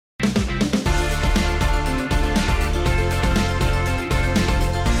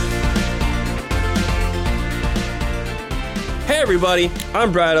everybody,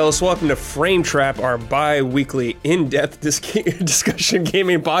 I'm Brad Ellis. Welcome to Frame Trap, our bi-weekly in-depth discussion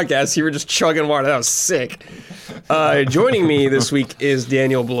gaming podcast. You were just chugging water. That was sick. Joining me this week is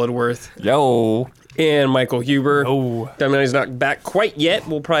Daniel Bloodworth. Yo. And Michael Huber. Oh. He's not back quite yet.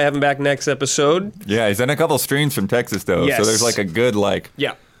 We'll probably have him back next episode. Yeah, he's in a couple streams from Texas, though. Yes. So there's like a good,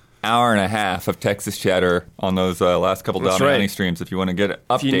 yeah, hour and a half of Texas chatter on those last couple Damiani streams if you want to get an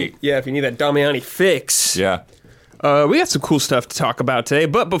update. If you need that Damiani fix. Yeah. We got some cool stuff to talk about today,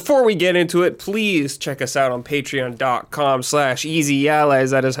 but before we get into it, please check us out on patreon.com/easyallies.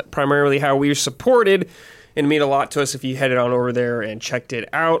 That is primarily how we're supported, and it mean a lot to us if you headed on over there and checked it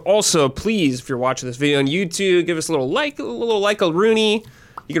out. Also, please, if you're watching this video on YouTube, give us a little like-a-rooney.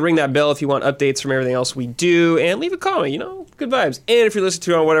 You can ring that bell if you want updates from everything else we do, and leave a comment, good vibes. And if you're listening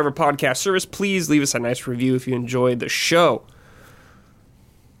to it on whatever podcast service, please leave us a nice review if you enjoyed the show.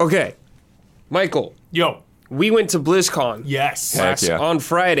 Okay, Michael. Yo. We went to Blizzcon. Yes. On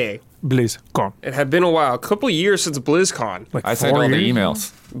Friday. Blizzcon. It had been a while, a couple years since Blizzcon. I sent all the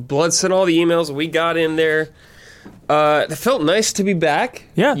emails. Blood sent all the emails. We got in there. It felt nice to be back.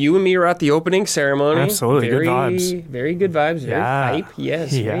 Yeah. You and me were at the opening ceremony. Absolutely. Good vibes. Very good vibes. Very hype.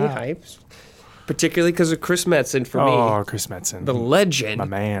 Yes, very hype. Particularly because of Chris Metzen for me. Oh, Chris Metzen. The legend. My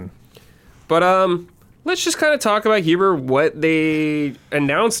man. But let's just kind of talk about, Huber, what they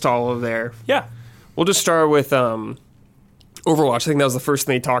announced all of there. Yeah. We'll just start with Overwatch. I think that was the first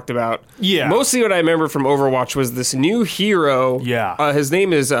thing they talked about. Yeah. Mostly what I remember from Overwatch was this new hero. Yeah. His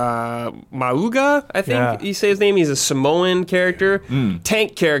name is Mauga, I think you say his name. He's a Samoan character.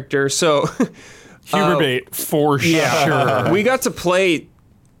 Tank character. So Huber bait, for sure. We got to play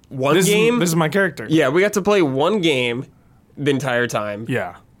one game. This is my character. Yeah, we got to play one game the entire time.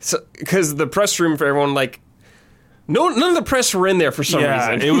 Yeah. So, because the press room for everyone, none of the press were in there for some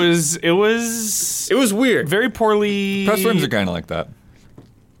reason. it was weird. Very poorly. Press rooms are kind of like that.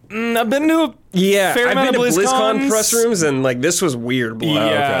 I've been to a fair I've amount been of to BlizzCon BlizzCons. press rooms, and this was weird.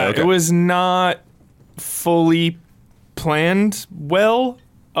 Yeah, okay. It was not fully planned well.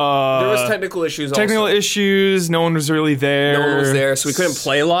 There was technical issues. Technical issues. No one was really there. No one was there, so we couldn't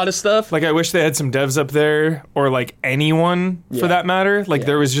play a lot of stuff. I wish they had some devs up there, or anyone for that matter.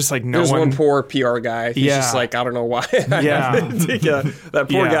 There was just no There's one. one poor PR guy. He's just I don't know why. Yeah. That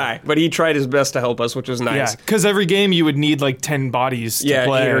poor guy. But he tried his best to help us, which was nice. Yeah, because every game you would need 10 bodies to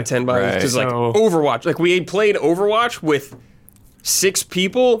play. 8 or 10 bodies. Because Overwatch. We had played Overwatch with 6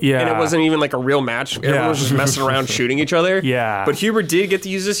 people, and it wasn't even a real match. Everyone was just messing around shooting each other. Yeah. But Hubert did get to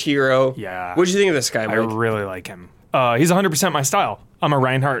use this hero. Yeah. What'd you think of this guy, Mike? I really like him. He's 100% my style. I'm a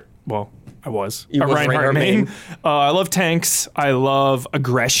Reinhardt. Well, I was. You a was Reinhardt main. I love tanks. I love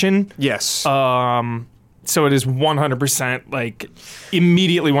aggression. Yes. So it is 100%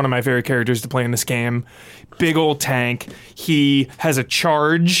 immediately one of my favorite characters to play in this game. Big old tank. He has a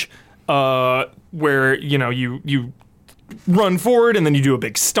charge where, you run forward and then you do a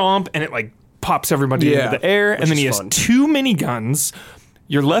big stomp and it pops everybody into the air. And then he has 2 miniguns.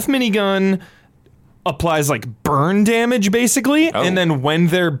 Your left minigun applies burn damage basically. And then when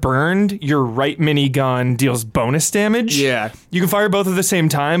they're burned, your right minigun deals bonus damage. Yeah. You can fire both at the same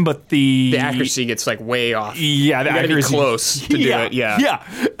time, but the accuracy gets way off. Yeah, the accuracy. You gotta be close to do it. Yeah. Yeah.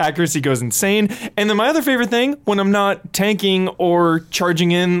 Accuracy goes insane. And then my other favorite thing when I'm not tanking or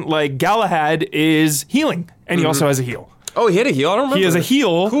charging in Galahad is healing. And he also has a heal. Oh, he had a heal? I don't remember. He has a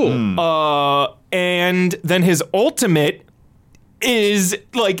heal. Cool. And then his ultimate is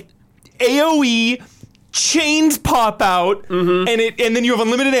AoE, chains pop out, and then you have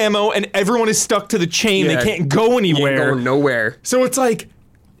unlimited ammo, and everyone is stuck to the chain. Yeah. They can't go anywhere. Can't go nowhere. So it's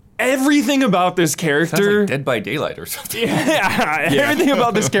everything about this character. Sounds like Dead by Daylight or something. Yeah, everything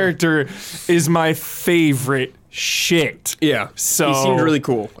about this character is my favorite shit. Yeah. So he seemed really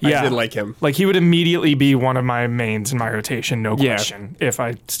cool. I did like him. He would immediately be one of my mains in my rotation, no question. If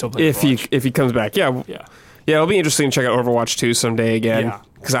I still play Overwatch. If he comes back. Yeah. Yeah, it'll be interesting to check out Overwatch 2 someday again. Yeah.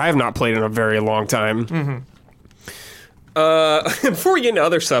 Because I have not played in a very long time. Before we get into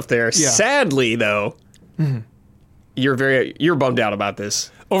other stuff there, sadly though, you're bummed out about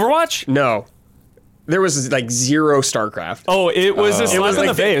this. Overwatch? No. There was zero StarCraft. Oh, it was a slap in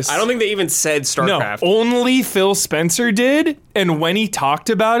the face. I don't think they even said StarCraft. No, only Phil Spencer did, and when he talked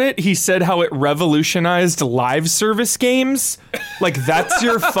about it, he said how it revolutionized live service games. That's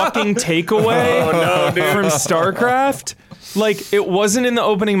your fucking takeaway from StarCraft? It wasn't in the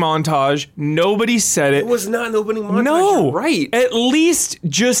opening montage. Nobody said it. It was not in the opening montage. No. You're right. At least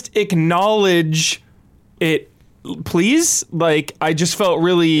just acknowledge it. Please, I just felt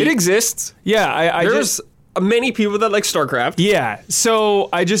really. It exists. Yeah, There's many people that like StarCraft. Yeah, so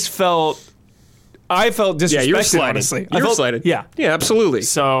I just felt I felt disrespected, Yeah, you're sliding. honestly. You're sliding. Yeah. Yeah, absolutely.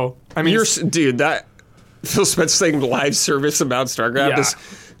 So, I mean... Dude, that... Phil Spencer saying live service about StarCraft is...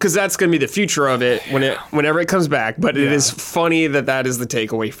 Because that's going to be the future of it whenever it comes back. But it is funny that is the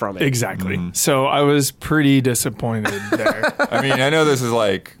takeaway from it. Exactly. So I was pretty disappointed there. I mean, I know this is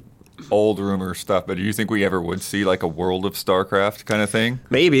like old rumor stuff, but do you think we ever would see like a World of StarCraft kind of thing?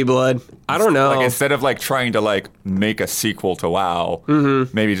 Maybe, Blood. I don't know. Like instead of like trying to like make a sequel to WoW,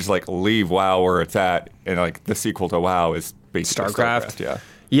 maybe just like leave WoW where it's at, and like the sequel to WoW is basically StarCraft. Yeah.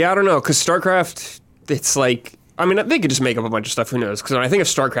 Yeah, I don't know, because StarCraft, it's like... I mean, they could just make up a bunch of stuff. Who knows? Because when I think of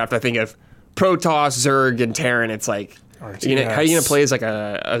StarCraft, I think of Protoss, Zerg, and Terran. It's like, you know, how are you going to play as like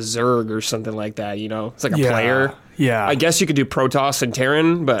a Zerg or something like that, you know? It's like a player. Yeah. I guess you could do Protoss and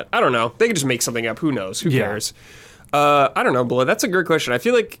Terran, but I don't know. They could just make something up. Who knows? Who cares? I don't know, Bullet. That's a great question. I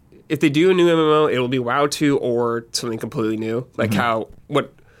feel like if they do a new MMO, it'll be WoW 2 or something completely new. Like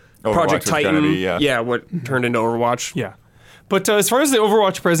what Overwatch Project Titan, be, what turned into Overwatch. Yeah. But as far as the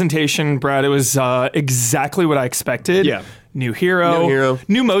Overwatch presentation, Brad, it was exactly what I expected. Yeah. New hero.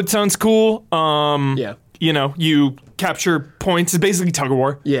 New mode sounds cool. Yeah. You know, you capture points. It's basically tug of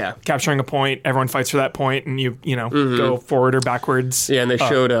war. Yeah. Capturing a point. Everyone fights for that point, and you go forward or backwards. Yeah, and they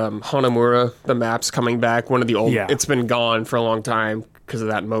showed Hanamura, the maps coming back. One of the old... Yeah. It's been gone for a long time because of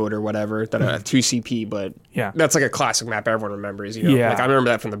that mode or whatever, that 2CP, but that's like a classic map everyone remembers, you know? Yeah. Like, I remember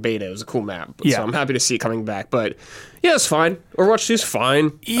that from the beta. It was a cool map. Yeah. So I'm happy to see it coming back. But, yeah, it's fine. Overwatch 2 is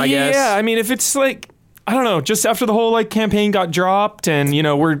fine, I guess. Yeah, I mean, if it's like... I don't know, just after the whole like campaign got dropped and, you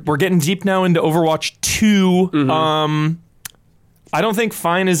know, we're getting deep now into Overwatch 2, I don't think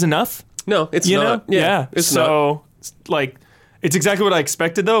fine is enough. No, it's not. Yeah. It's not. Like, it's exactly what I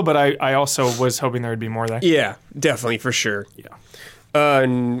expected, though, but I also was hoping there would be more there. Yeah, definitely, for sure. Yeah.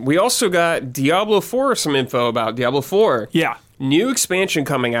 And we also got Diablo 4, some info about Diablo 4. Yeah. New expansion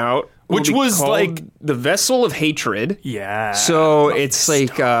coming out. Which was called like... The Vessel of Hatred. Yeah. So it's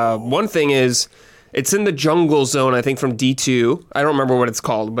like, one thing is... It's in the jungle zone, I think, from D2. I don't remember what it's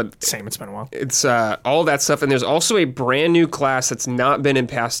called, but... Same, it's been a while. It's all that stuff, and there's also a brand new class that's not been in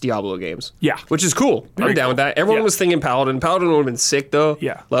past Diablo games. Yeah. Which is cool. I'm down with that. Everyone was thinking Paladin. Paladin would have been sick, though.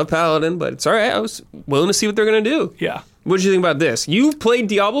 Yeah. Love Paladin, but it's all right. I was willing to see what they're going to do. Yeah. What did you think about this? You played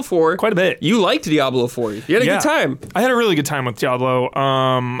Diablo 4. Quite a bit. You liked Diablo 4. You had a good time. I had a really good time with Diablo.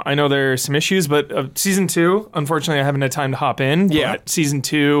 I know there are some issues, but Season 2, unfortunately, I haven't had time to hop in. Yeah. But Season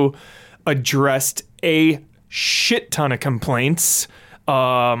 2 addressed a shit ton of complaints.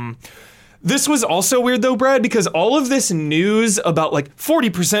 This was also weird though, Brad, because all of this news about like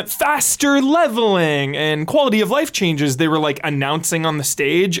 40% faster leveling and quality of life changes they were like announcing on the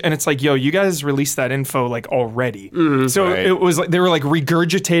stage, and it's like, yo, you guys released that info like already. So it was like they were like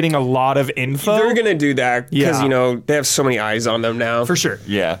regurgitating a lot of info. They're gonna do that because you know they have so many eyes on them now. For sure.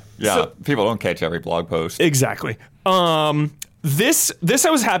 Yeah. So, people don't catch every blog post. Exactly. This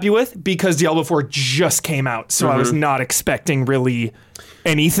I was happy with because Diablo 4 just came out, so I was not expecting really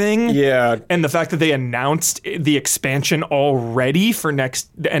anything. Yeah. And the fact that they announced the expansion already for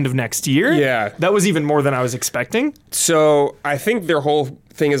the end of next year, that was even more than I was expecting. So I think their whole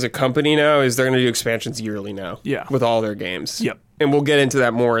thing as a company now is they're going to do expansions yearly now. Yeah. With all their games. Yep. And we'll get into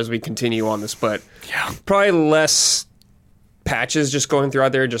that more as we continue on this, but probably less patches just going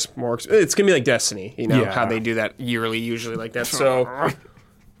throughout there, just more. It's gonna be like Destiny, you know, how they do that yearly, usually like that. So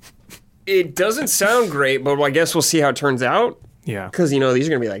it doesn't sound great, but I guess we'll see how it turns out. Yeah, because you know these are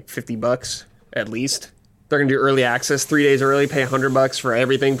gonna be like $50 at least. They're gonna do early access 3 days early, pay $100 for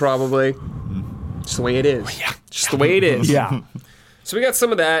everything probably. Just the way it is. Yeah, just the way it is. Yeah. So we got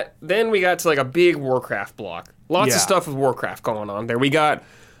some of that. Then we got to like a big Warcraft block. Lots of stuff with Warcraft going on there. We got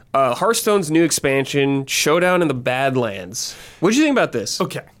Hearthstone's new expansion, Showdown in the Badlands. What did you think about this?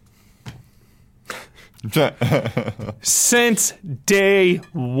 Okay. Since day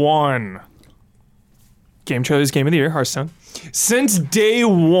one, Game chose Game of the Year, Hearthstone. Since day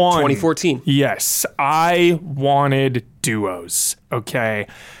one. 2014. Yes, I wanted duos, okay?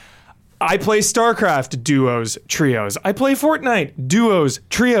 I play StarCraft, duos, trios. I play Fortnite, duos,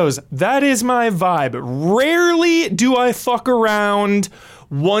 trios. That is my vibe. Rarely do I fuck around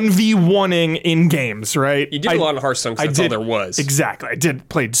 1v1ing in games, right? You did a lot of Hearthstone because that's all there was. Exactly.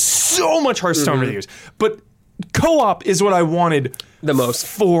 Played so much Hearthstone over the years. But co-op is what I wanted the most.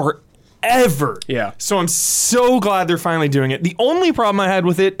 Forever. Yeah. So I'm so glad they're finally doing it. The only problem I had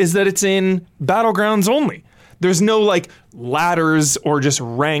with it is that it's in Battlegrounds only. There's no like ladders or just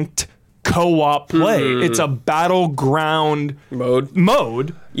ranked co-op play. It's a battleground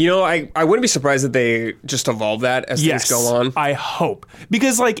mode. You know, I wouldn't be surprised if they just evolve that as things go on. I hope.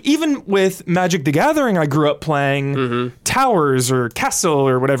 Because, like, even with Magic the Gathering, I grew up playing Towers or Castle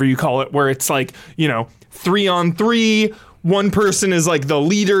or whatever you call it, where it's like, 3-on-3, one person is like the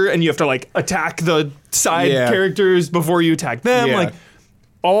leader and you have to like attack the side characters before you attack them. Like,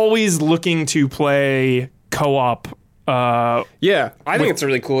 always looking to play co-op. I think it's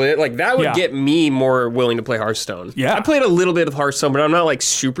really cool. Like, that would get me more willing to play Hearthstone. Yeah. I played a little bit of Hearthstone, but I'm not like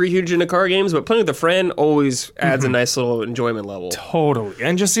super huge into card games, but playing with a friend always adds a nice little enjoyment level. Totally.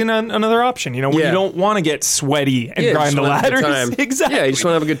 And just another option, when you don't want to get sweaty and grind the ladders. Exactly. Yeah, you just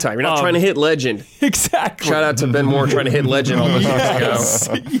want to have a good time. You're not trying to hit Legend. Exactly. Shout out to Ben Moore trying to hit Legend all those years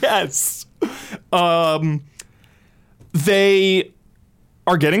ago. Yes. They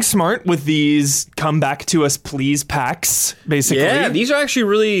are getting smart with these come back to us please packs, basically. Yeah, these are actually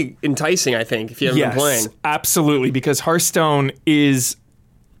really enticing, I think, if you haven't been playing. Absolutely, because Hearthstone is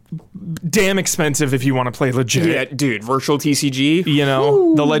damn expensive if you want to play legit. Yeah, dude, virtual TCG.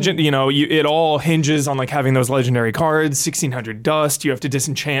 The legend, it all hinges on like having those legendary cards, 1600 dust. You have to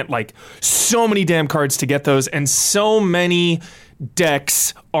disenchant like so many damn cards to get those, and so many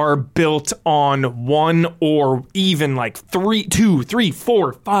decks are built on one or even like 2, 3,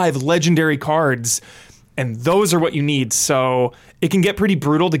 4, 5 legendary cards, and those are what you need. So it can get pretty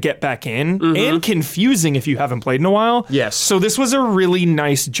brutal to get back in and confusing if you haven't played in a while. Yes. So this was a really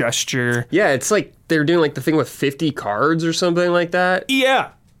nice gesture. Yeah, it's like they're doing like the thing with 50 cards or something like that.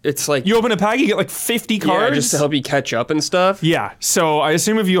 Yeah. It's like you open a pack, you get like 50 cards. Yeah, just to help you catch up and stuff. Yeah. So I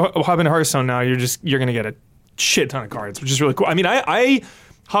assume if you hop into Hearthstone now, you're going to get a shit ton of cards, which is really cool. I mean, I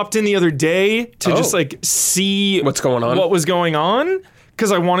hopped in the other day to just like see what's going on, what was going on,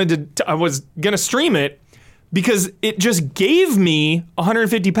 because I wanted to I was gonna stream it because it just gave me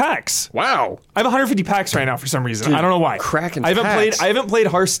 150 packs. Wow. I have 150 packs right now for some reason. Dude, I don't know why. Cracking I packs. haven't played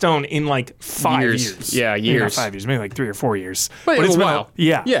Hearthstone in like 5 years. Yeah, years. Maybe not 5 years, maybe like 3 or 4 years. But it's been a while.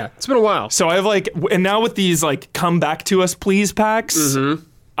 Yeah, it's been a while. So I have like, and now with these like come back to us please packs.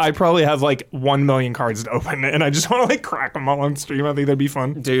 I probably have like 1 million cards to open, and I just want to like crack them all on stream. I think that'd be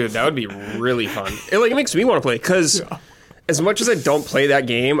fun. Dude, that would be really fun. It makes me want to play, because as much as I don't play that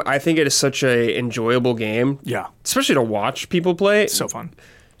game, I think it is such a enjoyable game. Yeah. Especially to watch people play. So fun.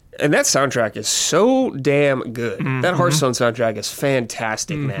 And that soundtrack is so damn good. That Hearthstone soundtrack is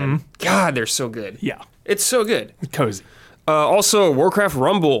fantastic, man. God, they're so good. Yeah. It's so good. Cozy. Also, Warcraft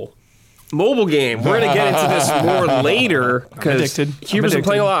Rumble. Mobile game. We're going to get into this more later, because Huber's been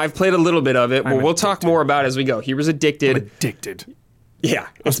playing a lot. I've played a little bit of it, but we'll talk more about it as we go. Huber's addicted. I'm addicted. Yeah.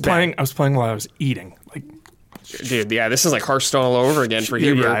 I was playing while I was eating. Like, dude, yeah, this is like Hearthstone all over again for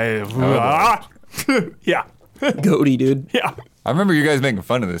Huber. Yeah. Goaty, dude. Yeah. I remember you guys making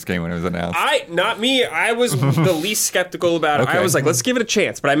fun of this game when it was announced. Not me. I was the least skeptical about it. I was like, let's give it a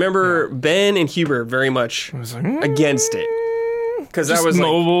chance. But I remember Ben and Huber very much against it. Because that was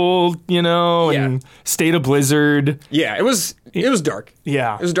mobile, and State of Blizzard. Yeah, it was dark.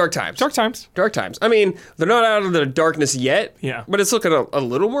 Yeah. It was dark times. Dark times. I mean, they're not out of the darkness yet. Yeah. But it's looking a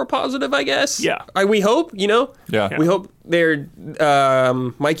little more positive, I guess. Yeah. We hope, Yeah. We hope they're,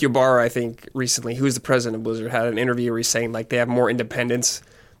 Mike Ybarra, I think, recently, who's the president of Blizzard, had an interview where he's saying, like, they have more independence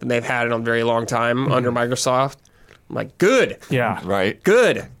than they've had in a very long time under Microsoft. I'm like, good. Yeah. Right.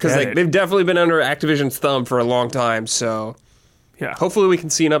 Good. Because they've definitely been under Activision's thumb for a long time, so... Yeah. Hopefully we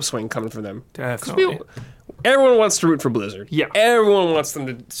can see an upswing coming for them. Definitely. Everyone wants to root for Blizzard. Yeah. Everyone wants them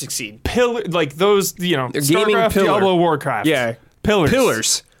to succeed. Like those, StarCraft, pillar. Diablo, Warcraft. Yeah.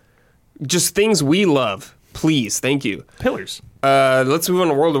 Pillars. Just things we love. Please. Thank you. Pillars. Let's move on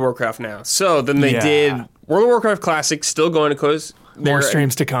to World of Warcraft now. So then they did World of Warcraft Classic, still going, because more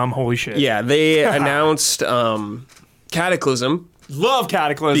streams to come. Holy shit. Yeah. They announced Cataclysm. Love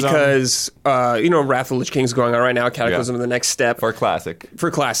Cataclysm. Because, Wrath of the Lich King's going on right now. Cataclysm is the next step. For Classic.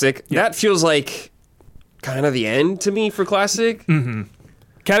 Yeah. That feels like kind of the end to me for Classic. Mm-hmm.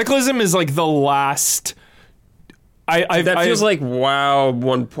 Cataclysm is like the last... That feels like WoW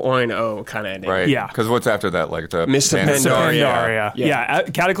 1.0 kind of ending. Right. Yeah. Because what's after that? Like the Mist of Pandaria. Yeah.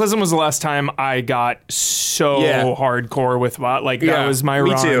 Cataclysm was the last time I got so hardcore with WoW. Like, that was my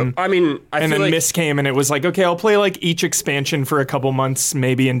run. Me too. I mean, and then Mist came, and it was like, okay, I'll play like each expansion for a couple months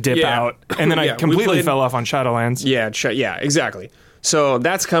maybe and dip out. And then I completely fell off on Shadowlands. Yeah, exactly. So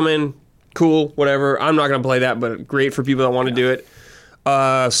that's coming. Cool, whatever. I'm not going to play that, but great for people that want to do it.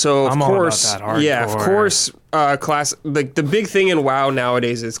 So of course, like the big thing in WoW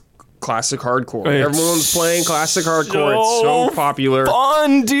nowadays is classic hardcore. Everyone's playing classic hardcore. It's so popular.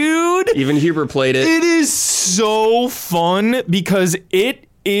 Fun, dude. Even Huber played it. It is so fun because it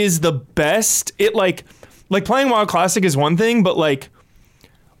is the best. It like playing WoW Classic is one thing, but like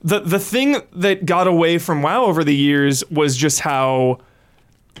the thing that got away from WoW over the years was just how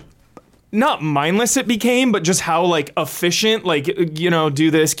not mindless it became, but just how like efficient, like, you know,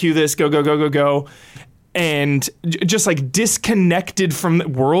 do this, cue this, go. And just like disconnected from the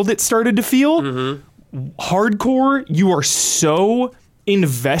world it started to feel. Hardcore, you are so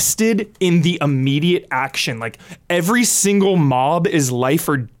invested in the immediate action. Like every single mob is life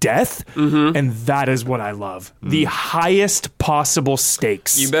or death, and that is what I love. The highest possible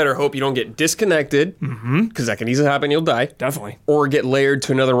stakes. You better hope you don't get disconnected, because that can easily happen. You'll die. Definitely. Or get layered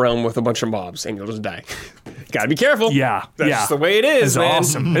to another realm with a bunch of mobs, and you'll just die. Gotta be careful. Yeah. That's just the way it is, It's man.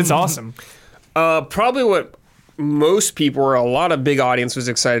 awesome. It's awesome. Probably what most people, or a lot of big audience, was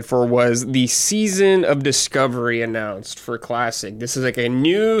excited for was the Season of Discovery announced for Classic. This is like a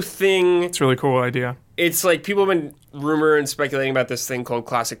new thing. It's a really cool idea. It's like people have been rumoring and speculating about this thing called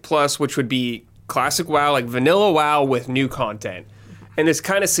Classic Plus, which would be Classic WoW, like vanilla WoW with new content. And this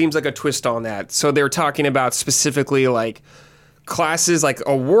kind of seems like a twist on that. So they're talking about specifically like classes like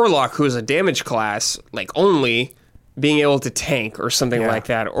a Warlock who is a damage class, like only being able to tank or something like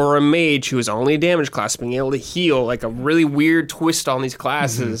that, or a mage who is only a damage class being able to heal, like a really weird twist on these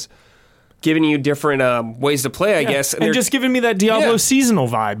classes, giving you different ways to play, I guess. And just giving me that Diablo seasonal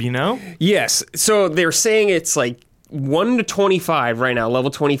vibe, you know? Yes. So they're saying it's like 1 to 25 right now,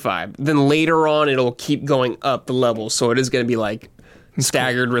 level 25. Then later on, it'll keep going up the levels. So it is going to be like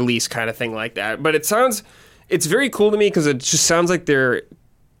staggered release kind of thing like that. But it's very cool to me because it just sounds like they're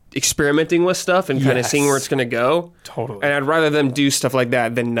experimenting with stuff and kind of seeing where it's going to go. Totally. And I'd rather them do stuff like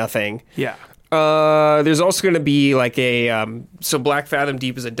that than nothing. Yeah. There's also going to be like a so Black Fathom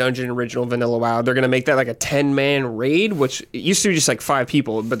Deep is a dungeon in original vanilla WoW. They're going to make that like a 10-man raid, which it used to be just like 5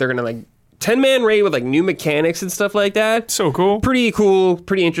 people, but they're going to like 10-man raid with like new mechanics and stuff like that. So cool. Pretty cool,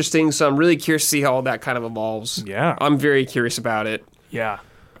 pretty interesting. So I'm really curious to see how all that kind of evolves. Yeah. I'm very curious about it. Yeah.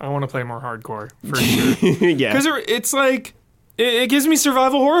 I want to play more hardcore for sure. Yeah. Because it's like it gives me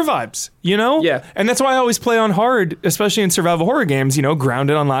survival horror vibes, you know? Yeah. And that's why I always play on hard, especially in survival horror games, you know,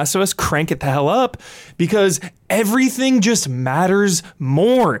 grounded on Last of Us, crank it the hell up, because everything just matters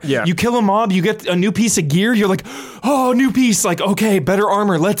more. Yeah. You kill a mob, you get a new piece of gear, you're like, oh, new piece, like, okay, better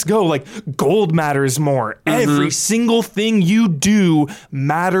armor, let's go. Like, gold matters more. Every single thing you do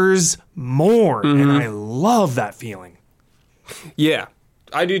matters more. And I love that feeling. Yeah,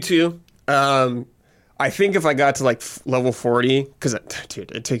 I do too. I think if I got to like level 40, because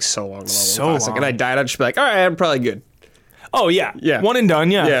dude, it takes so long to level So Classic, long. and I died, I'd just be like, all right, I'm probably good. Oh, yeah. Yeah. One and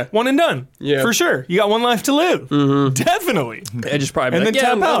done, yeah. One and done. Yeah. For sure. You got one life to live. Definitely. I just probably be And like, then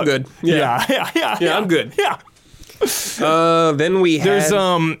yeah, tap out. I'm good. Yeah, I'm good. Yeah. Then we had...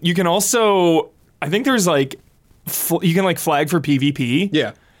 There's, you can also, I think there's like, you can like flag for PvP.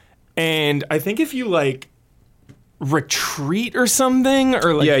 Yeah. And I think if you like retreat or something,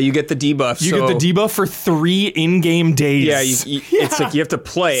 or like, Yeah, you get the debuff. you get the debuff for 3 in-game days. Yeah, it's like you have to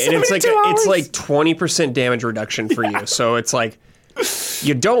play, and it's like 72 hours. it's like 20% damage reduction for you. So it's like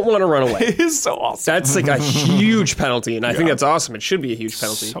you don't want to run away. It is so awesome. That's like a huge penalty, and I think that's awesome. It should be a huge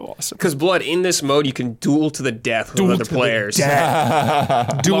penalty. So awesome. Because Blood, in this mode, you can duel to the death with other players.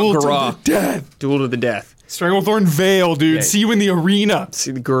 Duel to Garra. the death. Duel to the death. Stranglethorn Vale, dude. Yeah. See you in the arena.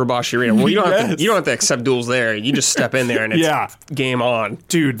 See the Gurabashi arena. Well, you don't have to accept duels there. You just step in there and it's game on.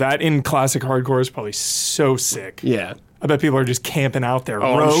 Dude, that in classic hardcore is probably so sick. Yeah. I bet people are just camping out there.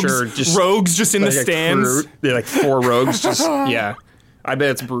 Oh, rogues, I'm sure. Just rogues just in the like a stands. crew. They're like 4 rogues. Just yeah. I bet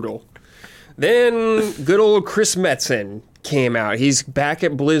it's brutal. Then good old Chris Metzen came out. He's back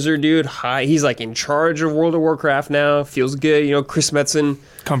at Blizzard, dude. He's like in charge of World of Warcraft now. Feels good. You know, Chris Metzen.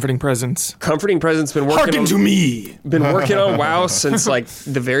 Comforting presence. Been working Hearken to me. Been working on WoW since like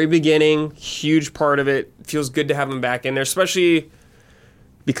the very beginning. Huge part of it. Feels good to have him back in there, especially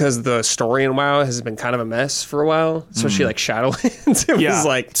because the story in WoW has been kind of a mess for a while. Especially like Shadowlands. It was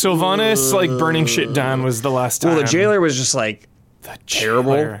like Sylvanas like burning shit down was the last time. well, the jailer was just like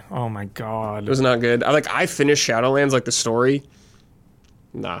terrible. Jailer. Oh my god. It was not good. I finished Shadowlands, like the story.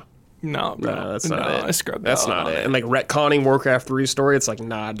 Nah. No, bro. No, that's not it. I scrubbed That's that not on it. And like retconning Warcraft 3 story, it's like,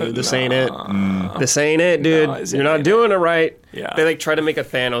 nah, dude, this ain't it. This ain't it, dude. You're not doing it right. Yeah. They like try to make a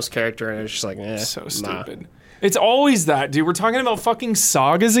Thanos character, and it's just like, So nah. stupid. It's always that, dude. We're talking about fucking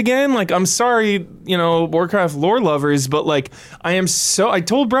sagas again. Like, I'm sorry, you know, Warcraft lore lovers, but like, I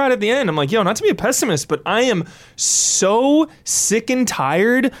told Brad at the end, I'm like, yo, not to be a pessimist, but I am so sick and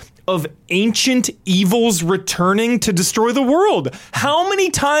tired of ancient evils returning to destroy the world. How many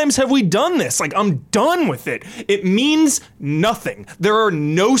times have we done this? Like, I'm done with it. It means nothing. There are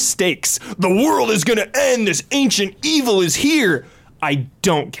no stakes. The world is gonna end. This ancient evil is here. I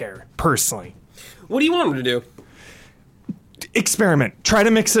don't care, personally. What do you want them to do? Experiment. Try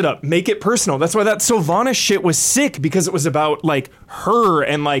to mix it up. Make it personal. That's why that Sylvanas shit was sick, because it was about like her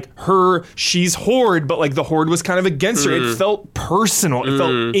and like her, she's Horde, but like the Horde was kind of against her. It felt personal. It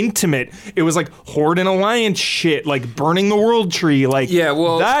felt intimate. It was like Horde and Alliance shit, like burning the world tree. Like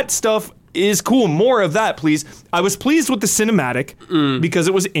that stuff is cool. More of that, please. I was pleased with the cinematic because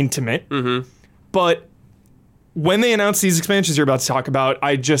it was intimate. But when they announced these expansions you're about to talk about,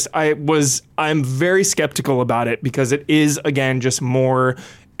 I'm very skeptical about it, because it is, again, just more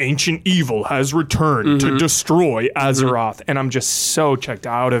ancient evil has returned to destroy Azeroth, and I'm just so checked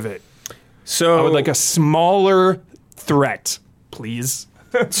out of it. So I would like a smaller threat, please.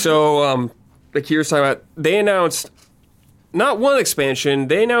 So, like you were talking about, they announced not one expansion,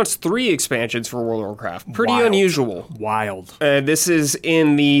 they announced 3 expansions for World of Warcraft. Pretty unusual. Wild. This is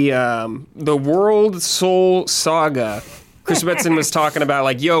in the World Soul Saga. Chris Metzen was talking about,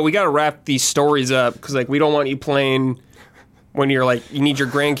 like, yo, we got to wrap these stories up, because, like, we don't want you playing when you're, like, you need your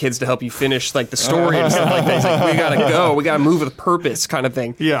grandkids to help you finish, like, the story and stuff like that. He's like, we got to go. We got to move with purpose kind of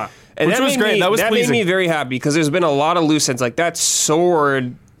thing. Yeah. And which was great. That made me very happy, because there's been a lot of loose ends. Like, that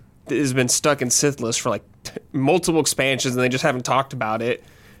sword has been stuck in Sithless for, like, multiple expansions, and they just haven't talked about it.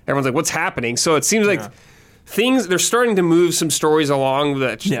 Everyone's like, what's happening? So it seems like they're starting to move some stories along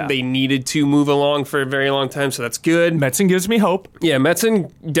that they needed to move along for a very long time, so that's good. Metzen gives me hope. Yeah,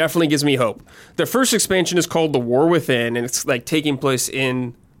 Metzen definitely gives me hope. The first expansion is called The War Within, and it's like taking place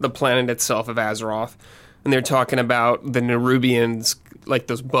in the planet itself of Azeroth. And they're talking about the Nerubians, like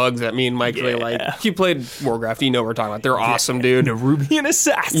those bugs that me and Mike really like. You played Warcraft, you know what we're talking about. They're awesome, dude. Nerubian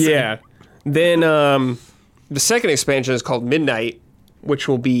assassin. Yeah. Then the second expansion is called Midnight, which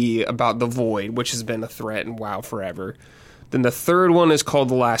will be about the Void, which has been a threat in WoW forever. Then the third one is called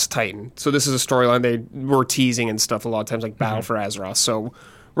The Last Titan. So this is a storyline they were teasing and stuff a lot of times, like Battle for Azeroth. So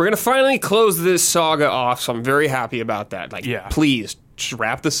we're going to finally close this saga off, so I'm very happy about that. Like, please, just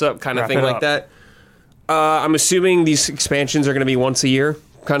wrap this up kind of thing like that. I'm assuming these expansions are going to be once a year,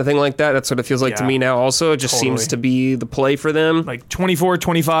 kind of thing like that. That's what it feels like to me now also. It just seems to be the play for them. Like 24,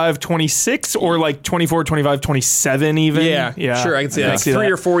 25, 26, or like 24, 25, 27 even. Yeah. Sure, I can see that. Like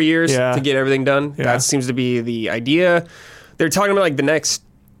 3 or 4 years to get everything done. Yeah. That seems to be the idea. They're talking about like the next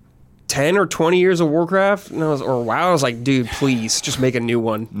 10 or 20 years of Warcraft or WoW. I was like, dude, please, just make a new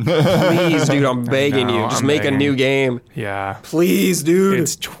one. Please, dude, I'm begging you. Just make a new game. Yeah. Please, dude.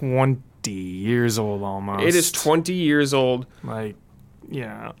 It's 20 years old almost. It is 20 years old. Like,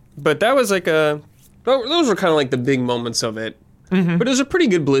 yeah. But that was like those were kind of like the big moments of it. But it was a pretty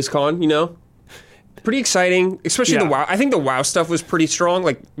good BlizzCon, you know? Pretty exciting, especially the WoW. I think the WoW stuff was pretty strong,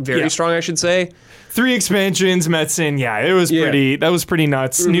 like very strong, I should say. 3 expansions, Metzen, it was pretty, that was pretty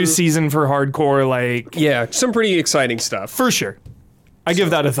nuts. New season for hardcore, like. Yeah, some pretty exciting stuff. For sure. I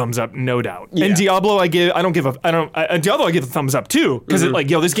give that a thumbs up, no doubt. Yeah. And Diablo, Diablo I give a thumbs up too, because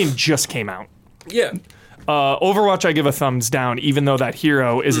this game just came out. Yeah. Overwatch, I give a thumbs down, even though that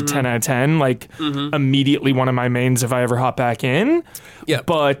hero is a 10 out of 10. Like, immediately one of my mains if I ever hop back in. Yeah.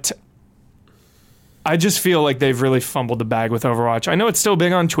 But I just feel like they've really fumbled the bag with Overwatch. I know it's still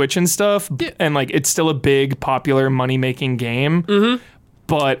big on Twitch and stuff, and like it's still a big, popular, money-making game.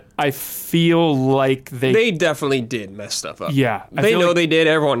 But I feel like they definitely did mess stuff up. Yeah. They know they did.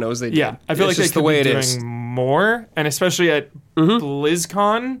 Everyone knows they did. Yeah. I feel like they could be doing more, and especially at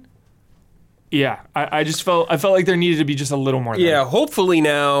BlizzCon. Yeah. I felt like there needed to be just a little more. Yeah. Hopefully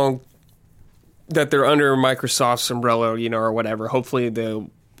now that they're under Microsoft's umbrella, or whatever, hopefully they'll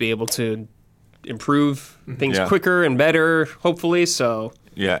be able to improve things quicker and better, hopefully. So.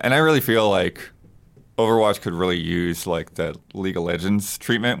 Yeah. And I really feel like Overwatch could really use like the League of Legends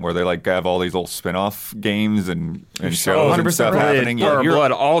treatment, where they like have all these little spin-off games and shows and stuff happening. Power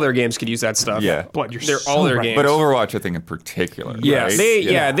Blood, all their games could use that stuff. Yeah, Blood, all their games. But Overwatch, I think in particular,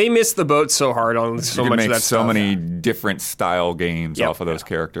 right? They missed the boat so hard on so much of that stuff. So many different style games off of those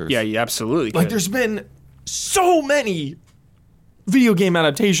characters. Yeah, you absolutely. Like, there's been so many video game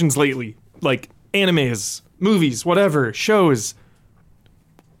adaptations lately, like animes, movies, whatever, shows.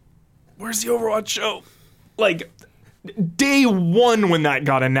 Where's the Overwatch show? Like, day one when that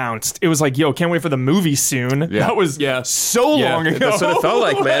got announced, it was like, yo, can't wait for the movie soon. Yeah. That was so long ago. That's what it felt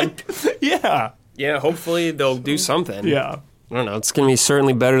like, man. Yeah. Yeah, hopefully they'll do something. Yeah. I don't know. It's going to be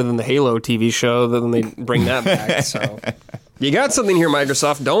certainly better than the Halo TV show, then they bring that back. So you got something here,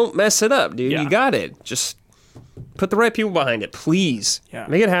 Microsoft. Don't mess it up, dude. Yeah. You got it. Just put the right people behind it, please. Yeah.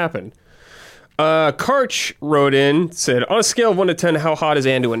 Make it happen. Karch wrote in, said, on a scale of 1 to 10, how hot is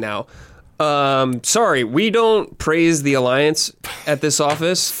Anduin now? Sorry, we don't praise the Alliance at this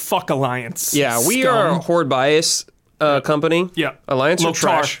office. Fuck Alliance. Yeah, we are Horde biased. company. Yeah. Alliance are Loktar.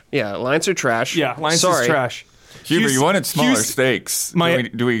 trash. Yeah, Alliance are trash. Yeah, Alliance Sorry. is trash. Huber, you wanted smaller Hughes- stakes. My-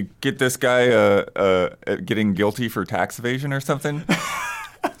 Do we get this guy getting guilty for tax evasion or something?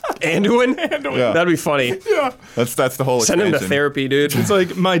 Anduin? Yeah. That'd be funny. Yeah. That's the whole Send him to expansion. therapy, dude. It's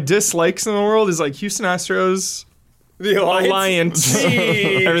like my dislikes in the world is like Houston Astros, The Alliance,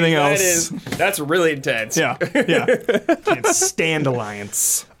 Jeez, everything else. That's really intense. Yeah, yeah. Can't stand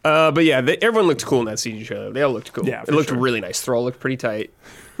Alliance. But yeah, everyone looked cool in that CG trailer. They all looked cool. Yeah, it for looked sure. really nice. Thrall looked pretty tight.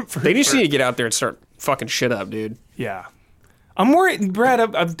 They just need to get out there and start fucking shit up, dude. Yeah. I'm worried, Brad.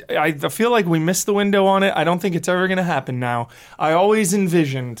 I feel like we missed the window on it. I don't think it's ever going to happen now. I always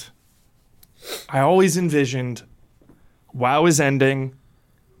envisioned WoW is ending.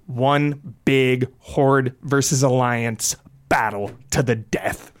 One big Horde versus Alliance battle to the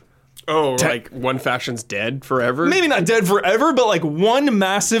death. Oh, like one faction's dead forever? Maybe not dead forever, but like one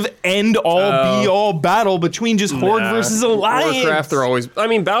massive end-all, be-all battle between just Horde versus Alliance. Warcraft, they're always... I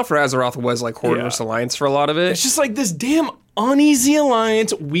mean, Battle for Azeroth was like Horde Yeah. versus Alliance for a lot of it. It's just like this damn uneasy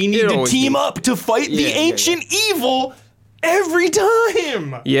alliance. We need to always team be. up to fight the Yeah. ancient evil every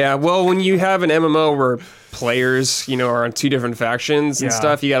time. Yeah, well, when you have an MMO where players, are on two different factions and Yeah.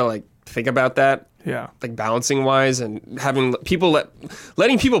 stuff, you gotta like think about that. Yeah. Like balancing wise, and having people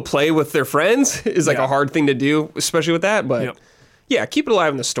letting people play with their friends is like Yeah. a hard thing to do, especially with that. But Yep. yeah, keep it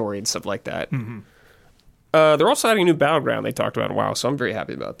alive in the story and stuff like that. They're also adding a new battleground they talked about in WoW, so I'm very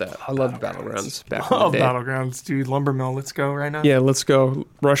happy about that. I love the battlegrounds back in the Love day. Battlegrounds, dude. Lumbermill, let's go right now. Yeah, let's go.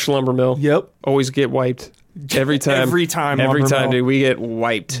 Rush Lumbermill. Yep. Always get wiped. Every time. Every time, Every time, Lumbermill. dude. We get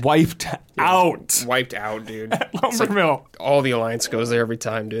wiped. Wiped out. Wiped out, dude. Lumbermill. All the Alliance goes there every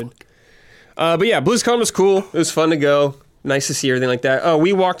time, dude. But yeah, BlizzCon was cool. It was fun to go. Nice to see everything like that. Oh,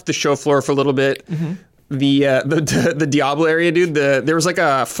 we walked the show floor for a little bit. The Diablo area, dude. There was like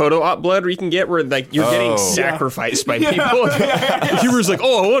a photo op blood where you can get where like you're getting sacrificed by people. He was like,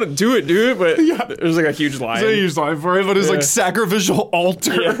 "Oh, I want to do it, dude," but there's like a huge line. They use line for it, but it's like sacrificial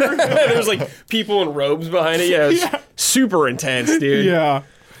altar. There's like people in robes behind it. Yeah, it was super intense, dude. Yeah.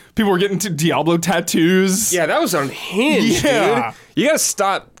 People were getting to Diablo tattoos. Yeah, that was unhinged, Yeah. dude. You gotta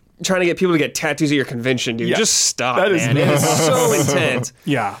stop trying to get people to get tattoos at your convention, dude. Yeah. Just stop, That is man. It is so intense.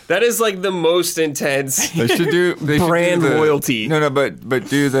 Yeah. That is like the most intense. They should do Brand loyalty. No, but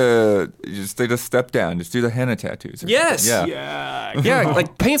do the step down. Just do the henna tattoos. Yes. Yeah. Yeah. Yeah,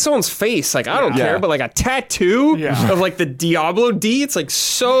 like paint someone's face. Like, I don't care, but like a tattoo Yeah. of like the Diablo D, it's like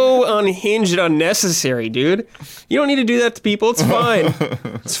so unhinged and unnecessary, dude. You don't need to do that to people. It's fine.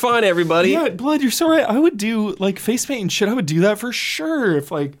 It's fine, everybody. Yeah, Blood, you're so right. I would do like face paint and shit. I would do that for sure.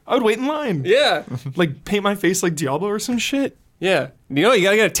 If like I would wait in line. Yeah. Like paint my face like Diablo or some shit. Yeah. You gotta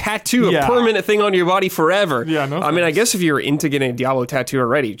get a tattoo, a Yeah. permanent thing on your body forever. Yeah, no I mean, I thanks. guess if you were into getting a Diablo tattoo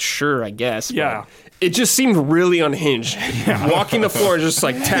already, sure, I guess. but Yeah. It just seemed really unhinged. Walking the floor, just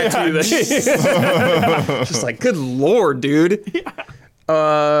like tattoo just like, good lord, dude.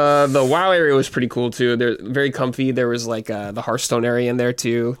 The WoW area was pretty cool too. They're very comfy. There was like the Hearthstone area in there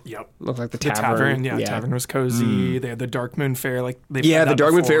too. Yep. Looked like the The tavern. tavern, yeah, tavern was cozy. They had the Dark Moon Fair, like they Yeah, the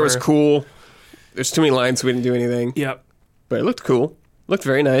Dark Moon Fair was before. cool. There's too many lines, so we didn't do anything. Yep. But it looked cool. Looked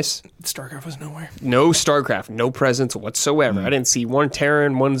very nice. StarCraft was nowhere. No StarCraft, no presence whatsoever. I didn't see one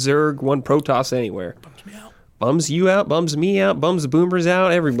Terran, one Zerg, one Protoss anywhere. Bums me out. Bums you out, bums me out, bums the boomers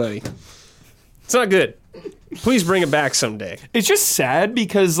out, everybody. It's not good. Please bring it back someday. It's just sad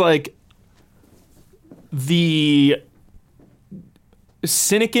because like the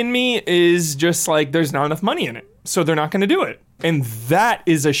cynic in me is just like there's not enough money in it, so they're not going to do it, and that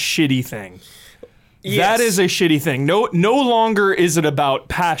is a shitty thing. That is a shitty thing. No longer is it about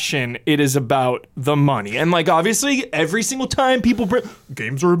passion. It is about the money. And like obviously, every single time people bring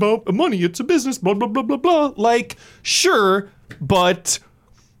games are about money. It's a business. Blah blah blah blah blah. Like sure, but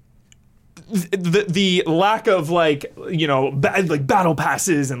the lack of like like battle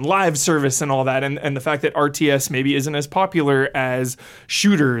passes and live service and all that, and the fact that RTS maybe isn't as popular as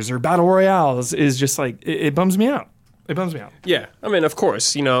shooters or battle royales is just like it bums me out. It bums me out. Yeah, I mean, of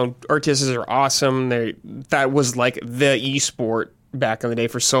course, RTSs are awesome. That was like the esport back in the day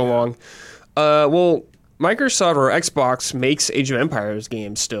for so long. Well, Microsoft or Xbox makes Age of Empires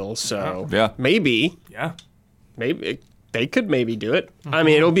games still, so Yeah. maybe they could maybe do it. I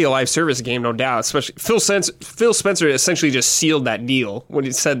mean, it'll be a live service game, no doubt. Especially Phil Spencer essentially just sealed that deal when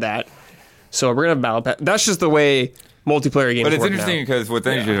he said that. So we're gonna have Battle Pass. That's just the way multiplayer games But it's work interesting now. because with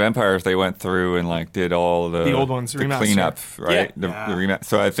Age of Empires, they went through and like did all the old ones, the remaster. cleanup, right? Yeah. The remaster.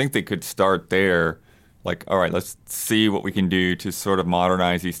 So I think they could start there. Like, all right, let's see what we can do to sort of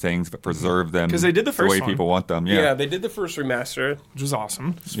modernize these things, but preserve them 'Cause they did the first way one. people want them. Yeah, Yeah, they did the first remaster, Which was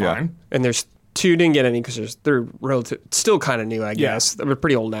awesome. It's Yeah. fine. and there's 2 didn't get any because they're still kind of new, I guess. They're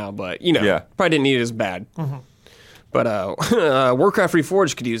pretty old now, but, probably didn't need it as bad. Mm-hmm. But Warcraft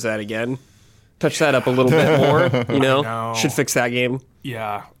Reforged could use that again. Touch that up a little bit more, Should fix that game.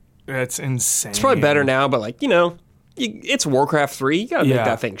 Yeah, that's insane. It's probably better now, but, it's Warcraft 3. You gotta make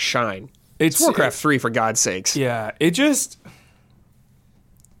that thing shine. It's Warcraft 3, for God's sakes. Yeah, it just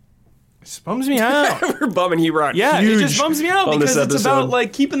bums me out. We're bumming you right. Yeah, it just bums me out because it's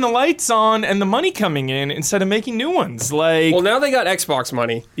about keeping the lights on and the money coming in instead of making new ones. Well, now they got Xbox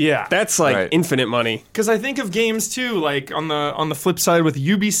money. Yeah, that's infinite money. Because I think of games too, on the flip side with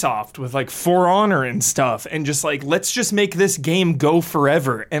Ubisoft, with For Honor and stuff, and just let's just make this game go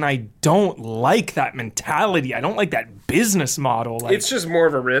forever. And I don't like that mentality. I don't like that business model. It's just more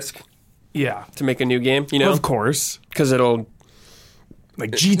of a risk. Yeah, to make a new game, Of course, because it'll.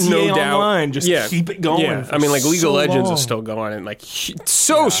 GTA Online, just keep it going. Yeah. I mean, League of Legends is still going and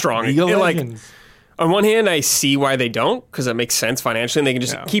strong. League of Legends. On one hand, I see why they don't, because it makes sense financially, and they can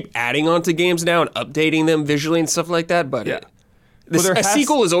just keep adding on to games now and updating them visually and stuff like that. But a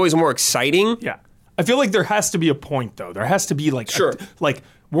sequel is always more exciting. Yeah, I feel like there has to be a point though. There has to be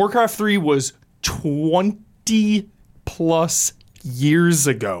Warcraft 3 was 20 plus years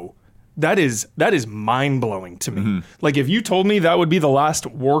ago. That is mind-blowing to me. Mm-hmm. If you told me that would be the last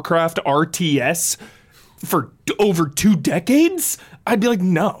Warcraft RTS for over 2 decades, I'd be like,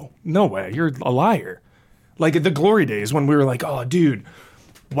 no way, you're a liar. The glory days when we were oh, dude,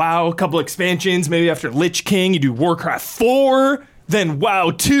 WoW, a couple expansions, maybe after Lich King, you do Warcraft 4, then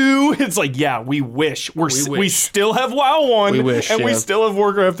WoW 2. It's we wish. We still have WoW 1, we wish, and we still have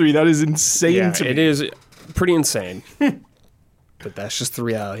Warcraft 3. That is insane to me. It is pretty insane. But that's just the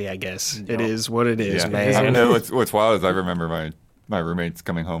reality, I guess. Yep. It is what it is, man. I know what's wild is I remember my roommates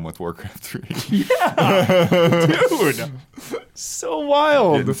coming home with Warcraft 3. Yeah, dude, so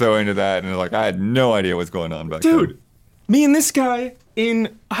wild. Getting so into that, and I had no idea what's going on back then. Dude, me and this guy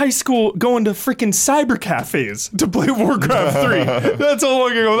in high school going to freaking cyber cafes to play Warcraft 3. That's how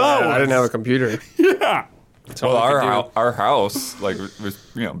long ago that was. I didn't have a computer. Yeah. Well, our house was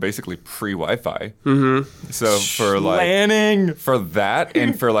basically free Wi-Fi. Mm-hmm. So for that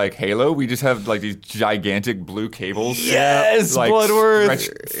and for Halo, we just have these gigantic blue cables. Yes,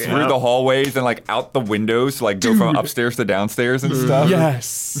 Bloodworth through the hallways and out the windows, go from upstairs to downstairs and stuff.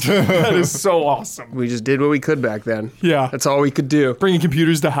 Yes, that is so awesome. We just did what we could back then. Yeah, that's all we could do. Bringing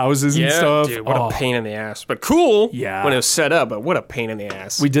computers to houses and stuff. Dude, what a pain in the ass. But cool. Yeah, when it was set up, but what a pain in the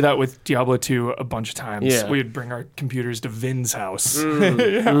ass. We did that with Diablo 2 a bunch of times. Yeah. We'd bring our computers to Vin's house.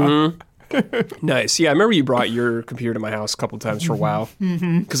 Nice. Yeah, I remember you brought your computer to my house a couple times for WoW.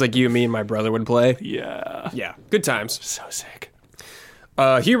 Because you and me and my brother would play. Yeah. Good times. So sick.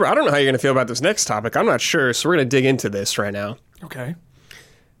 Hubert, I don't know how you're going to feel about this next topic. I'm not sure, so we're going to dig into this right now. Okay.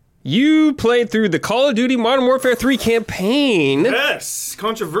 You played through the Call of Duty Modern Warfare 3 campaign. Yes,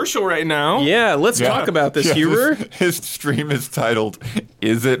 controversial right now. Yeah, let's talk about this, Hubert. His stream is titled,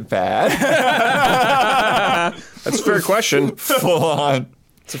 "Is It Bad?" That's a fair question. Full on.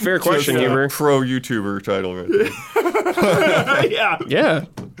 It's a fair question, Hubert. Pro YouTuber title right there. Yeah,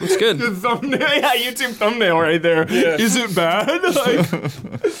 that's good. The thumbnail, YouTube thumbnail right there. Yeah. Is it bad?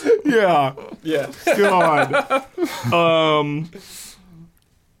 Yeah. God.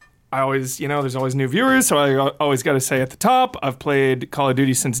 I always, there's always new viewers, so I always got to say at the top, I've played Call of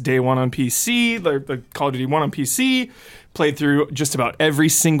Duty since day one on PC, the Call of Duty 1 on PC, played through just about every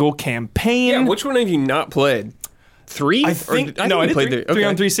single campaign. Yeah, which one have you not played? 3? I think I did play 3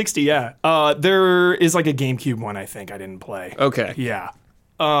 on 360, yeah. There is a GameCube one, I think, I didn't play. Okay. Yeah.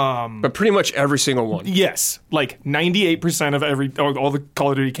 But pretty much every single one. Yes. 98% of all the Call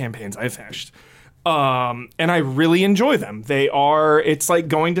of Duty campaigns I finished. And I really enjoy them. It's like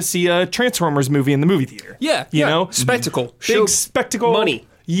going to see a Transformers movie in the movie theater. Yeah. You know? Spectacle. Big spectacle. Money.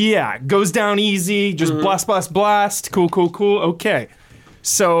 Yeah. Goes down easy. Just blast, blast, blast. Cool. Okay.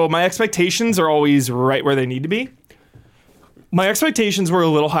 So my expectations are always right where they need to be. My expectations were a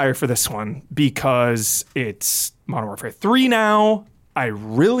little higher for this one because it's Modern Warfare 3 now. I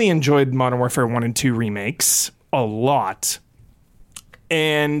really enjoyed Modern Warfare 1 and 2 remakes a lot.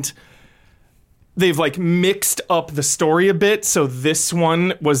 And they've mixed up the story a bit. So this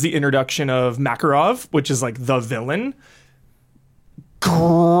one was the introduction of Makarov, which is the villain.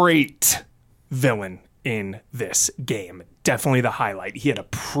 Great villain in this game. Definitely the highlight. He had a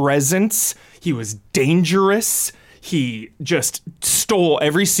presence. He was dangerous. He just stole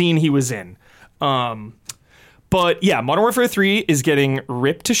every scene he was in. But yeah, Modern Warfare 3 is getting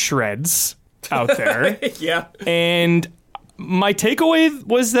ripped to shreds out there. Yeah. And my takeaway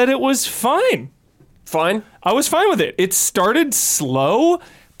was that it was fine. Fine? I was fine with it. It started slow,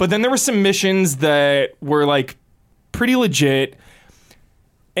 But then there were some missions that were like pretty legit.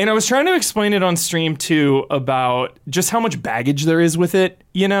 And I was trying to explain it on stream too about just how much baggage there is with it,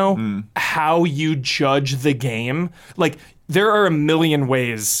 you know, how you judge the game. Like there are a million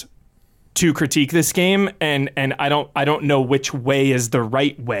ways to critique this game, and I don't know which way is the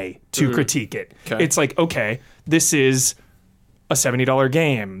right way to critique it. Okay. It's like, okay, this is a $70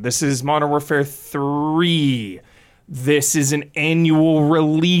 game. This is Modern Warfare 3. This is an annual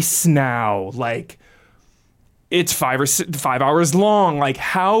release now. Like, it's 5 hours long. Like,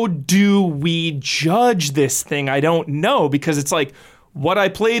 how do we judge this thing? I don't know, because it's like what I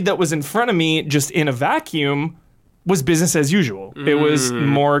played that was in front of me just in a vacuum was business as usual. It was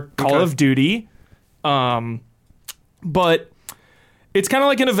more Call of Duty. But it's kind of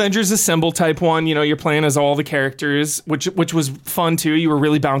like an Avengers Assemble type one. You know, you're playing as all the characters, which was fun too. You were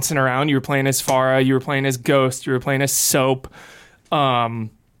really bouncing around. You were playing as Farah. You were playing as Ghost. You were playing as Soap. And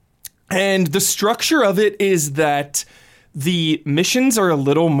the structure of it is that the missions are a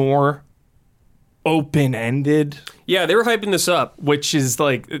little more open-ended. Yeah, they were hyping this up. Which is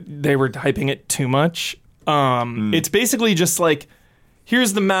like, they were hyping it too much. It's basically just like,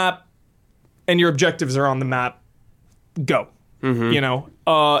 here's the map, and your objectives are on the map. Go. You know?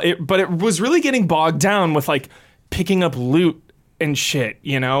 But it was really getting bogged down with like picking up loot and shit,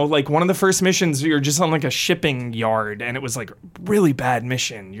 you know? Like one of the first missions, you're just on like a shipping yard, and it was like really bad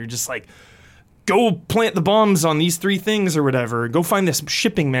mission. You're just like, go plant the bombs on these 3 things or whatever. Go find this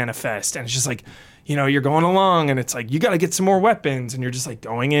shipping manifest. And it's just like, you know, you're going along, and it's like, you got to get some more weapons, and you're just like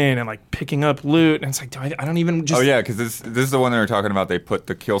going in and like picking up loot, and it's like, I don't even just... Oh yeah, because this is the one they were talking about. They put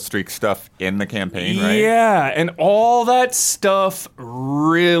the kill streak stuff in the campaign, right? Yeah, and all that stuff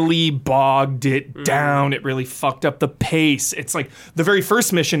really bogged it down. It really fucked up the pace. It's like, the very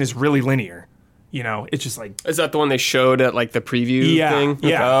first mission is really linear. You know, it's just like... Is that the one they showed at like the preview thing?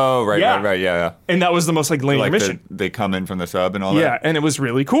 Yeah. Oh, right. Yeah. And that was the most like linear mission. They come in from the sub and all that? Yeah, and it was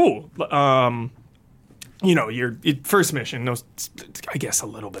really cool. You know, your first mission, no, I guess a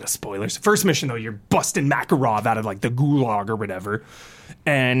little bit of spoilers. First mission, though, you're busting Makarov out of like the gulag or whatever.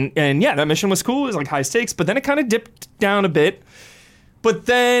 And yeah, that mission was cool. It was like high stakes, but then it kind of dipped down a bit. But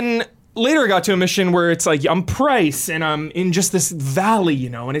then later I got to a mission where it's like, I'm Price and I'm in just this valley, you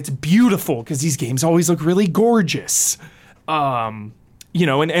know, and it's beautiful because these games always look really gorgeous. You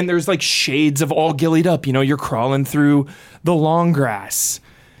know, and there's like shades of all gillied up, you know, you're crawling through the long grass.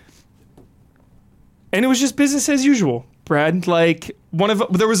 And it was just business as usual, Brad. Like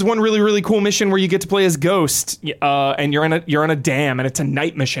there was one really, really cool mission where you get to play as Ghost, and you're on a dam, and it's a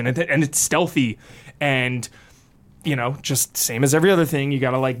night mission, and it's stealthy, and you know, just same as every other thing. You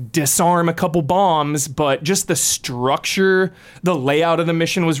got to like disarm a couple bombs, but just the structure, the layout of the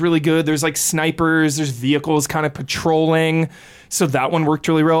mission was really good. There's like snipers, there's vehicles kind of patrolling. So that one worked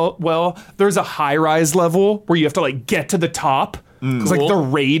really well. There's a high-rise level where you have to like get to the top. It's like the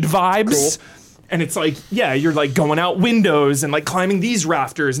raid vibes. Cool. And it's like, yeah, you're like going out windows and like climbing these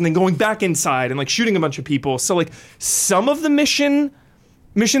rafters and then going back inside and like shooting a bunch of people. So like some of the missions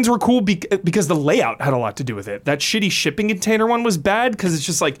were cool because the layout had a lot to do with it. That shitty shipping container one was bad because it's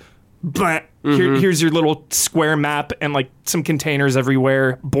just like, here's your little square map and like some containers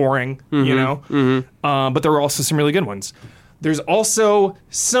everywhere. Boring, you know? But there were also some really good ones. There's also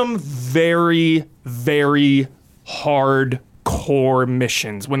some very, very hard core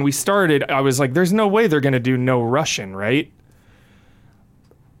missions. When we started, I was like, there's no way they're going to do no Russian, right?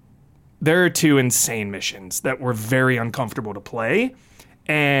 There are 2 insane missions that were very uncomfortable to play.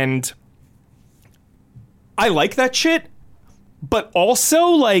 And I like that shit, but also,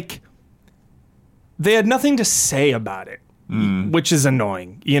 like, they had nothing to say about it, which is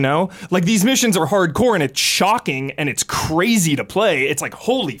annoying, you know? Like, these missions are hardcore, and it's shocking, and it's crazy to play. It's like,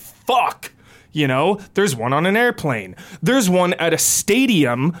 holy fuck. You know, there's one on an airplane. There's one at a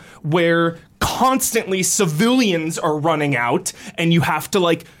stadium where constantly civilians are running out and you have to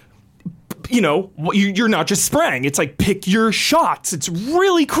like, you know, you're not just spraying. It's like, pick your shots. It's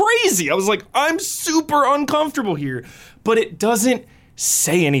really crazy. I was like, I'm super uncomfortable here, but it doesn't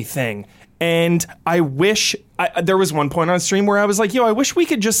say anything. And I wish there was one point on stream where I was like, yo, I wish we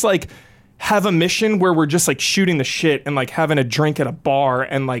could just like have a mission where we're just like shooting the shit and like having a drink at a bar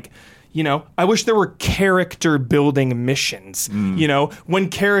and like, you know, I wish there were character building missions. You know, when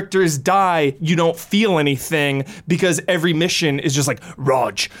characters die, you don't feel anything because every mission is just like,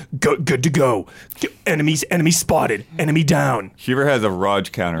 Raj, good to go. Enemy spotted. Enemy down. Huber has a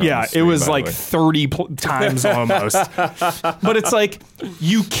Raj counter. Yeah, it was like 30 times almost. But it's like,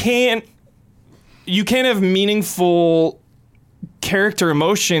 you can't have meaningful character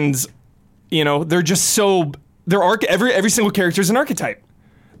emotions. You know, they're just so, every single character is an archetype.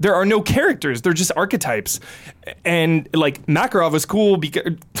 There are no characters. They're just archetypes. And like Makarov was cool because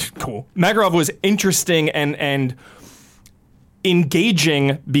Makarov was interesting and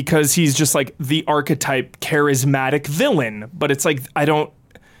engaging because he's just like the archetype charismatic villain. But it's like I don't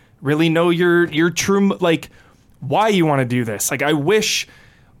really know your true like why you want to do this. Like I wish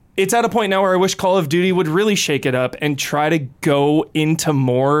it's at a point now where I wish Call of Duty would really shake it up and try to go into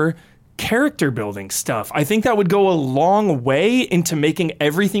more character building stuff. I think that would go a long way into making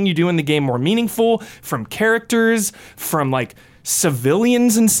everything you do in the game more meaningful, from characters, from like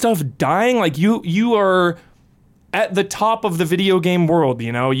civilians and stuff dying. Like you are at the top of the video game world,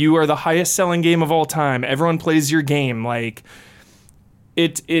 you know? You are the highest selling game of all time. Everyone plays your game. Like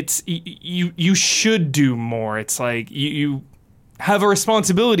you should do more. It's like you have a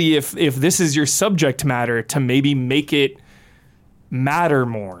responsibility if this is your subject matter to maybe make it matter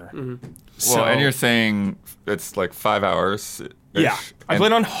more. Well, and you're saying it's like 5 hours. Yeah, I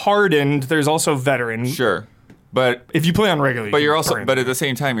played on hardened. There's also veteran. Sure, but if you play on regular, but you're also, but at the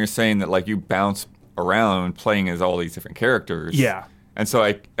same time, you're saying that like you bounce around playing as all these different characters. Yeah. And so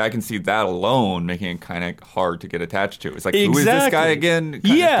I can see that alone making it kind of hard to get attached to. It's like, who is this guy again?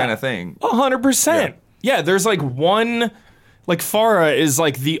 Kind of thing. 100%. Yeah, there's like one, like Farah is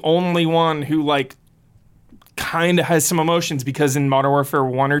like the only one who like kind of has some emotions because in Modern Warfare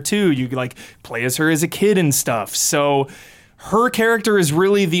 1 or 2, you like play as her as a kid and stuff. So her character is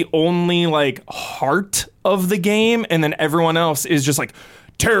really the only like heart of the game. And then everyone else is just like,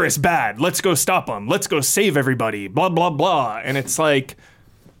 terrorists bad. Let's go stop them. Let's go save everybody. Blah, blah, blah. And it's like,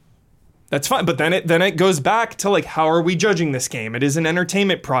 that's fine. But then it goes back to like, how are we judging this game? It is an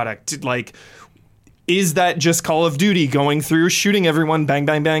entertainment product. Like, is that just Call of Duty going through, shooting everyone, bang,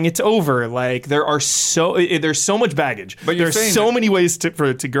 bang, bang, it's over? Like, there's so much baggage. But there's so many ways for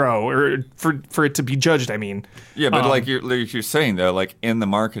it to grow, or for it to be judged, I mean. Yeah, but like you're saying, though, like in the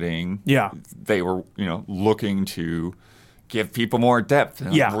marketing, yeah, they were, looking to give people more depth.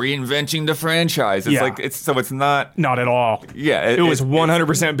 And reinventing the franchise. It's like, it's not at all. Yeah. It was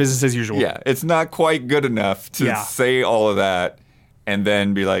 100% business as usual. Yeah. It's not quite good enough to say all of that and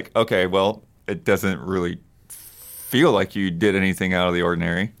then be like, okay, well, it doesn't really feel like you did anything out of the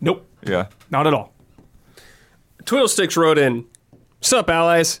ordinary. Nope. Yeah. Not at all. Twiddlesticks wrote in, "Sup,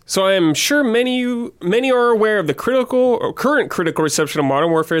 allies? So I am sure many are aware of the current critical reception of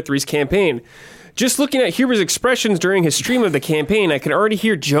Modern Warfare 3's campaign. Just looking at Huber's expressions during his stream of the campaign, I can already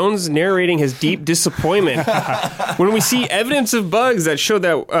hear Jones narrating his deep disappointment. When we see evidence of bugs that show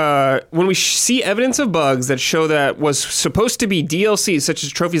that was supposed to be DLC, such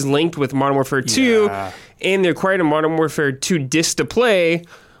as trophies linked with Modern Warfare 2 and the acquired Modern Warfare 2 disc to play,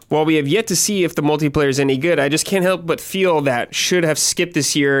 while we have yet to see if the multiplayer is any good, I just can't help but feel that should have skipped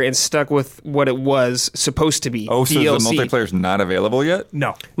this year and stuck with what it was supposed to be. Oh, so DLC. the multiplayer's not available yet?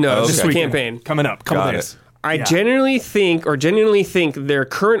 No, it's just campaign coming up. Couple days. I genuinely think their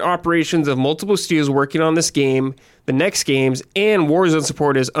current operations of multiple studios working on this game, the next games, and Warzone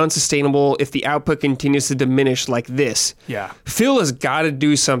support is unsustainable if the output continues to diminish like this. Yeah, Phil has got to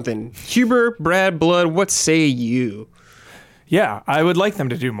do something. Huber, Brad, Blood, what say you?" Yeah, I would like them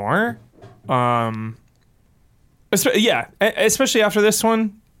to do more. Especially after this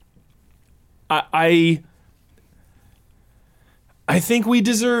one. I think we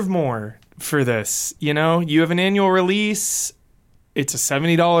deserve more for this. You know, you have an annual release. It's a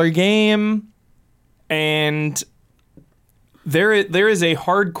 $70 game, and there is a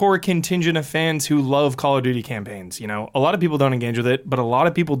hardcore contingent of fans who love Call of Duty campaigns. You know, a lot of people don't engage with it, but a lot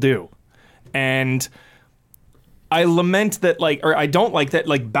of people do, and I lament that, I don't like that,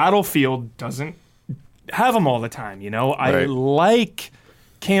 Battlefield doesn't have them all the time, you know? I like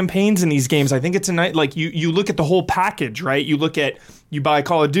campaigns in these games. I think it's a night, you look at the whole package, right? You buy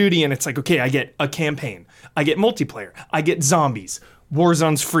Call of Duty and it's like, okay, I get a campaign. I get multiplayer. I get zombies.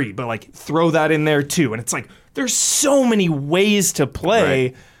 Warzone's free, but, throw that in there too. And it's like, there's so many ways to play.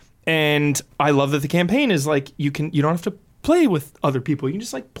 Right. And I love that the campaign is you don't have to play with other people. You can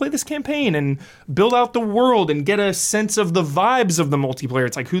just play this campaign and build out the world and get a sense of the vibes of the multiplayer.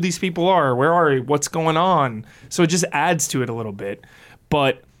 It's who these people are, where are they, what's going on. So it just adds to it a little bit.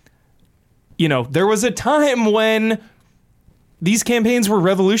 But, there was a time when these campaigns were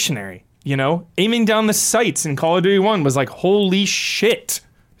revolutionary, aiming down the sights in Call of Duty 1 was holy shit.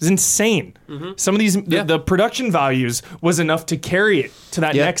 It was insane. Mm-hmm. Some of these, the production values was enough to carry it to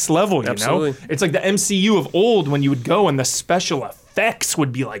that next level, know? It's like the MCU of old when you would go and the special effects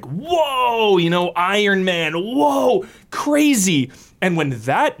would be whoa, Iron Man, whoa, crazy. And when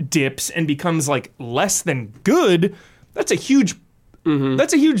that dips and becomes less than good, that's a huge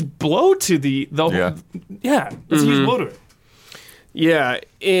blow to the that's a huge blow to it. Yeah,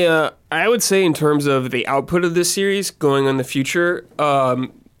 I would say in terms of the output of this series going on the future,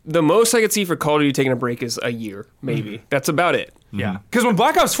 the most I could see for Call of Duty taking a break is a year, maybe. That's about it. Yeah. Because when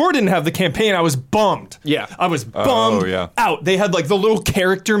Black Ops 4 didn't have the campaign, I was bummed. Yeah. I was bummed out. They had like the little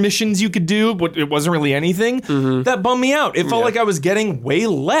character missions you could do, but it wasn't really anything. That bummed me out. It felt like I was getting way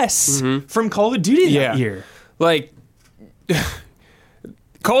less from Call of Duty that year. Like,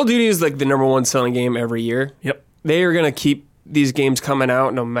 Call of Duty is like the number one selling game every year. Yep. They are going to keep these games coming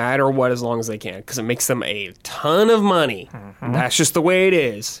out no matter what as long as they can because it makes them a ton of money. That's just the way it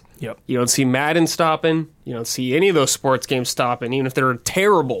is. Yep. You don't see Madden stopping. You don't see any of those sports games stopping, even if they're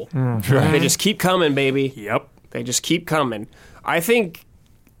terrible. They just keep coming, baby. Yep. They just keep coming. I think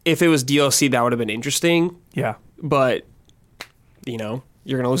if it was DLC, that would have been interesting. Yeah. But, you're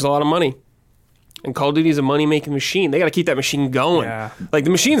going to lose a lot of money. And Call of Duty is a money-making machine. They got to keep that machine going. Yeah. Like, the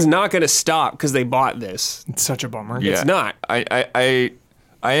machine's not going to stop because they bought this. It's such a bummer. Yeah. It's not. I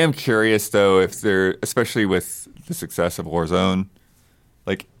am curious, though, if they're, especially with the success of Warzone,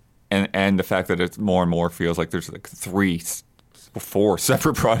 like, and the fact that it's more and more feels like there's like 4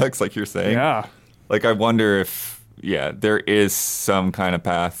 separate products, like you're saying. Yeah. Like, I wonder if, there is some kind of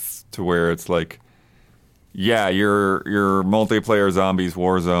path to where it's like, your multiplayer zombies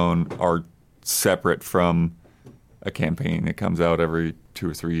Warzone are separate from a campaign that comes out every 2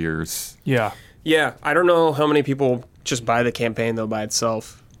 or 3 years. Yeah. Yeah, I don't know how many people just buy the campaign, though, by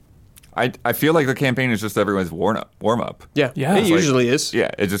itself. I feel like the campaign is just everyone's warm up. Yeah, Yeah. it usually is. Yeah,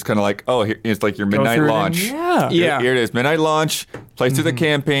 it's just kind of like, it's like your midnight launch. Yeah. Here it is, midnight launch, play through the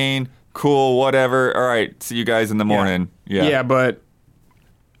campaign, cool, whatever. All right, see you guys in the morning. Yeah, but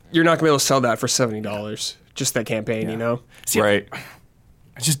you're not going to be able to sell that for $70, just that campaign, you know? See, right.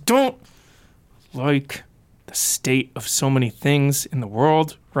 I just don't like the state of so many things in the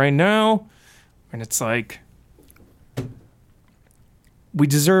world right now. And it's like, we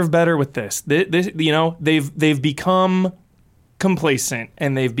deserve better with this. They've become complacent,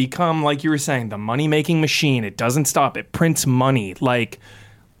 and they've become, like you were saying, the money-making machine. It doesn't stop. It prints money. Like,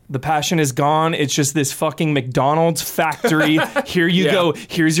 the passion is gone. It's just this fucking McDonald's factory. Here you go.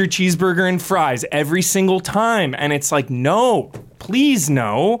 Here's your cheeseburger and fries every single time. And it's like, no, please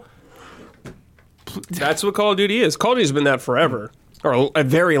no. That's what Call of Duty is. Call of Duty's been that forever. Or a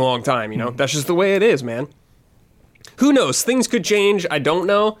very long time, That's just the way it is, man. Who knows? Things could change. I don't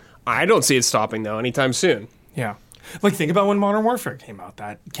know. I don't see it stopping, though, anytime soon. Yeah. Like, think about when Modern Warfare came out.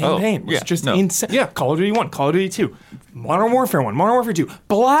 That campaign was just insane. Yeah. Call of Duty 1, Call of Duty 2, Modern Warfare 1, Modern Warfare 2,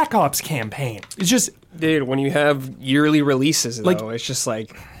 Black Ops campaign. It's just... Dude, when you have yearly releases, though, it's just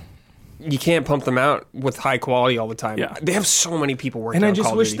like... You can't pump them out with high quality all the time. Yeah. They have so many people working and on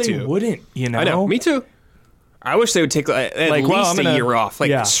Call of Duty, And I just wish they wouldn't, I know. Me too. I wish they would take at least a year off.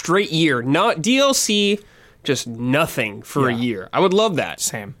 Like, a straight year. Not DLC... Just nothing for a year. I would love that.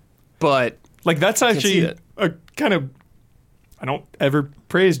 Same. But like, that's actually a kind of, I don't ever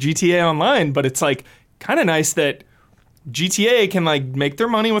praise GTA Online, but it's like kind of nice that GTA can like make their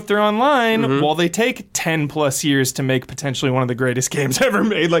money with their online while they take 10 plus years to make potentially one of the greatest games ever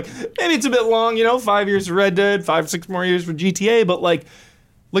made. Like, maybe it's a bit long, 5 years for Red Dead, 5-6 more years for GTA, but like,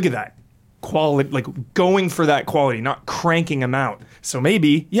 look at that. Quality, like going for that quality, not cranking them out. So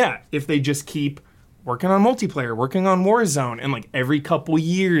maybe, if they just keep working on multiplayer, working on Warzone, and like every couple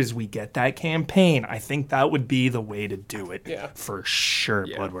years we get that campaign. I think that would be the way to do it. Yeah. For sure,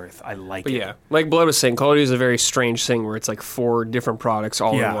 Bloodworth. I like it. Yeah. Like Blood was saying, Call of Duty is a very strange thing where it's like 4 different products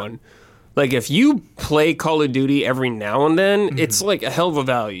all in one. Like if you play Call of Duty every now and then, it's like a hell of a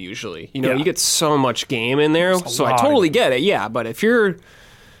value usually. You get so much game in there. So I totally get it. Yeah, but if you're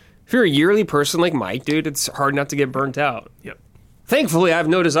a yearly person like Mike, dude, it's hard not to get burnt out. Yep. Thankfully, I have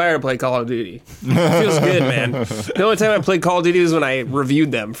no desire to play Call of Duty. It feels good, man. The only time I played Call of Duty was when I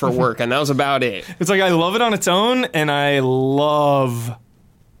reviewed them for work, and that was about it. It's like I love it on its own, and I love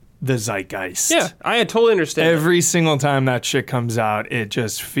the zeitgeist. Yeah, I totally understand. Every single time that shit comes out, it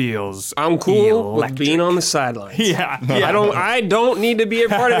just feels I'm cool electric. with being on the sidelines. Yeah. I don't need to be a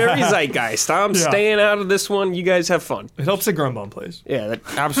part of every zeitgeist. I'm staying out of this one. You guys have fun. It helps that Grumbone plays. Yeah, that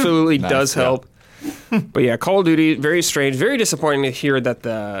absolutely does help. But yeah, Call of Duty, very strange, very disappointing to hear that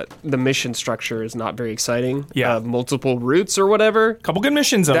the mission structure is not very exciting. Yeah, multiple routes or whatever. Couple good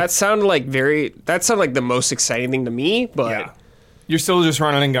missions. Though. That sounded like the most exciting thing to me. But you're still just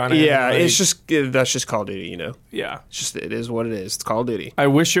running and gunning. Yeah, it's just that's just Call of Duty, Yeah, it is what it is. It's Call of Duty. I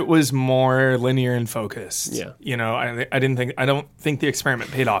wish it was more linear and focused. Yeah, I don't think the experiment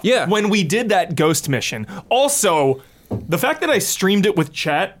paid off. Yeah, when we did that ghost mission, also the fact that I streamed it with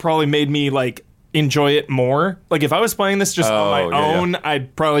chat probably made me like enjoy it more. Like if I was playing this just on my own,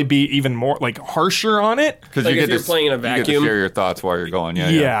 I'd probably be even more like harsher on it. Because Like you if get you're playing in a you get to vacuum. share your thoughts while you're going.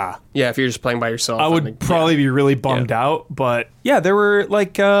 Yeah. Yeah, if you're just playing by yourself. I would probably be really bummed out, but yeah, there were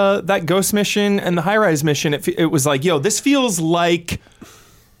like that ghost mission and the high-rise mission. It was like, yo, this feels like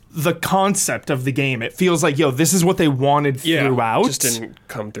the concept of the game. It feels like, yo, this is what they wanted throughout. Just didn't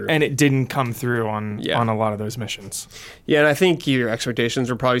come through. And it didn't come through on a lot of those missions. Yeah, and I think your expectations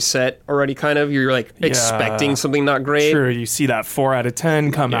were probably set already, kind of. You're like expecting something not great. Sure, you see that 4 out of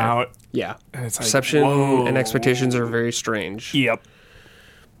 10 come out. Yeah. And it's like, Perception whoa. and expectations are very strange. Yep.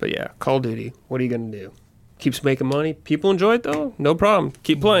 But yeah, Call of Duty, what are you going to do? Keeps making money. People enjoy it, though. No problem.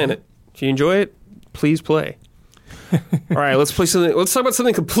 Keep playing it. If you enjoy it, please play. All right, let's play something. Let's talk about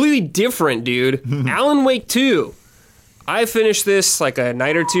something completely different, dude. Alanwake 2. I finished this like a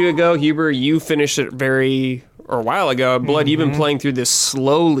night or two ago. Huber, you finished it a while ago. Blood, you've been playing through this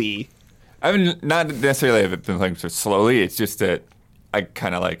slowly. I've not necessarily been playing so slowly. It's just that I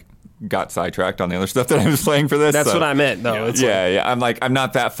kind of like got sidetracked on the other stuff that I was playing for this. That's what I meant, though. It's I'm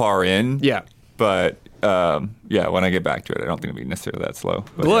not that far in. Yeah. But when I get back to it, I don't think it'll be necessarily that slow.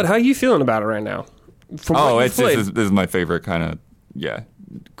 But, Blood, how are you feeling about it right now? From what you've played? This is my favorite kind of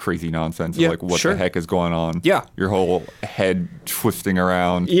crazy nonsense. Yeah, Like what sure. the heck is going on? Yeah. Your whole head twisting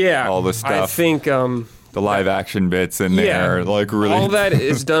around. Yeah. All this stuff. I think the live action bits in there, like really. all that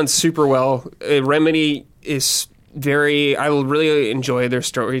is done super well. Remedy is I really enjoy their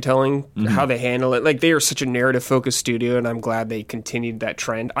storytelling, how they handle it. Like they are such a narrative focused studio, and I'm glad they continued that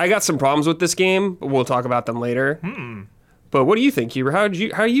trend. I got some problems with this game, but we'll talk about them later. But what do you think, Huber? How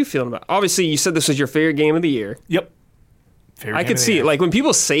are you feeling about it? Obviously, you said this was your favorite game of the year. Yep. I could see it. Like when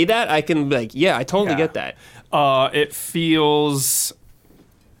people say that, I can be like, yeah, I totally get that. It feels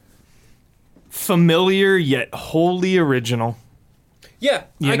familiar yet wholly original. Yeah,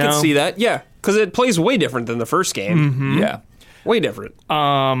 I can see that. Yeah, because it plays way different than the first game. Yeah. Way different.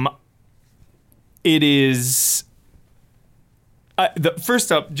 It is.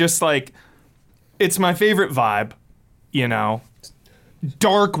 First up, just like it's my favorite vibe. You know,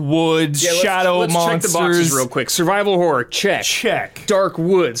 dark woods, shadow let's monsters. Check the boxes real quick. Survival horror, check. Check. Dark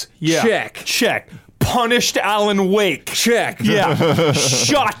woods, check. Check. Punished Alanwake. Check. Yeah.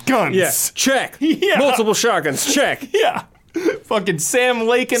 Shotguns. Yes. Check. Yeah. Multiple shotguns. Check. Yeah. Fucking Sam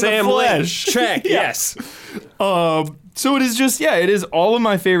Lake in the flesh. Lake. Check. Yeah. Yes. So it is just it is all of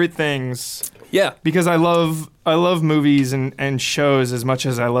my favorite things. Yeah. Because I love movies and shows as much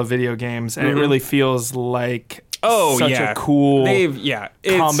as I love video games, and it really feels like such a cool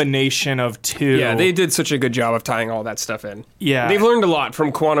combination of two. Yeah, they did such a good job of tying all that stuff in. Yeah. They've learned a lot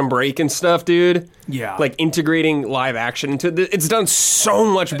from Quantum Break and stuff, dude. Yeah. Like integrating live action into it. It's done so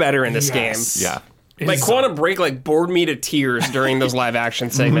much better in this game. Yeah. Like Quantum Break bored me to tears during those live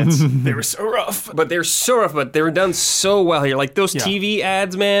action segments. They were so rough. But they were done so well here. Like those TV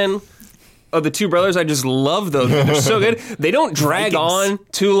ads, man, of the two brothers, I just love those. They're so good. They don't drag on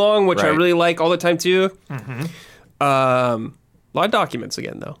too long, which I really like all the time too. A lot of documents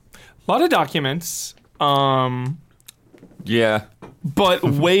again, though. A lot of documents. Yeah. But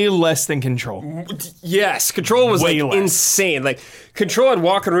way less than Control. Yes, Control was Way less. insane. Like Control, I'd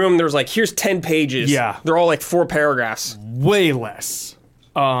walk in a room, there was here's 10 pages. Yeah. They're all 4 paragraphs. Way less.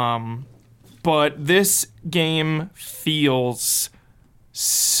 But this game feels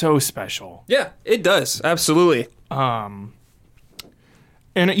so special. Yeah, it does. Absolutely. And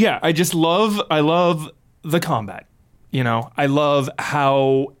I love the combat. You know, I love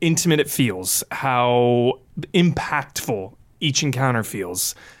how intimate it feels, how impactful each encounter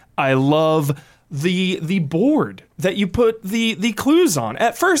feels. I love the board that you put the clues on.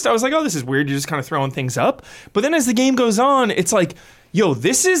 At first, I was like, oh, this is weird. You're just kind of throwing things up. But then as the game goes on, it's like, yo,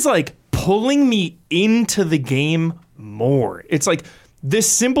 this is pulling me into the game more. It's like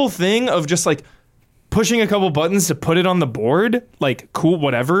this simple thing of just pushing a couple buttons to put it on the board, cool,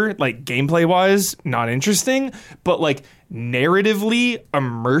 whatever, gameplay wise, not interesting, but narratively,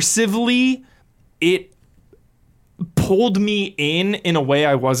 immersively, it pulled me in a way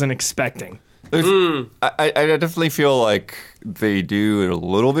I wasn't expecting. I definitely feel like they do it a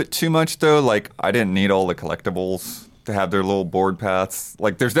little bit too much, though. I didn't need all the collectibles to have their little board paths.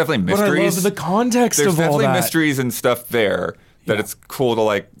 There's definitely mysteries. But I love the context There's of all that. definitely mysteries and stuff there that it's cool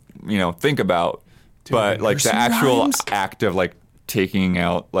to think about. But the actual act of taking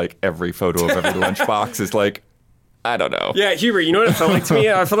out every photo of every lunchbox is I don't know. Yeah, Hubert, you know what it felt like to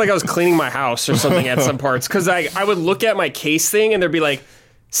me? I felt like I was cleaning my house or something at some parts. Because I would look at my case thing and there'd be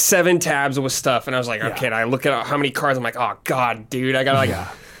 7 tabs with stuff. And I was like, okay, and I look at how many cards. I'm like, oh, God, dude, I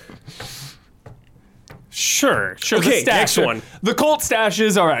got Sure. Okay, the next one. The cult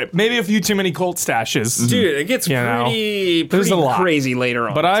stashes, all right. Maybe a few too many cult stashes. Dude, it gets pretty crazy later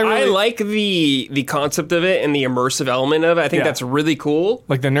on. But I like the concept of it and the immersive element of it. I think that's really cool.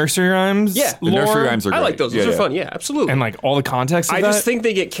 Like the nursery rhymes. Yeah, the nursery rhymes are great. I like those. Those are fun. Yeah, absolutely. And like all the context of I that. just think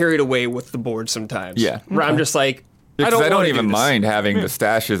they get carried away with the board sometimes. Yeah. Where I'm just like, I Because I don't wanna even do this. mind having the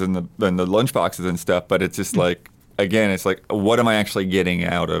stashes and the lunchboxes and stuff, but it's just like, again, it's like, what am I actually getting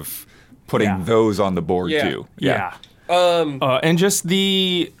out of putting those on the board too? Yeah. And just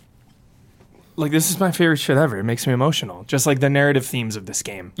the... Like, this is my favorite shit ever. It makes me emotional. Just like the narrative themes of this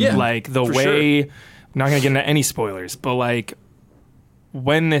game. Yeah, Like the way... I'm not going to get into any spoilers, but like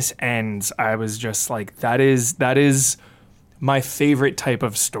when this ends, I was just like, that is my favorite type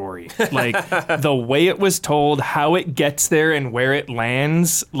of story. Like the way it was told, how it gets there and where it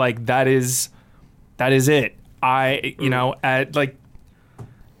lands, like that is it. I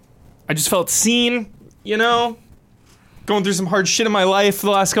just felt seen, going through some hard shit in my life for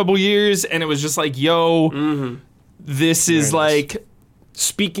the last couple years, and it was just like, yo, this is like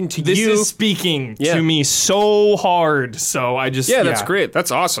speaking to this you. is speaking to me so hard. So I just that's great. That's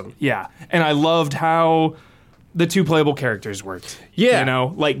awesome. Yeah, and I loved how the two playable characters worked.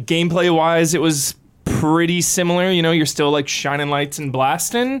 Yeah. Like gameplay wise, it was pretty similar. You're still like shining lights and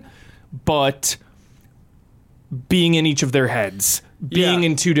blasting, but being in each of their heads, being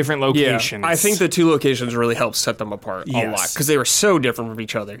in two different locations. Yeah. I think the two locations really helped set them apart a lot because they were so different from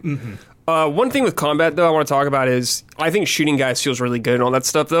each other. One thing with combat, though, I want to talk about is I think shooting guys feels really good and all that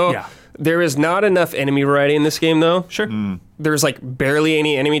stuff, though. Yeah. There is not enough enemy variety in this game, though. Sure. There's like barely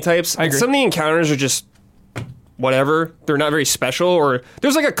any enemy types. I agree. Some of the encounters are just whatever. They're not very special. Or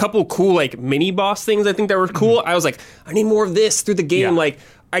there's like a couple cool like mini boss things I think that were cool. I was like, I need more of this through the game. Yeah. Like,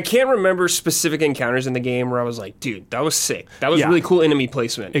 I can't remember specific encounters in the game where I was like, dude, that was sick. That was really cool enemy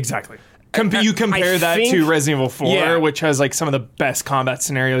placement. Exactly. You compare that to Resident Evil 4, which has like some of the best combat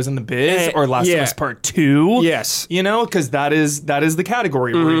scenarios in the biz, or Last of Us Part 2. Yes. Because that is the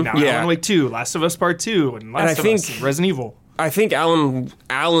category we're in now. Yeah. Alanwake 2, Last of Us Part 2, and Last of Us, and Resident Evil. I think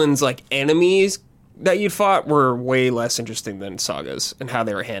Alan's like enemies that you'd fought were way less interesting than Saga's and how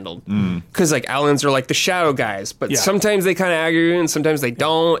they were handled. Because like Alan's are like the shadow guys, but sometimes they kind of aggro you and sometimes they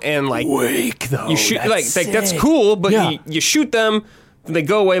don't. And like Wake though, you shoot like that's cool, but you shoot them, then they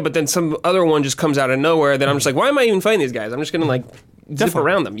go away. But then some other one just comes out of nowhere. Then I'm just like, why am I even fighting these guys? I'm just gonna like zip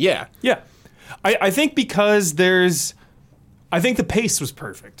around them. Yeah. I think because I think the pace was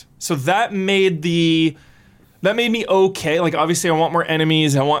perfect, so that made me okay. Like, obviously, I want more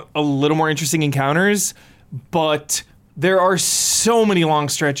enemies. I want a little more interesting encounters. But there are so many long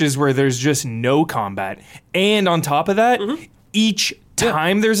stretches where there's just no combat. And on top of that, each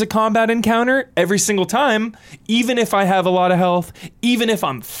time there's a combat encounter, every single time, even if I have a lot of health, even if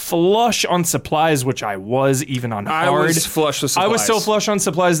I'm flush on supplies, which I was even on hard. I was flush with supplies. I was so flush on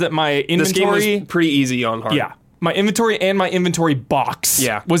supplies that my inventory... This game was pretty easy on hard. Yeah. My inventory and my inventory box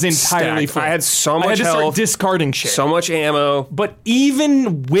was entirely stacked. full. I had so much I had to health, start discarding shit. so much ammo. But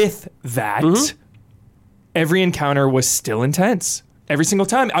even with that, every encounter was still intense. Every single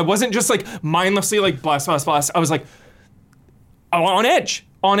time. I wasn't just like mindlessly like blast. I was like on edge.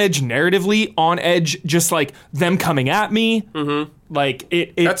 On edge narratively, on edge just like them coming at me. Like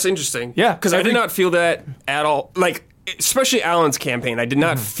it That's interesting. Yeah. Because I did not feel that at all. Like, especially Alan's campaign, I did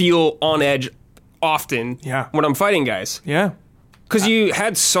not feel on edge often when I'm fighting guys. Yeah. Because you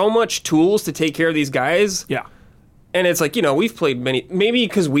had so much tools to take care of these guys. Yeah. And it's like, we've played maybe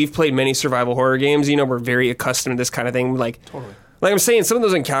because we've played many survival horror games, we're very accustomed to this kind of thing. Like, like I'm saying, some of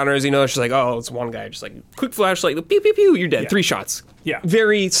those encounters, it's just like, oh, it's one guy, just like quick flash, like pew, pew, pew, you're dead. 3 shots. Yeah.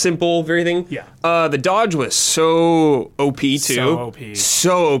 Very simple, very thing. Yeah. The dodge was so OP too.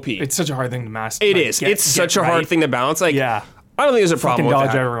 So OP. It's such a hard thing to master. It is. It's such a hard thing to balance. Like, I don't think there's a problem with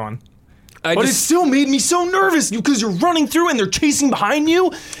dodge that. everyone. But it still made me so nervous because you're running through and they're chasing behind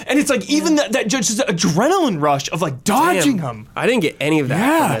you, and it's like even that just adrenaline rush of like dodging them. I didn't get any of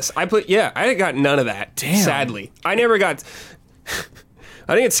that from this. I got none of that. Damn. Sadly, I never got.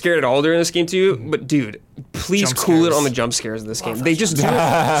 I didn't get scared at all during this game too. But dude, please Jump cool it scares. on the jump scares in this game. They just do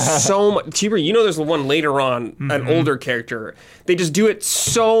it so much. Tiber, there's the one later on, an older character. They just do it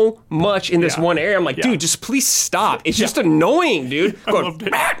so much in this one area. I'm like, dude, just please stop. It's just annoying, dude. loved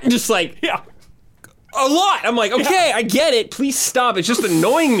it. Just like a lot. I'm like, okay, I get it. Please stop. It's just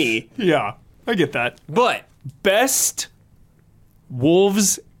annoying me. Yeah, I get that. But Best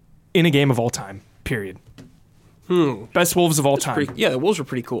wolves in a game of all time. Period. Best wolves of all time. the wolves were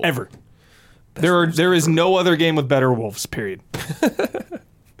pretty cool. Ever. There is no other game with better wolves, period.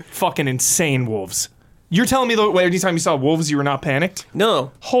 Fucking insane wolves. You're telling me that anytime you saw wolves, you were not panicked?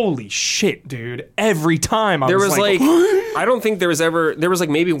 No. Holy shit, dude. Every time There was like I don't think there was like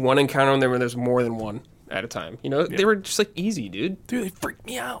maybe one encounter on there where there's more than one at a time. You know, they were just like easy, dude. Dude, they freaked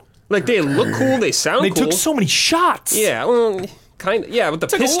me out. Like they look cool, they sound cool. They took so many shots. Yeah, well, kind of. Yeah, with the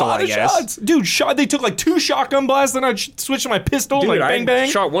pistol, I guess. Shots. Dude, they took like 2 shotgun blasts, then I switched to my pistol, Dude, like bang bang.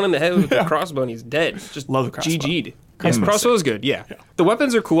 Shot one in the head with the crossbow and he's dead. Just love the crossbow. GG'd. Crossbow is good, yeah. The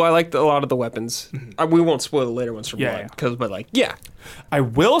weapons are cool. I like a lot of the weapons. We won't spoil the later ones for blood, but like, yeah. I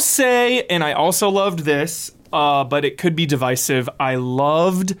will say, and I also loved this, but it could be divisive. I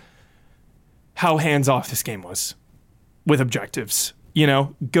loved how hands-off this game was with objectives. You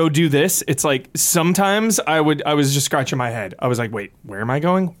know, go do this. It's like sometimes I was just scratching my head. I was like, wait, where am I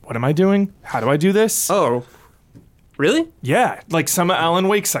going? What am I doing? How do I do this? Oh, really? Yeah, like some of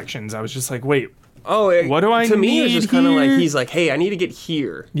Alanwake sections. I was just like, wait. Oh, what do I need? To me, it's just kind of like he's like, hey, I need to get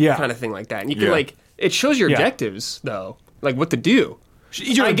here. Yeah, kind of thing like that. And you can like it shows your objectives though, like what to do.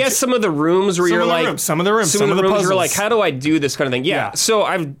 I guess some of the rooms where you're like some of the rooms you're like, how do I do this kind of thing? Yeah. So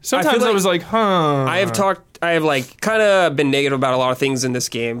sometimes I was like, huh. I have like kind of been negative about a lot of things in this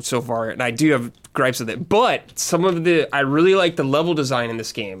game so far, and I do have gripes with it. But I really like the level design in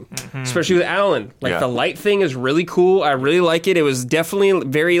this game, especially with Alan. Like the light thing is really cool. I really like it. It was definitely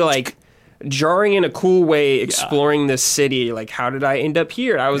very like jarring in a cool way, exploring this city. Like, how did I end up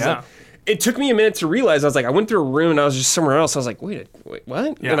here? I was like. It took me a minute to realize. I was like, I went through a room and I was just somewhere else. I was like, wait,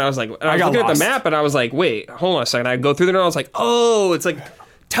 what? Yeah. And I was like, I was looking at the map and I was like, wait, hold on a second. I go through there and I was like, oh, it's like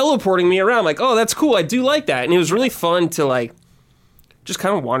teleporting me around. Like, oh, that's cool. I do like that. And it was really fun to like just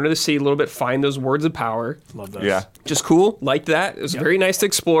kind of wander the city a little bit, find those words of power. Love those. Yeah. Just cool. Liked that. It was very nice to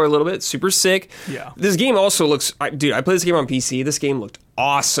explore a little bit. Super sick. Yeah. This game also looks, dude, I played this game on PC. This game looked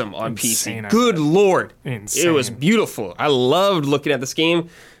awesome on Insane, PC. Good Lord. Insane. It was beautiful. I loved looking at this game.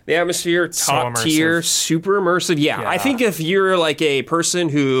 The atmosphere, top tier, super immersive. Yeah, I think if you're like a person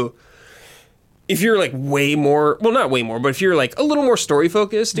if you're like way more, well, not way more, but if you're like a little more story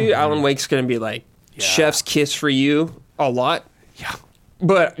focused, dude, Alan Wake's going to be like chef's kiss for you a lot. Yeah.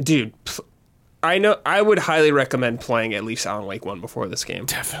 But, dude, I would highly recommend playing at least Alan Wake 1 before this game.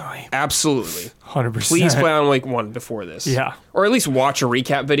 Definitely. Absolutely. 100%. Please play Alan Wake 1 before this. Yeah. Or at least watch a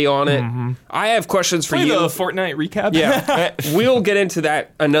recap video on it. I have questions for you. The Fortnite recap? Yeah. We'll get into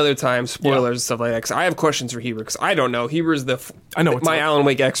that another time, spoilers and stuff like that, because I have questions for Heber, because I don't know. Heber's my Alan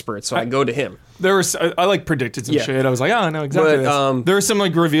Wake expert, so I go to him. There was I like predicted some shit. I was like, oh, I know exactly. But, there were some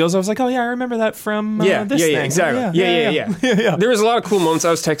like reveals. I was like, oh yeah, I remember that from this thing. Exactly. Yeah. There was a lot of cool moments. I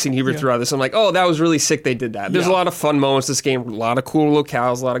was texting Hebert throughout this. I'm like, oh, that was really sick. They did that. There's a lot of fun moments in this game. A lot of cool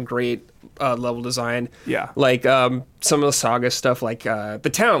locales. A lot of great level design. Yeah. Like some of the Saga stuff, like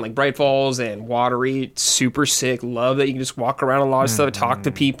the town, like Bright Falls and Watery. Super sick. Love that you can just walk around a lot of stuff, talk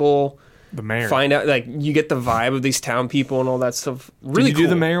to people. The mayor. Find out, like, you get the vibe of these town people and all that stuff. Really Did you do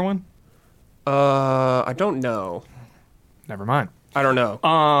the mayor one? I don't know. Never mind. I don't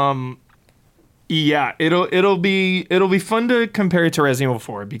know. Yeah, it'll be fun to compare it to Resident Evil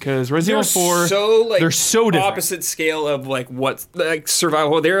 4 because Resident Evil 4 they're so different. Opposite scale of like what's like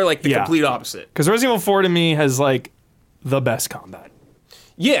survival. They're like the complete opposite. Because Resident Evil 4 to me has like the best combat.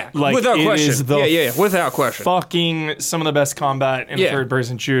 Yeah, like, without question. Is without question. Fucking some of the best combat in a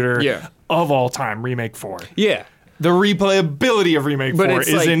third-person shooter of all time. Remake 4. Yeah. The replayability of Remake 4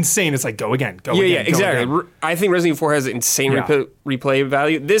 is like, insane. It's like, go again. Yeah, exactly. I think Resident Evil 4 has insane replay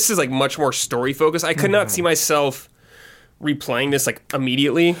value. This is like much more story focused. I could not see myself replaying this like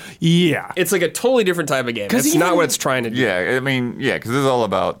immediately. Yeah. It's like a totally different type of game. It's not what it's trying to do. Yeah, I mean, because this is all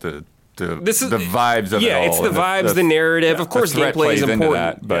about the vibes of it all. Yeah, it's the vibes, the narrative. Of course, gameplay is important.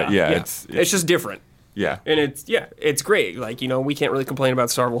 That, but it's just different. Yeah. And it's great. Like, we can't really complain about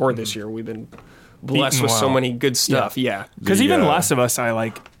Star Wars Horde this year. We've been blessed with so many good stuff. Yeah. Because even Last of Us, I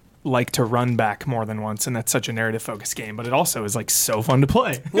like to run back more than once, and that's such a narrative focused game, but it also is like so fun to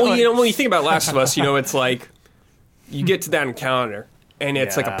play. Well, when you think about Last of Us, it's like you get to that encounter and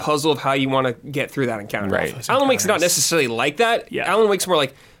it's like a puzzle of how you want to get through that encounter. Right. Alan Wake's not necessarily like that. Yeah. Alan Wake's more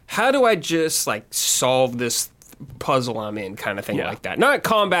like, how do I just like solve this puzzle I'm in kind of thing like that. Not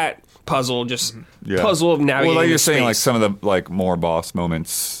combat puzzle, just puzzle of navigating. Well, like you're space. saying, like some of the like more boss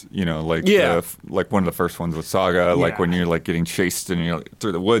moments, like like one of the first ones with Saga, like when you're like getting chased and you're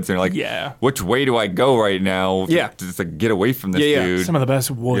through the woods and you're like, which way do I go right now? To just like get away from this dude. Some of the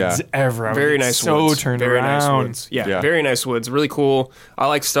best woods ever. Very nice woods. Turned very around. Nice woods. Yeah, very nice woods. Really cool. I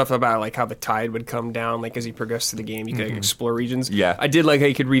like stuff about like how the tide would come down, like as you progress through the game, you could explore regions. Yeah, I did like how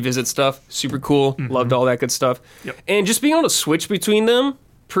you could revisit stuff. Super cool. Loved all that good stuff. Yep. And just being able to switch between them.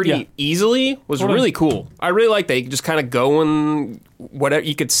 pretty easily was really cool. I really like that. You could just kind of go and whatever,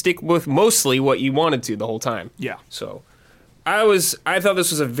 you could stick with mostly what you wanted to the whole time. Yeah. So I thought this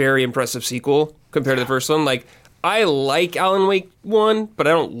was a very impressive sequel compared to the first one. Like, I like Alan Wake 1, but I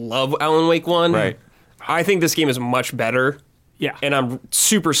don't love Alan Wake 1. Right. I think this game is much better. Yeah. And I'm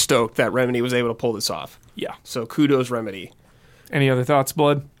super stoked that Remedy was able to pull this off. Yeah. So kudos, Remedy. Any other thoughts,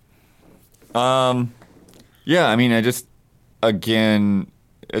 Blood? Yeah, I mean, again,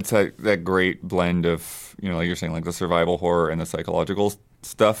 it's that great blend of, like you're saying, like the survival horror and the psychological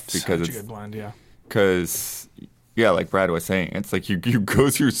stuff. Because Such a good blend, yeah. Because, yeah, like Brad was saying, it's like you go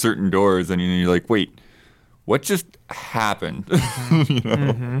through certain doors and you're like, wait, what just happened?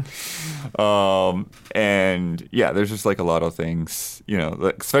 And yeah, there's just like a lot of things,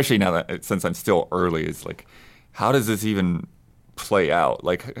 especially now that since I'm still early, it's like, how does this even play out?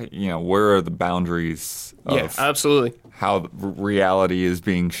 Like, where are the boundaries of absolutely how reality is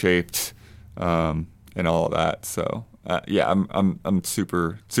being shaped, and all of that. So yeah, I'm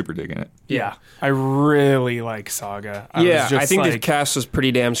super digging it. Yeah, I really like Saga. I think the cast was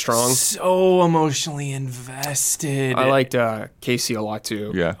pretty damn strong. So emotionally invested. I liked Casey a lot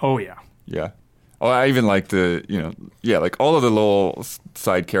too. Yeah. Oh yeah. Yeah. Oh, I even like like all of the little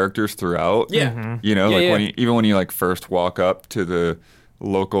side characters throughout. Yeah. Mm-hmm. When you like first walk up to the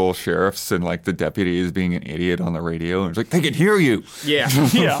local sheriffs and like the deputy is being an idiot on the radio and it's like, they can hear you. Yeah.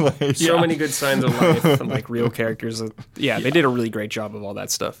 Yeah. So many good signs of life and like real characters. They did a really great job of all that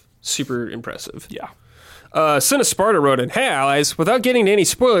stuff. Super impressive. Yeah. Son of Sparta wrote in, "Hey allies, without getting into any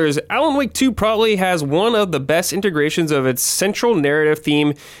spoilers, Alan Wake 2 probably has one of the best integrations of its central narrative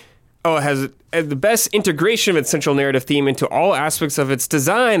theme. It has the best integration of its central narrative theme into all aspects of its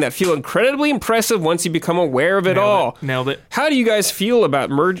design that feel incredibly impressive once you become aware of it all. Nailed it. How do you guys feel about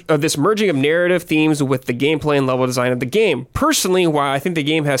this merging of narrative themes with the gameplay and level design of the game? Personally, while I think the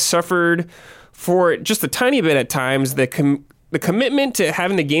game has suffered for it just a tiny bit at times, the commitment to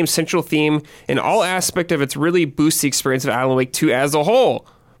having the game's central theme in all aspect of its really boosts the experience of Alan Wake 2 as a whole.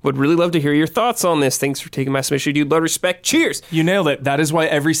 Would really love to hear your thoughts on this. Thanks for taking my submission, dude. Love, respect. Cheers. You nailed it. That is why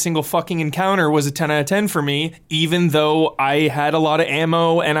every single fucking encounter was a 10 out of 10 for me, even though I had a lot of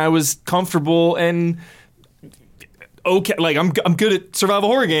ammo and I was comfortable and okay. Like, I'm good at survival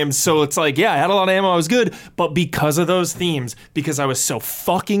horror games, so it's like, yeah, I had a lot of ammo, I was good, but because of those themes, because I was so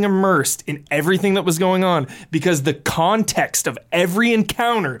fucking immersed in everything that was going on, because the context of every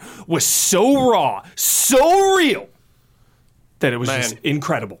encounter was so raw, so real, that it was just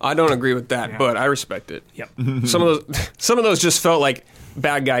incredible. I don't agree with that, but I respect it. Yep. Some of those just felt like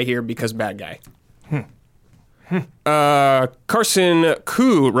bad guy here because bad guy. Carson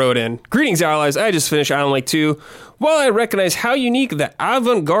Koo wrote in, "Greetings, allies. I just finished Alan Wake 2. While I recognize how unique the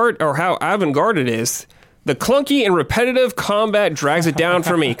avant-garde it is, the clunky and repetitive combat drags it down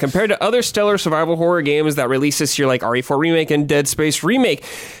for me. Compared to other stellar survival horror games that released this year, like RE4 Remake and Dead Space Remake,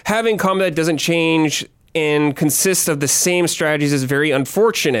 having combat that doesn't change and consists of the same strategies is very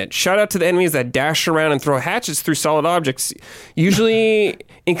unfortunate. Shout out to the enemies that dash around and throw hatchets through solid objects, usually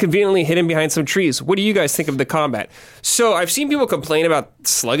inconveniently hidden behind some trees. What do you guys think of the combat?" So I've seen people complain about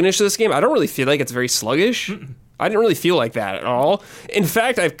sluggishness of this game. I don't really feel like it's very sluggish. I didn't really feel like that at all. In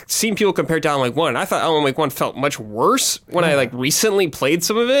fact, I've seen people compare it to Alan Wake 1. I thought Alan Wake 1 felt much worse when I recently played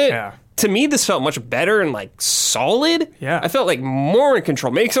some of it. Yeah. To me, this felt much better and solid. Yeah. I felt like more in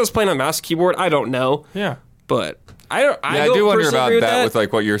control. Maybe because I was playing on mouse keyboard. I don't know. Yeah. But I do wonder about agree with that with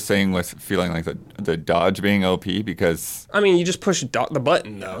like what you're saying with feeling like the dodge being OP because I mean, you just push the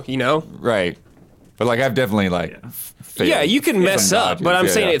button though, right. But like I've definitely failed. Yeah, you can mess up, dodges. but I'm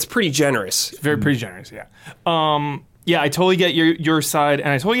saying it's pretty generous. Very pretty generous, yeah. Yeah, I totally get your side, and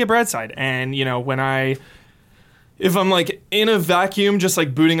I totally get Brad's side. And, if I'm in a vacuum, just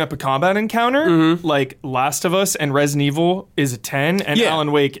booting up a combat encounter, like Last of Us and Resident Evil is a 10, and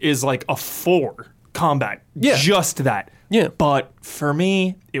Alan Wake is a 4 combat. Yeah. Just that. Yeah. But for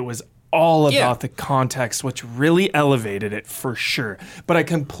me, it was all about the context, which really elevated it for sure. But I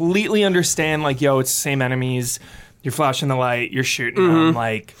completely understand, it's the same enemies. You're flashing the light, you're shooting them,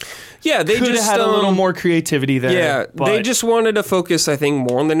 Yeah, they could just have had a little more creativity there. Yeah, but they just wanted to focus, I think,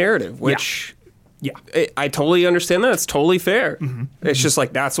 more on the narrative, which I totally understand that. It's totally fair. It's just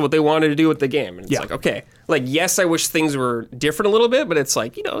that's what they wanted to do with the game. And it's okay. Yes, I wish things were different a little bit, but it's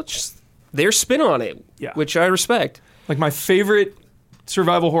it's just their spin on it, which I respect. My favorite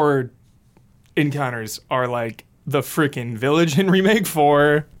survival horror encounters are the freaking village in Remake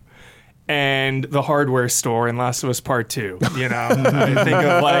 4 and the hardware store in Last of Us Part 2. I think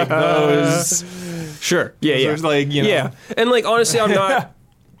of those. Sure. Yeah. Yeah. And honestly,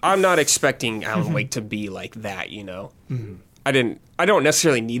 I'm not expecting Alan Wake to be like that. I don't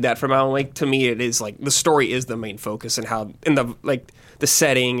necessarily need that from Alan Wake. To me, it is like the story is the main focus, and the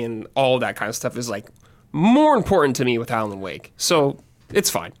setting and all of that kind of stuff is like more important to me with Alan Wake. So it's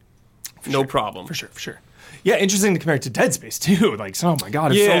fine, no problem. For sure. Yeah, interesting to compare it to Dead Space too. Like, oh my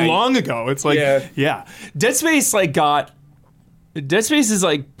god, it's so long ago. It's like, yeah. Dead Space is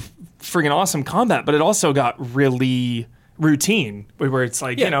like friggin' awesome combat, but it also got really routine where it's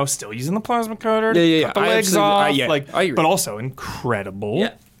like, still using the plasma cutter, cut the legs off, I agree. But also incredible.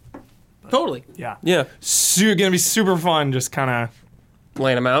 Yeah, totally. Yeah. Gonna be super fun. Just kind of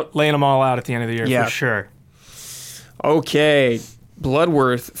laying them all out at the end of the year for sure. Okay.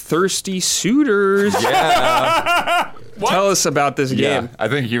 Bloodworth, Thirsty Suitors. Yeah. Tell us about this game. I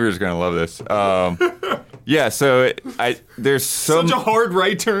think Huber's going to love this. So there's such a hard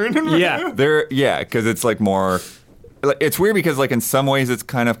right turn. Because it's like more. It's weird because like in some ways it's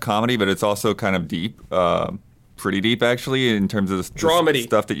kind of comedy, but it's also kind of deep, pretty deep actually in terms of the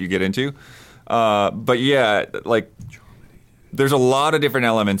stuff that you get into. But yeah, like there's a lot of different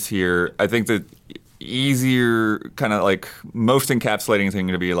elements here. I think that easier kind of like most encapsulating thing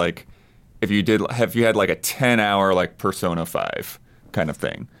to be like if you had like a 10-hour like Persona 5 kind of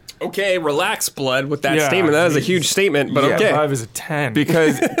thing. Okay, relax, Blood, with that statement. That is a huge statement, but okay. 5 is a 10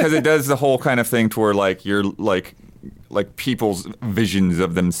 because it does the whole kind of thing to where like you're like people's visions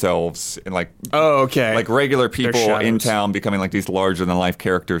of themselves and like like regular people in town becoming like these larger than life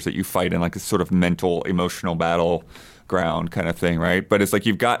characters that you fight in like a sort of mental emotional battleground kind of thing, right? But it's like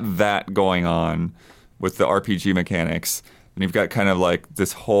you've got that going on with the RPG mechanics, and you've got kind of like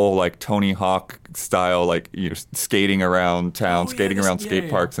this whole like Tony Hawk style, like skating around town, around skate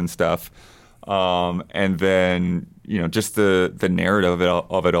parks and stuff, and then just the narrative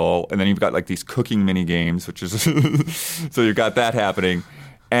of it all, and then you've got like these cooking mini games, which is so you've got that happening,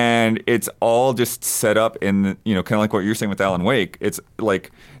 and it's all just set up in kind of like what you're saying with Alan Wake. It's like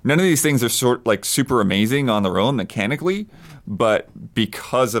none of these things are like super amazing on their own mechanically, but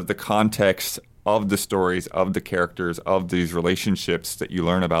because of the context of the stories, of the characters, of these relationships that you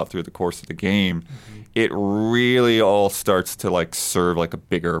learn about through the course of the game, it really all starts to like serve like a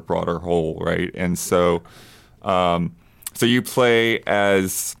bigger, broader whole, right? And so you play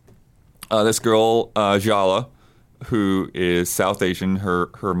as this girl, Jala, who is South Asian.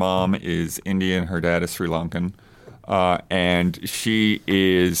 Her mom is Indian, her dad is Sri Lankan, and she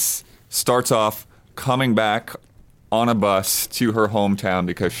starts off coming back on a bus to her hometown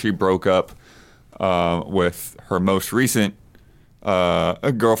because she broke up with her most recent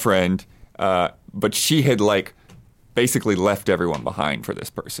girlfriend, but she had like basically left everyone behind for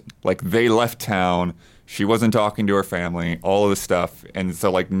this person. Like they left town, she wasn't talking to her family, all of this stuff, and so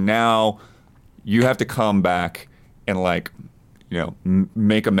like now you have to come back and like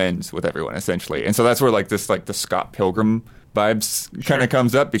make amends with everyone essentially. And so that's where like this like the Scott Pilgrim vibes kind of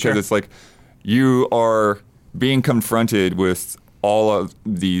comes up because it's like you are being confronted with all of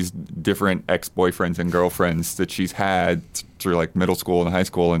these different ex-boyfriends and girlfriends that she's had through like middle school and high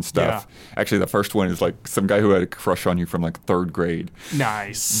school and stuff. Yeah. Actually, the first one is like some guy who had a crush on you from like third grade.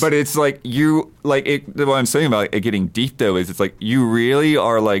 Nice. But it's like what I'm saying about it getting deep though is it's like you really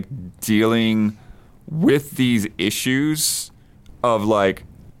are like dealing with these issues of like,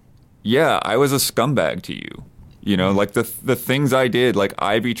 yeah, I was a scumbag to you. Like the things I did, like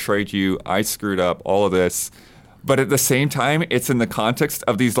I betrayed you, I screwed up, all of this. But at the same time, it's in the context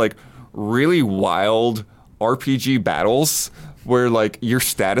of these like really wild RPG battles where like your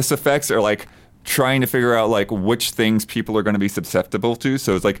status effects are like trying to figure out like which things people are going to be susceptible to.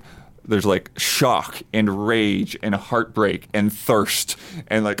 So it's like there's like shock and rage and heartbreak and thirst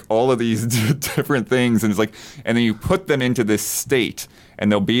and like all of these different things. And it's like, and then you put them into this state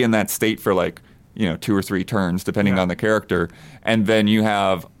and they'll be in that state for like, 2 or 3 turns depending on the character. And then you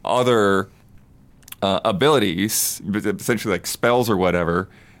have other abilities, essentially like spells or whatever,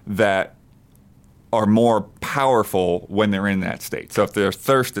 that are more powerful when they're in that state. So if they're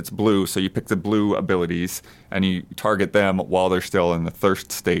thirst, it's blue, so you pick the blue abilities and you target them while they're still in the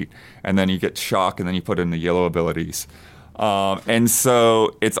thirst state. And then you get shock and then you put in the yellow abilities. And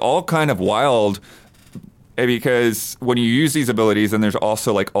so it's all kind of wild because when you use these abilities, and there's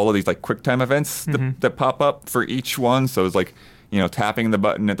also like all of these like quick time events that pop up for each one. So it's like tapping the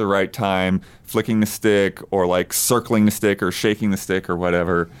button at the right time, flicking the stick, or like circling the stick or shaking the stick or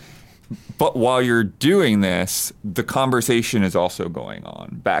whatever. But while you're doing this, the conversation is also going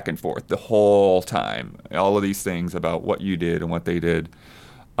on back and forth the whole time. All of these things about what you did and what they did.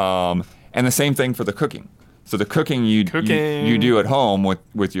 And the same thing for the cooking. So the cooking you do at home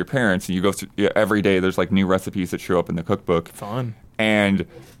with your parents, and you go through every day. There's like new recipes that show up in the cookbook. Fun. and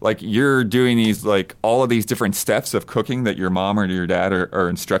like you're doing these like all of these different steps of cooking that your mom or your dad are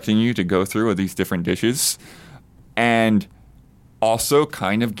instructing you to go through with these different dishes, and also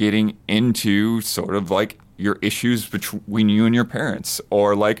kind of getting into sort of like your issues between you and your parents,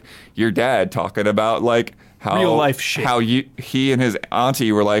 or like your dad talking about like how real life shit. How he and his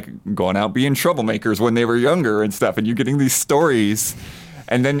auntie were like going out being troublemakers when they were younger and stuff, and you getting these stories,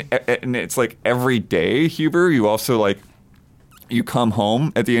 and it's like every day, Huber, you also like you come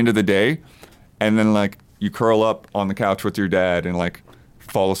home at the end of the day, and then like you curl up on the couch with your dad and like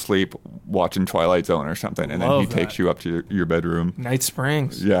fall asleep watching Twilight Zone or something, and then he takes you up to your bedroom. Night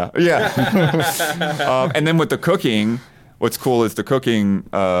Springs. Yeah. And then with the cooking, what's cool is the cooking.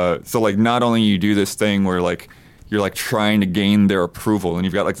 So like not only you do this thing where like you're like trying to gain their approval, and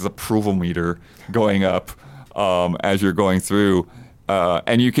you've got like this approval meter going up as you're going through,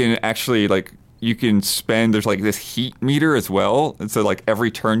 and you can actually like you can spend. There's like this heat meter as well, and so like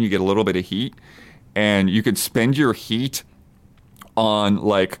every turn you get a little bit of heat, and you can spend your heat on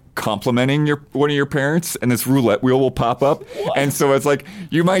like complimenting one of your parents, and this roulette wheel will pop up. What? And so it's like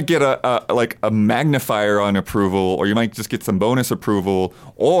you might get a magnifier on approval, or you might just get some bonus approval,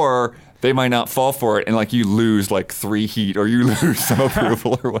 or they might not fall for it, and like you lose like 3 heat, or you lose some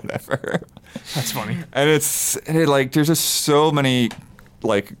approval or whatever. That's funny. And it's like there's just so many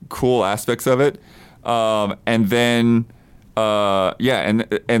like cool aspects of it, and then and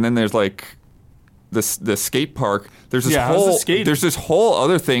then there's like the skate park. There's this whole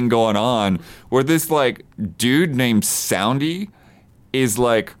other thing going on where this like dude named Soundy is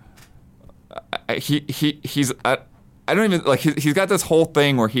like he's I don't even like he's got this whole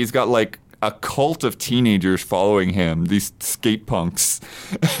thing where he's got like a cult of teenagers following him, these skate punks.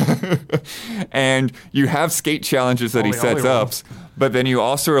 And you have skate challenges that he sets up, but then you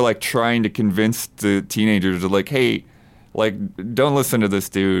also are like trying to convince the teenagers to like, hey, like, don't listen to this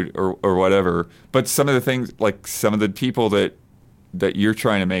dude or whatever. But some of the things, like some of the people that you're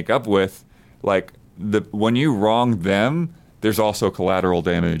trying to make up with, like when you wrong them, there's also collateral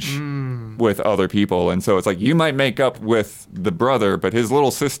damage with other people. And so it's like you might make up with the brother, but his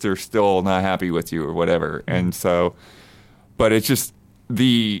little sister's still not happy with you or whatever. And so, but it's just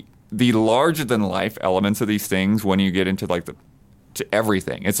the larger than life elements of these things when you get into like to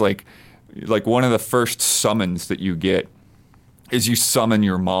everything. It's like one of the first summons that you get is you summon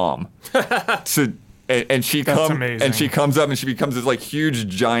your mom and she comes up and she becomes this like huge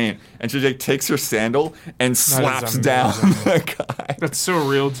giant, and she like takes her sandal and slaps down the guy. That's so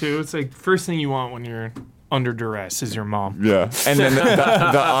real too. It's like first thing you want when you're under duress is your mom. Yeah, and then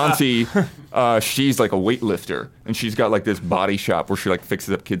the auntie, she's like a weightlifter, and she's got like this body shop where she like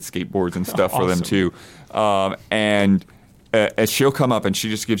fixes up kids' skateboards and stuff for them too, and she'll come up and she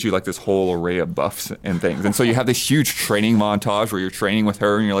just gives you like this whole array of buffs and things. And so you have this huge training montage where you're training with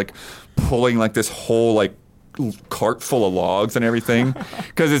her and you're like pulling like this whole like cart full of logs and everything.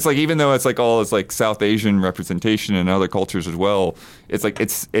 Because it's like, even though it's like all this like South Asian representation and other cultures as well, it's like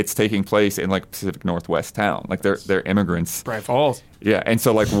it's taking place in like Pacific Northwest town. Like they're immigrants. Bright Falls. Yeah. And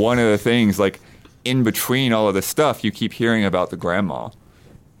so like one of the things like in between all of this stuff, you keep hearing about the grandma.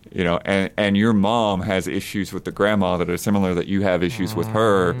 You know, and your mom has issues with the grandma that are similar that you have issues with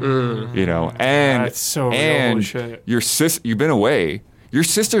her. You know, and that's so real. Holy shit. You've been away. Your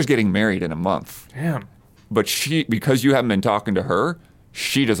sister's getting married in a month. Damn. But because you haven't been talking to her,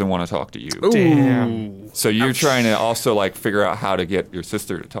 she doesn't want to talk to you. Damn. So you're trying to also like figure out how to get your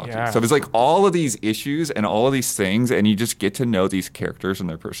sister to talk to you. So it's like all of these issues and all of these things, and you just get to know these characters and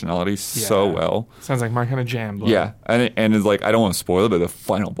their personalities so well. Sounds like my kind of jam. Blood. Yeah, and it's like I don't want to spoil it, but the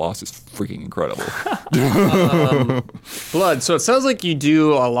final boss is freaking incredible. Blood. So it sounds like you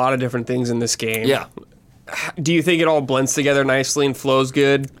do a lot of different things in this game. Yeah. Do you think it all blends together nicely and flows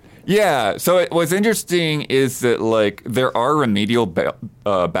good? Yeah, so what's interesting is that like there are remedial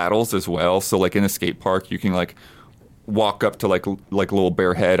battles as well. So like in a skate park, you can like walk up to like little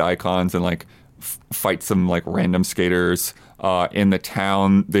bear head icons and like fight some like random skaters. In the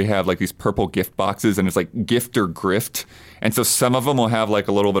town, they have like these purple gift boxes, and it's like gift or grift. And so some of them will have like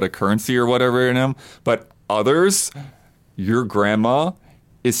a little bit of currency or whatever in them, but others, your grandma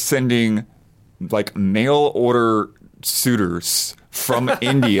is sending like mail order suitors from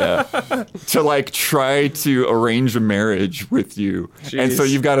India to like try to arrange a marriage with you. Jeez. And so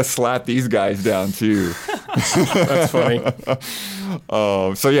you've got to slap these guys down too. That's funny.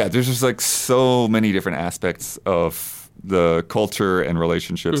 So yeah, there's just like so many different aspects of the culture and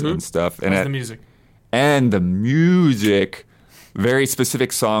relationships and stuff. And the music. And the music, very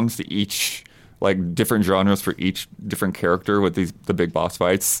specific songs to each, like different genres for each different character with the big boss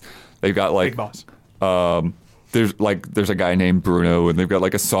fights. They've got like Big Boss. there's a guy named Bruno, and they've got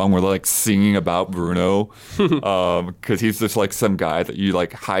like a song where they're like singing about Bruno, because he's just like some guy that you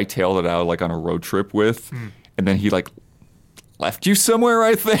like hightailed it out like on a road trip with, and then he like left you somewhere,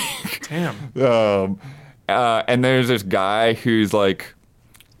 I think. Damn. And there's this guy who's like,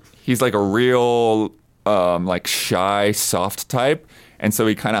 he's like a real like shy, soft type, and so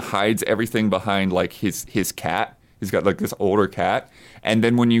he kind of hides everything behind like his cat. He's got like this older cat, and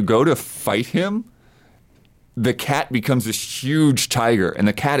then when you go to fight him, the cat becomes this huge tiger, and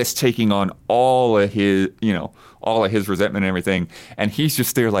the cat is taking on all of his resentment and everything, and he's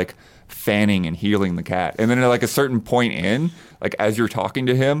just there like fanning and healing the cat. And then at like a certain point in, like as you're talking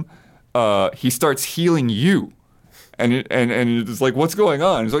to him, he starts healing you, and you're just like, what's going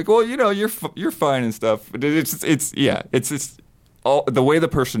on? He's like, well, you're fine and stuff. But it's all the way the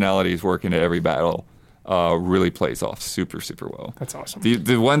personalities work into every battle. Really plays off super, super well. That's awesome.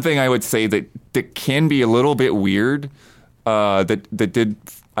 The one thing I would say that can be a little bit weird, two things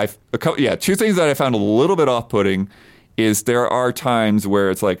that I found a little bit off-putting is there are times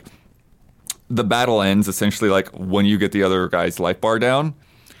where it's like the battle ends essentially like when you get the other guy's life bar down,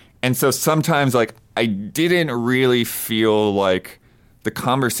 and so sometimes like I didn't really feel like the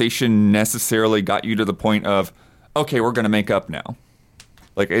conversation necessarily got you to the point of, okay, we're going to make up now.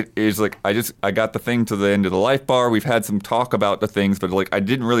 Like it is like I got the thing to the end of the life bar. We've had some talk about the things, but like I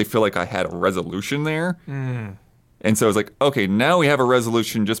didn't really feel like I had a resolution there. And so it's like, okay, now we have a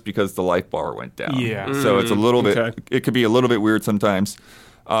resolution just because the life bar went down. Yeah. So it's a little bit. It could be a little bit weird sometimes.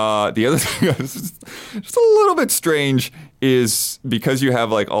 The other thing that's just a little bit strange is because you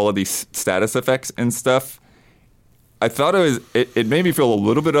have like all of these status effects and stuff. I thought it made me feel a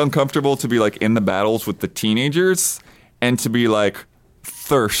little bit uncomfortable to be like in the battles with the teenagers and to be like,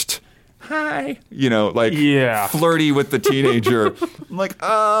 thirst, hi, like flirty with the teenager. I'm like,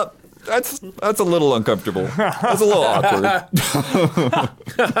 that's a little uncomfortable. That's a little awkward.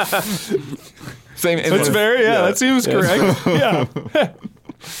 Same. That's fair. Yeah, that seems correct. Yeah.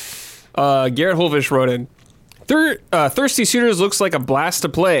 Garrett Holvish wrote in, Thirsty Suitors looks like a blast to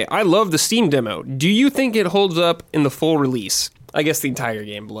play. I love the Steam demo. Do you think it holds up in the full release? I guess the entire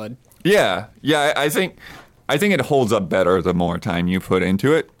game, Blood. Yeah. I think it holds up better the more time you put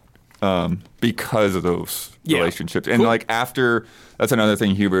into it, because of those relationships. And like after, that's another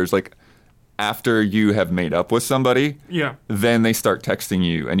thing, Huber, is like after you have made up with somebody, then they start texting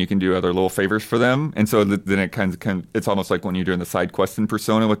you, and you can do other little favors for them. And so then it kind of it's almost like when you're doing the side quest in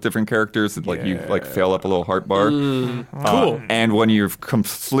Persona with different characters, like you like fill up a little heart bar. Cool. And when you've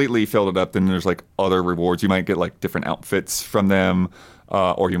completely filled it up, then there's like other rewards. You might get like different outfits from them.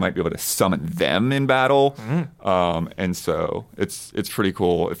 Or you might be able to summon them in battle, and so it's pretty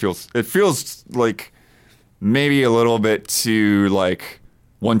cool. It feels like maybe a little bit too like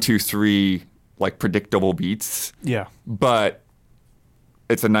 1, 2, 3 like predictable beats. Yeah, but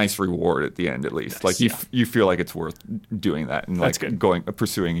it's a nice reward at the end, at least. Like you feel like it's worth doing that and like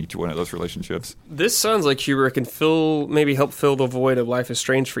pursuing each one of those relationships. This sounds like Huber can maybe help fill the void of Life is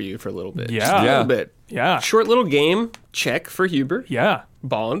Strange for you for a little bit. Yeah, just a little bit. Yeah, short little game, check for Huber. Yeah,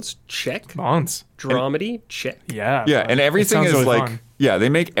 Bonds, check. Bonds, dramedy, check. Yeah, and everything is really like fun. Yeah, they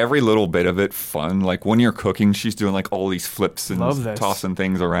make every little bit of it fun. Like when you're cooking, she's doing like all these flips and tossing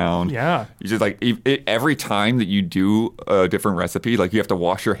things around. Yeah, you just like every time that you do a different recipe, like you have to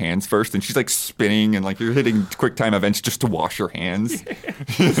wash your hands first, and she's like spinning and like you're hitting quick time events just to wash your hands.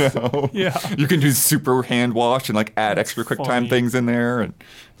 Yeah, you can do super hand wash and like add extra quick time things in there, and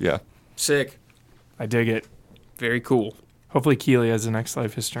sick. I dig it. Very cool. Hopefully Keely has the next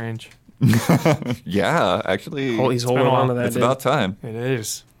Life is Strange. Yeah, actually. He's holding on to that. It's about time. It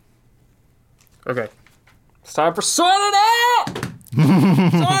is. Okay. It's time for Sort It Out!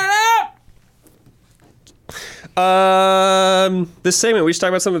 Sort It Out! This segment, we just talk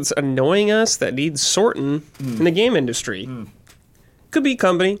about something that's annoying us that needs sorting in the game industry. Could be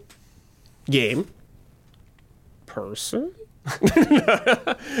company, game, person.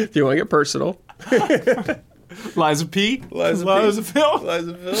 If you want to get personal. Liza P. Liza Phil.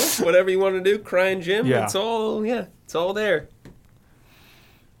 Whatever you want to do. Crying Jim. Yeah. It's all there.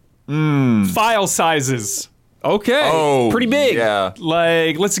 File sizes. Okay. Oh, pretty big. Yeah.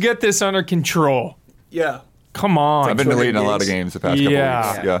 Like, let's get this under control. Yeah. Come on. I've been deleting a lot of games the past couple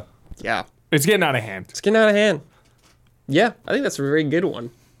of weeks. Yeah. Yeah. It's getting out of hand. It's getting out of hand. Yeah, I think that's a very good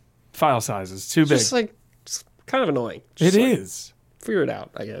one. File sizes. Too big. Just kind of annoying. It is. Figure it out,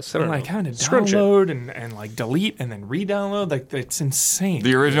 I guess. I don't know. Like having to download and like delete and then re-download. Like, it's insane.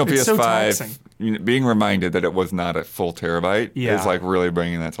 The original It's so PS5, taxing. being reminded that it was not a full terabyte Yeah. is like really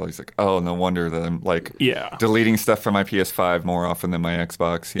bringing that to life. It's like, oh, no wonder that I'm like Yeah. deleting stuff from my PS5 more often than my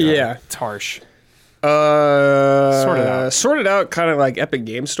Xbox. Yeah. It's harsh. Sorted Out, kind of like Epic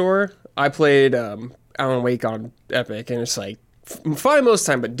Game Store. I played Alanwake on Epic, and it's like fine most of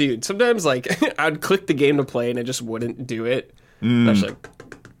the time, but dude, sometimes like I'd click the game to play and it just wouldn't do it. I was like,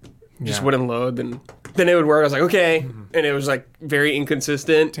 just wouldn't load. Then it would work. I was like, okay, and it was like very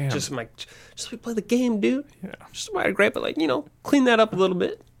inconsistent. Damn. Just I'm like, just let me play the game, dude. Yeah, just might great, but like clean that up a little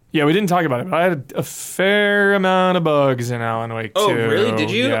bit. Yeah, we didn't talk about it, but I had a fair amount of bugs in Alan Wake 2. Oh, really? Did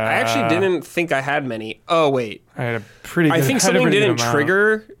you? Yeah. I actually didn't think I had many. Oh, wait. I had a pretty good I think something didn't amount.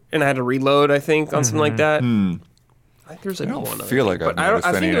 trigger, and I had to reload, I think, on something like that. I think there's like I don't one other feel thing, like I've but I noticed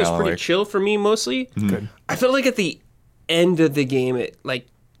think any it was in pretty Alan Wake. chill for me, mostly. Good. I felt like at the end of the game, it like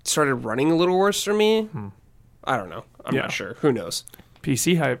started running a little worse for me. I don't know. I'm not sure. Who knows?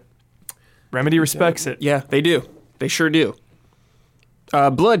 PC hype. Remedy respects it. Yeah, they do. They sure do.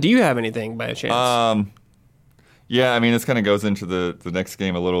 Blood, do you have anything by a chance? Yeah, I mean, this kind of goes into the next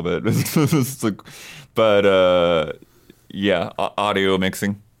game a little bit. It's like, but yeah, audio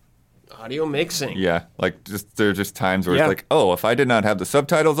mixing. Audio mixing. Yeah, like there are just times where Yeah. it's like, oh, if I did not have the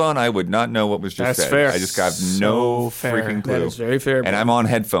subtitles on, I would not know what was just That's said. fair. I just got no fair. freaking clue. That is very fair. And I'm on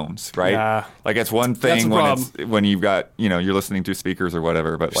headphones, right? Yeah. Like it's one That's thing a when you've got you're listening through speakers or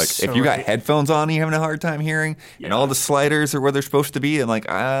whatever, but like So if you got right. headphones on, and you're having a hard time hearing, and all the sliders are where they're supposed to be, and like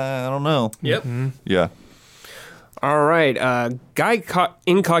I don't know. Yep. Yeah. All right. Guy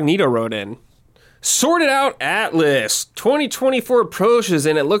Incognito wrote in. Sorted Out Atlas 2024 approaches,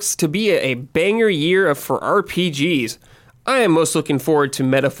 and it looks to be a banger year for RPGs. I am most looking forward to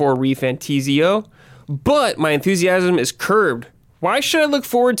Metaphor Refantazio, but my enthusiasm is curbed. Why should I look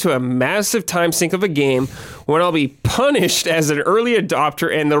forward to a massive time sink of a game when I'll be punished as an early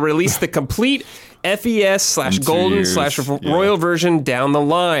adopter and they'll release the complete FES/Golden/ Royal version down the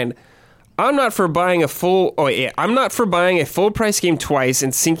line? I'm not for buying a full price game twice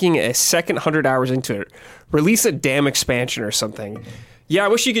and sinking a second 100 hours into it. Release a damn expansion or something. Yeah, I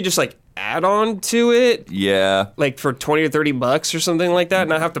wish you could just like add on to it. Yeah. Like for $20 or $30 or something like that, and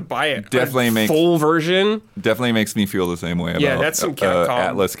not have to buy it. Definitely full version. Definitely makes me feel the same way about That's some Capcom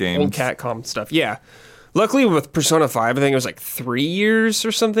Atlas games. old Capcom stuff. Yeah. Luckily with Persona 5, I think it was like 3 years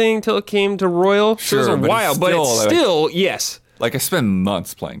or something until it came to Royal. So it was Sure, a but while, it's but it's still, like- still yes. Like I spent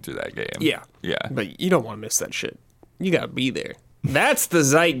months playing through that game. Yeah. Yeah. But you don't want to miss that shit. You got to be there. That's the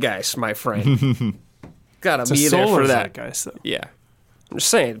zeitgeist, my friend. Got to be there for that. Guys, though. Yeah. I'm just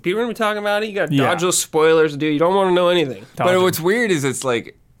saying, people are going to be talking about it. You got to Yeah. dodge those spoilers, dude. You don't want to know anything. But what's weird is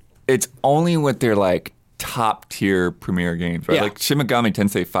it's only with their like top tier premier games, right? Yeah. Like Shin Megami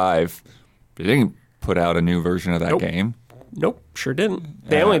Tensei 5, they didn't put out a new version of that game. Nope, sure didn't.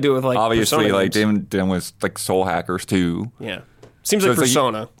 They only do it with like obviously Persona like games. them with like Soul Hackers 2. Yeah. Seems So like it's like-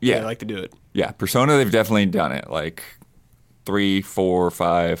 Persona. yeah. They like to do it. Yeah, Persona they've definitely done it. Like 3, 4,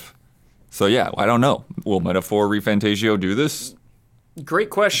 5. So yeah, I don't know. Will Metaphor Refantazio do this?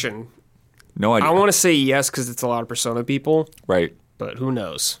 Great question. No idea. I want to say yes because it's a lot of Persona people, right. but who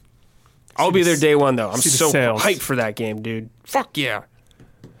knows? I'll be there day one, though. I'm see the so sales. hyped for that game, dude. Fuck yeah.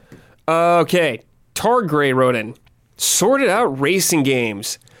 Okay. Targray wrote in. Sorted Out racing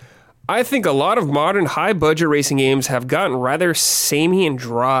games. I think a lot of modern high-budget racing games have gotten rather samey and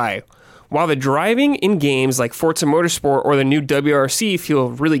dry. While the driving in games like Forza Motorsport or the new WRC feel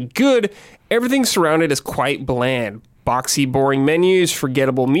really good, everything surrounded is quite bland. Boxy, boring menus,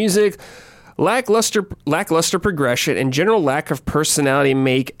 forgettable music, lackluster progression, and general lack of personality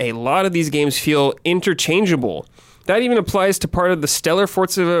make a lot of these games feel interchangeable. That even applies to part of the stellar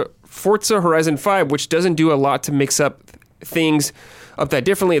Forza Horizon 5, which doesn't do a lot to mix up things up that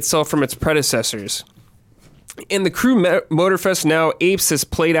differently itself from its predecessors. And the Crew Motorfest now apes this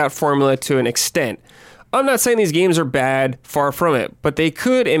played-out formula to an extent. I'm not saying these games are bad, far from it, but they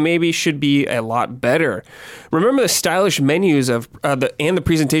could and maybe should be a lot better. Remember the stylish menus of and the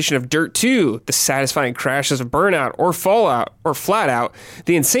presentation of Dirt 2, the satisfying crashes of Burnout or Fallout or Flat Out,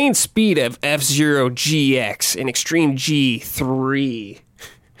 the insane speed of F-Zero GX and Extreme G3.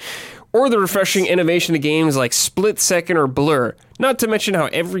 Or the refreshing innovation of games like Split Second or Blur, not to mention how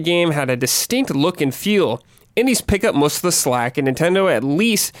every game had a distinct look and feel. Indies pick up most of the slack, and Nintendo at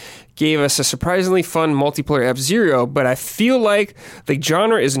least gave us a surprisingly fun multiplayer F-Zero, but I feel like the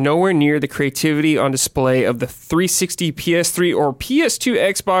genre is nowhere near the creativity on display of the 360, PS3, or PS2,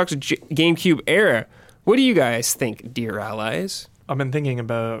 Xbox, GameCube era. What do you guys think, dear allies? I've been thinking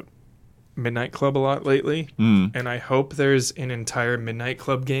about Midnight Club a lot lately, and I hope there's an entire Midnight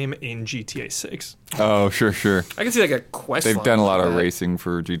Club game in GTA 6. Oh, sure. I can see like a quest They've line done a for lot of that. racing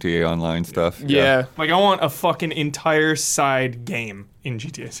for GTA Online stuff. Yeah. Like, I want a fucking entire side game in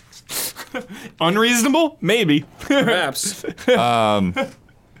GTA 6. Unreasonable? Maybe. Perhaps.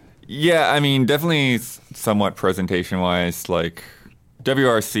 Yeah, I mean, definitely somewhat presentation-wise, like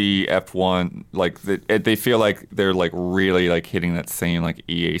WRC, F1, like they feel like they're like really like hitting that same like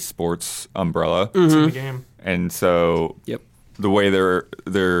EA Sports umbrella. It's in the game. And so Yep. the way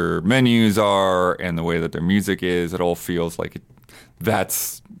their menus are and the way that their music is, it all feels like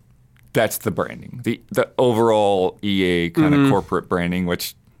that's the branding. The overall EA kind of corporate branding,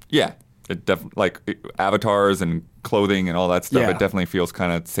 which it definitely like avatars and clothing and all that stuff. Yeah. It definitely feels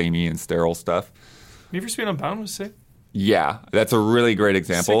kind of samey and sterile stuff. Need for Speed Unbound was sick. Yeah, that's a really great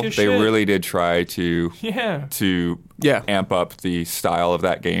example. Sick as They shit. really did try to Yeah. amp up the style of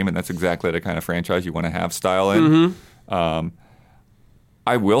that game, and that's exactly the kind of franchise you want to have style in.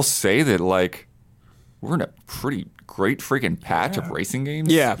 I will say that like we're in a pretty great freaking patch of racing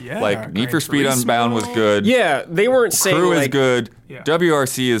games. Yeah. Like Need Gran for Speed Turismo. Unbound was good. Yeah, they weren't saying Crew like is good. Yeah.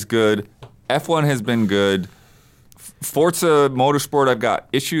 WRC is good. F1 has been good. Forza Motorsport I've got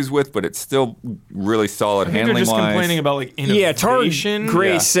issues with, but it's still really solid I think they're handling just wise. complaining about like Yeah, Tar innovation.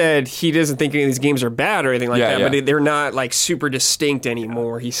 Gray Yeah. said he doesn't think any of these games are bad or anything like Yeah, that, yeah. but they're not like super distinct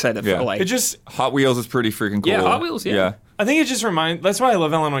anymore. He said it Yeah. felt like It just, Hot Wheels is pretty freaking cool. Yeah, Hot Wheels, yeah. I think it just reminds. That's why I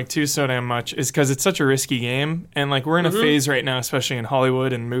love Alanwake 2 so damn much, is because it's such a risky game, and like we're in a phase right now, especially in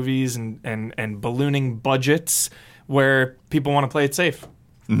Hollywood and movies and ballooning budgets, where people want to play it safe.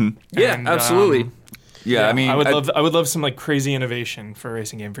 yeah, And, absolutely. Yeah, I mean, I would love some like crazy innovation for a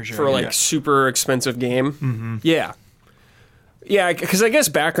racing game for sure. For like Yeah. super expensive game. Yeah. Yeah, because I guess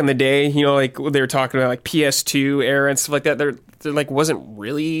back in the day, you know, like they were talking about like PS2 era and stuff like that. There like wasn't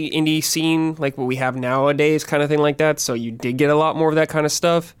really indie scene like what we have nowadays, kind of thing like that. So you did get a lot more of that kind of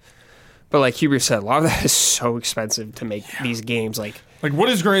stuff. But like Huber said, a lot of that is so expensive to make these games. Like, what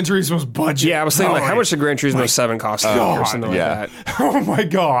is Gran Turismo's budget? yeah, I was thinking like, how much did Gran Turismo 7 cost or God. something Yeah. like that. Oh my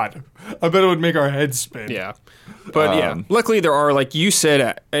god! I bet it would make our heads spin. Yeah, but yeah, luckily there are, like you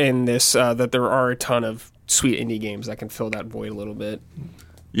said in this, that there are a ton of sweet indie games that can fill that void a little bit.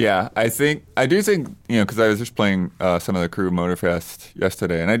 Yeah, I do think, you know, because I was just playing some of the Crew Motorfest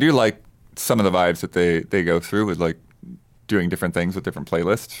yesterday, and I do like some of the vibes that they go through with like doing different things with different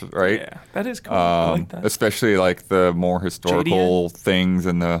playlists, right? Yeah, that is cool. I like that. Especially like the more historical things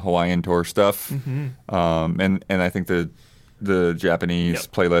and the Hawaiian tour stuff. And I think the Japanese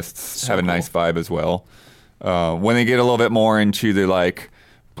playlists have a nice vibe as well. When they get a little bit more into the like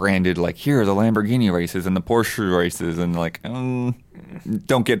branded, like here are the Lamborghini races and the Porsche races, and like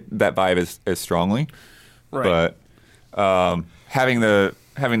don't get that vibe as strongly. Right. But having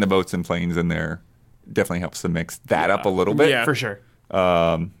the boats and planes in there definitely helps to mix that up a little bit. Yeah. For sure.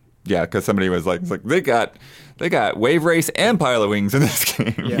 Yeah, because somebody was like, they got Wave Race and Pile of Wings in this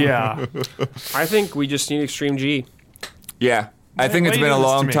game. Yeah. I think we just need Extreme G. Yeah. I think it's been a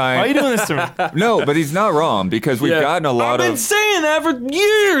long Why are you time. doing this to me? No, but he's not wrong because we've Yeah. gotten a lot I've been of. saying that for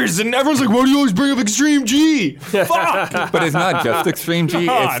years, and everyone's like, "Why do you always bring up Extreme G?" Fuck. But it's not just Extreme G.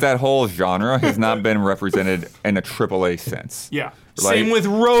 God. It's that whole genre has not been represented in a AAA sense. Yeah. Like- Same with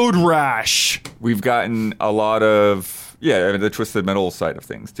Road Rash. We've gotten a lot of the Twisted Metal side of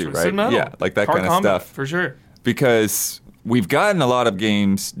things too, Twisted right? Metal. Yeah, like that Car kind of combat, stuff. for sure. Because we've gotten a lot of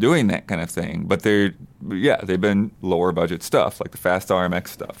games doing that kind of thing, but they've been lower budget stuff, like the Fast RMX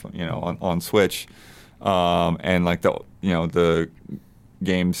stuff, you know, on Switch, and like the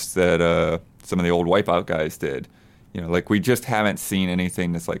games that some of the old Wipeout guys did, you know, like we just haven't seen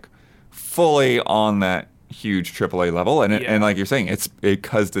anything that's like fully on that huge AAA level, and like you're saying, it's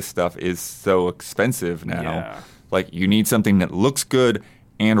because this stuff is so expensive now. Yeah. Like you need something that looks good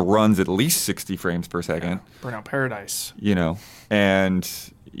and runs at least 60 frames per second. Burnout Paradise. You know, and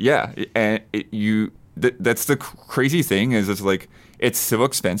that's the crazy thing is it's like it's so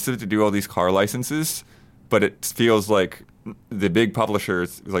expensive to do all these car licenses, but it feels like the big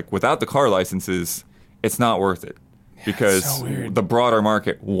publishers, like without the car licenses, it's not worth it because so weird. the broader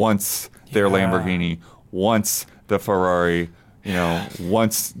market wants their Lamborghini, wants the Ferrari, you know,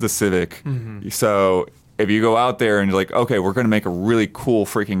 wants the Civic. So if you go out there and you're like, okay, we're going to make a really cool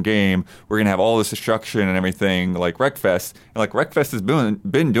freaking game, we're going to have all this destruction and everything, like Wreckfest. And like Wreckfest has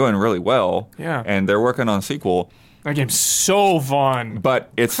been doing really well. Yeah. And they're working on a sequel, That game's so fun.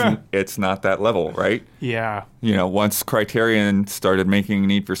 but it's not that level, right? Yeah. You know, once Criterion started making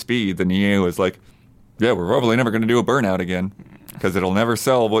Need for Speed, then EA was like, yeah, we're probably never going to do a Burnout again because it'll never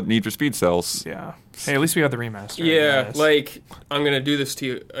sell what Need for Speed sells. Yeah. Hey, at least we got the remaster. Yeah, Yes. like I'm gonna do this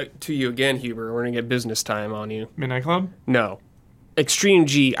to you again, Huber. We're gonna get business time on you. Midnight Club? No, Extreme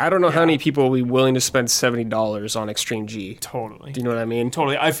G. I don't know how many people will be willing to spend $70 on Extreme G. Totally. Do you know what I mean?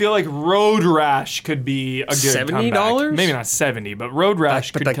 Totally. I feel like Road Rash could be a good $70? comeback. Maybe not 70, but Road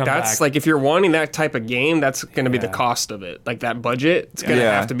Rash could come that's back. like if you're wanting that type of game, that's going to be the cost of it. Like that budget, it's going to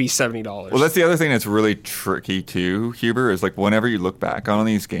have to be $70. Well, that's the other thing that's really tricky too, Huber, is like whenever you look back on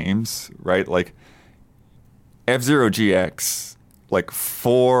these games, right? Like F-Zero GX, like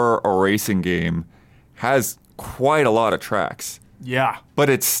for a racing game, has quite a lot of tracks. Yeah. But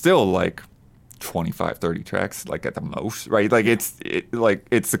it's still like 25, 30 tracks, like at the most, right? Like it's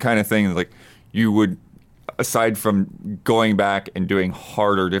the kind of thing like you would, aside from going back and doing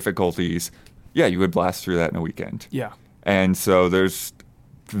harder difficulties, you would blast through that in a weekend. Yeah. And so there's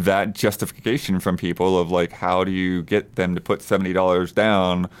that justification from people of like, how do you get them to put $70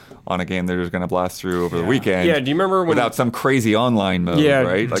 down on a game they're just going to blast through over the weekend? Yeah, do you remember when... Without some crazy online mode,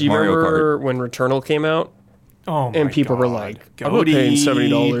 right? Like do you Mario remember Kart. when Returnal came out? Oh my and people were like, I'm not paying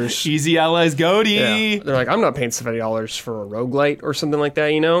 $70. Easy allies, Goaty. Yeah. They're like, I'm not paying $70 for a roguelite or something like that,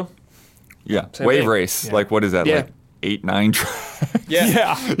 you know? Yeah. Same Wave thing. Race. Yeah. Like, what is that? Yeah. Like 8, 9 tracks?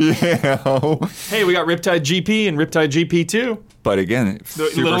 Yeah. Hey, we got Riptide GP and Riptide GP2. But again,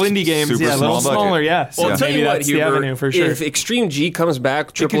 Little indie games, super a little small smaller, budget. yeah. Well, I'll tell maybe you what, that's the Huber, avenue for sure. if Extreme G comes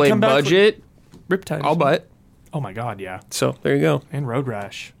back, could AAA come back with budget, Riptide. I'll buy it. Oh my god, yeah. So, there you go. And Road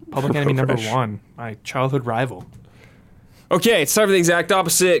Rash. Public Enemy Road number Rash. 1. My childhood rival. Okay, it's time for the exact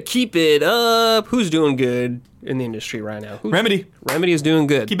opposite. Keep it up. Who's doing good in the industry right now? Remedy. Remedy is doing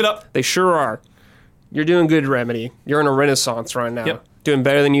good. Keep it up. They sure are. You're doing good, Remedy. You're in a renaissance right now. Yep. Doing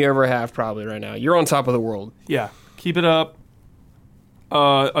better than you ever have probably right now. You're on top of the world. Yeah. Keep it up.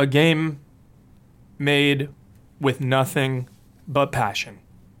 A game made with nothing but passion.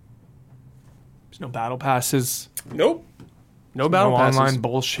 There's no battle passes. Nope. No battle no passes. online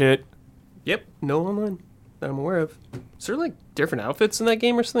bullshit. Yep. No online that I'm aware of. Is there like different outfits in that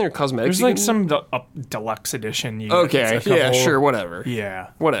game or something, or cosmetics? There's like some deluxe edition. Okay. It's like a Yeah. whole- Sure. Whatever.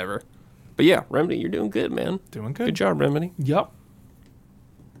 Yeah. Whatever. But yeah, Remedy, you're doing good, man. Doing good. Good job, Remedy. Yep.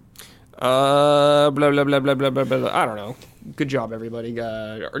 Blah blah blah blah blah blah blah. I don't know. Good job, everybody.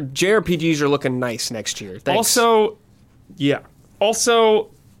 JRPGs are looking nice next year. Thanks. Also,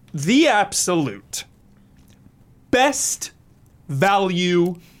 the absolute best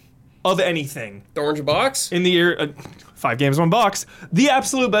value of anything the orange box. in the year, 5 games, 1 box. The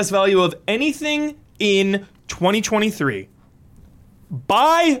absolute best value of anything in 2023.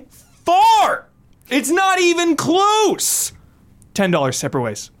 By far, it's not even close. $10 separate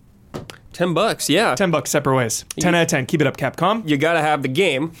ways. $10, yeah. $10 separate ways. 10 out of 10. Keep it up, Capcom. You gotta have the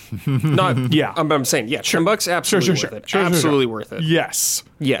game. Not Yeah. I'm saying, yeah, $10, absolutely Sure. worth it. Sure. Absolutely worth it. Yes.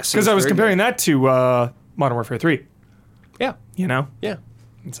 Yes, Because I was comparing that to Modern Warfare 3. Yeah, You know? yeah.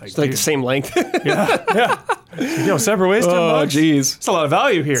 It's It's like the same length. Yo, separate ways, $10. Oh, jeez. It's a lot of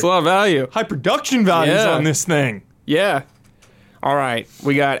value here. It's a lot of value. High production values Yeah. on this thing. Yeah. All right.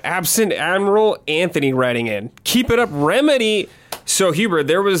 We got Absent Admiral Anthony writing in. Keep it up, Remedy. So, Hubert,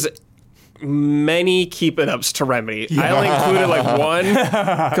 there was many keep it ups to Remedy. I only included like one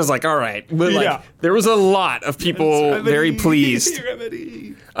because, like, all right. But, like, there was a lot of people very pleased.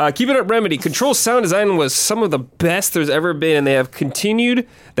 Keep it up, Remedy. Control sound design was some of the best there's ever been, and they have continued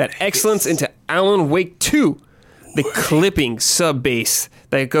that excellence into Alanwake 2. The clipping sub bass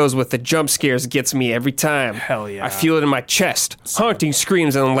that goes with the jump scares gets me every time. Hell yeah. I feel it in my chest. Haunting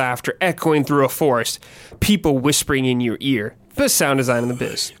screams and laughter echoing through a forest. People whispering in your ear. Best sound design in the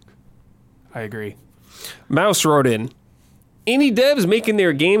biz. I agree. Mouse wrote in, indie devs making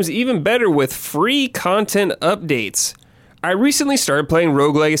their games even better with free content updates. I recently started playing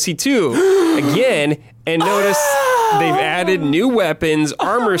Rogue Legacy 2 again and noticed they've added new weapons,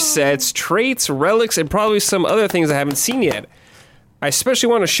 armor sets, traits, relics, and probably some other things I haven't seen yet. I especially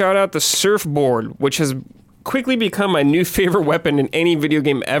want to shout out the surfboard, which has quickly become my new favorite weapon in any video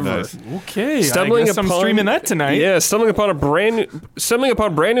game ever. Nice. Okay, I guess I'm streaming that tonight. Yeah, stumbling upon brand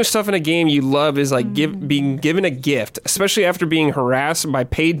new stuff in a game you love is like being given a gift, especially after being harassed by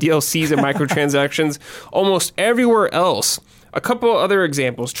paid DLCs and microtransactions almost everywhere else. A couple other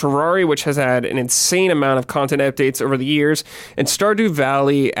examples: Terraria, which has had an insane amount of content updates over the years, and Stardew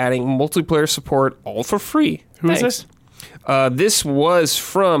Valley adding multiplayer support all for free. Who is this? This was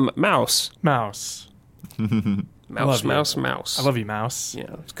from Mouse. Mouse. Mouse. I love you, Mouse. Yeah,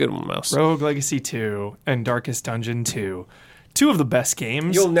 it's a good one, Mouse. Rogue Legacy 2 and Darkest Dungeon 2. 2 of the best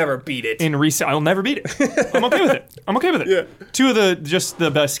games. You'll never beat it. In recent, I'll never beat it. I'm okay with it. Yeah. 2 of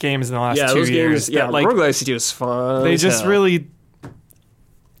the best games in the last 2 those years. games. Yeah, that, like, Rogue Legacy 2 is fun. they just really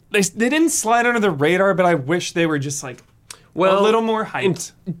they didn't slide under the radar, but I wish they were just like a little more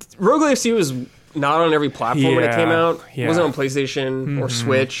hyped. Rogue Legacy was not on every platform when it came out. Yeah. It wasn't on PlayStation or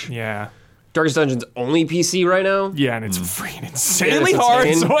Switch. Yeah. Darkest Dungeon's only PC right now. Yeah, and it's freaking insanely it's hard,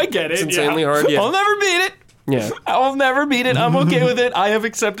 insane. so I get it. It's insanely hard, yeah. I'll never beat it. Yeah. I'll never beat it. I'm okay with it. I have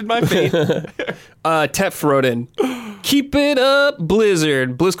accepted my fate. Tef wrote in, keep it up,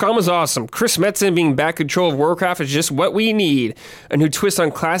 Blizzard. BlizzCon was awesome. Chris Metzen being back control of Warcraft is just what we need. A new twist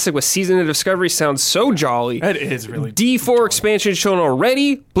on Classic with Season of Discovery sounds so jolly. That is really D4 expansion shown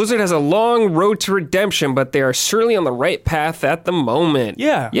already. Blizzard has a long road to redemption, but they are certainly on the right path at the moment.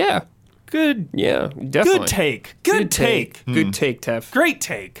 Yeah. Yeah. Good. Yeah, definitely. Good take. Good take. Good take, Tef. Great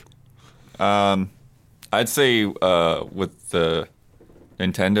take. I'd say with the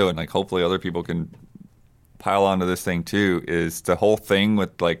Nintendo and like hopefully other people can pile onto this thing too is the whole thing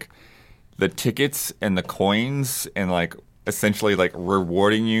with like the tickets and the coins and like essentially like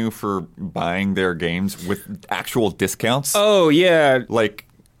rewarding you for buying their games with actual discounts. Oh, yeah. Like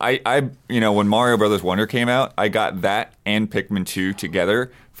I when Mario Brothers Wonder came out, I got that and Pikmin 2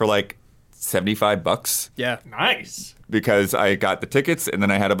 together for like $75. Yeah. Nice. Because I got the tickets and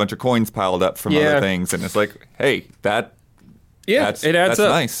then I had a bunch of coins piled up from other things, and it's like, hey, it adds up.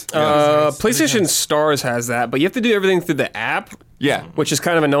 Nice. PlayStation Stars has that, but you have to do everything through the app. Yeah, which is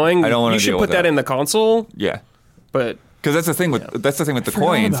kind of annoying. I don't want to. You should put that in the console. Yeah, but because that's the thing with the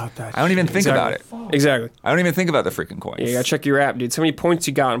coins. I don't even think about it. Exactly. I don't even think about the freaking coins. Yeah, you gotta check your app, dude. So many points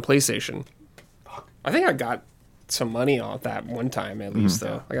you got on PlayStation. I think I got some money on that one time at least,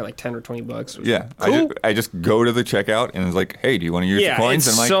 though. I got like $10 or $20. Yeah, cool. I just go to the checkout and it's like, hey, do you want to use the coins?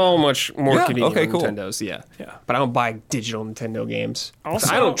 It's and like, so much more convenient okay, than cool. Nintendo's. Yeah. But I don't buy digital Nintendo games.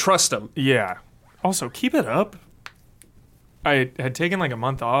 Also, I don't trust them. Yeah. Also, keep it up. I had taken like a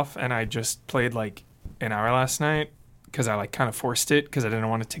month off and I just played like an hour last night because I like kind of forced it because I didn't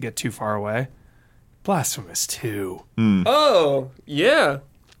want it to get too far away. Blasphemous 2. Oh, yeah.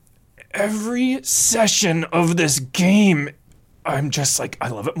 Every session of this game, I'm just like, I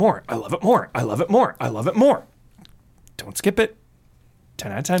love it more. I love it more. I love it more. I love it more. Don't skip it.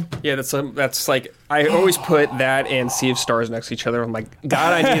 10 out of 10. Yeah, that's like, I always put that and Sea of Stars next to each other. I'm like,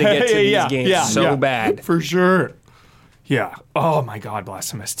 God, I need to get to these games so bad. For sure. Yeah. Oh my God,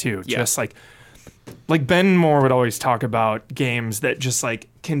 Blasphemous 2. Yeah. Just like Ben Moore would always talk about games that just like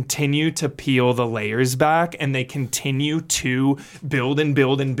continue to peel the layers back and they continue to build and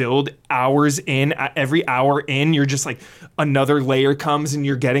build and build hours in. Every hour in, you're just like another layer comes and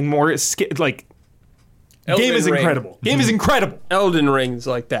you're getting more. Like, game is incredible. Game is incredible. Elden Ring's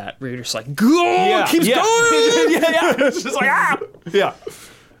like that, where you're just like, go, keeps going. It's just like, Yeah.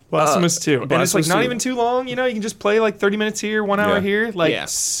 Blasphemous 2. And it's like not 2. even too long, you can just play like 30 minutes here, 1 hour here. Like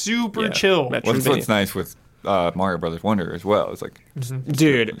super chill. What's nice with Mario Brothers Wonder as well. It's like,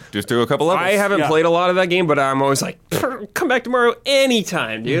 dude, just do a couple levels. I haven't played a lot of that game, but I'm always like, come back tomorrow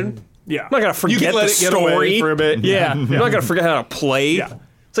anytime, dude. Yeah. I'm not going to forget you can let the it get story away for a bit. Yeah. I'm not going to forget how to play. Yeah.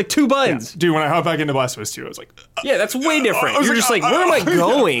 It's like 2 buttons. Dude, when I hop back into Blasphemous 2, I was like... yeah, that's way different. You're just like, where am I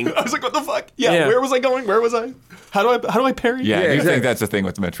going? I was like, what the fuck? Yeah, where was I going? Where was I? How do I parry? Yeah, I exactly. think that's the thing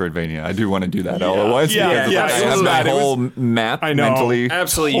with Metroidvania. I do want to do that all at once. Yeah, I have that whole map I know. mentally.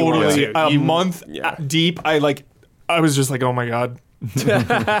 Absolutely. Totally. You want to. A month deep, I was just like, oh my God.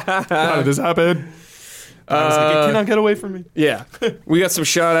 How did this happen? I was like, it cannot get away from me. Yeah. We got some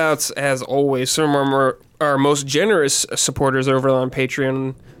shout outs as always. Some of our most generous supporters over on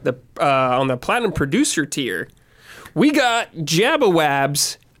Patreon, on the Platinum Producer tier. We got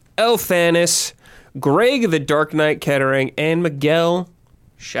Jabbawabs, Elthanas, Greg TheDarkKnight Kettering, and Miguel.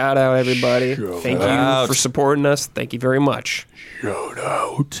 Shout out, everybody. Thank you for supporting us. Thank you very much. Shout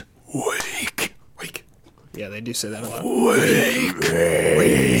out. Wake. Yeah, they do say that a lot.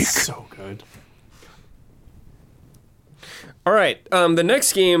 Wake. So good. All right, the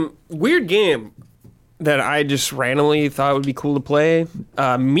next game, weird game that I just randomly thought would be cool to play.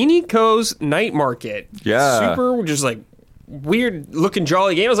 Mineko's Night Market. Yeah. Super, just like weird looking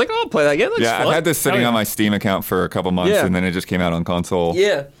jolly game. I was like, oh, I'll play that game. That's fun. I've had this sitting on my Steam account for a couple months, and then it just came out on console.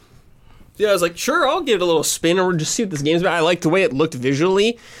 Yeah. Yeah, I was like, sure, I'll give it a little spin or just see what this game's about. I liked the way it looked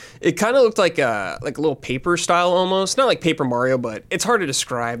visually. It kind of looked like a little paper style almost. Not like Paper Mario, but it's hard to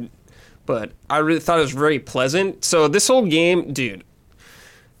describe. But I really thought it was very pleasant. So this whole game, dude,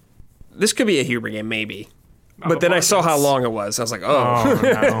 this could be a Huber game, maybe. But then I saw how long it was. I was like, oh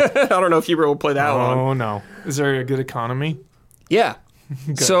no. I don't know if Huber will play that long. Oh, no. Is there a good economy? Yeah.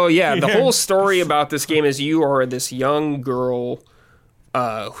 So, the whole story about this game is you are this young girl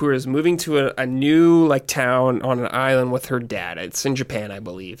who is moving to a new town on an island with her dad. It's in Japan, I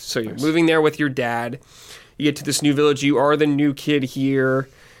believe. So you're moving there with your dad. You get to this new village. You are the new kid here.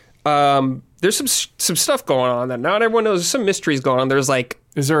 There's some stuff going on that not everyone knows. There's some mysteries going on. There's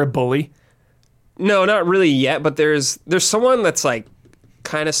Is there a bully? No, not really yet, but there's someone that's like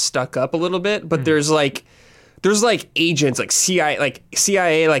kind of stuck up a little bit, but there's like agents like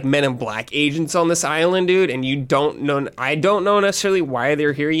CIA like Men in Black agents on this island, dude, and I don't know necessarily why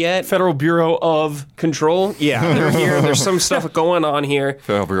they're here yet. Federal Bureau of Control? Yeah, they're here. There's some stuff going on here.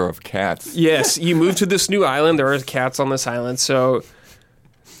 Federal Bureau of Cats. Yes, you move to this new island. There are cats on this island, so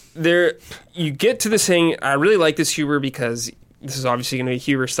you get to this thing. I really like this Huber because this is obviously going to be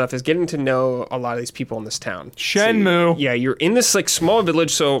Huber stuff, is getting to know a lot of these people in this town. Shenmue. So, yeah, you're in this like small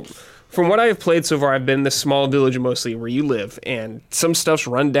village. So from what I've played so far, I've been in this small village mostly where you live, and some stuff's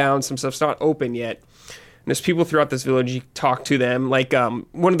run down, some stuff's not open yet. And there's people throughout this village. You talk to them. Like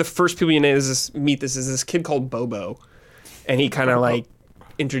one of the first people you meet is this kid called Bobo, and he kind of like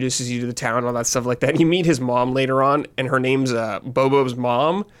introduces you to the town and all that stuff like that. And you meet his mom later on, and her name's Bobo's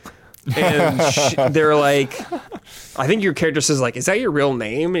mom. And they're like, I think your character says like, is that your real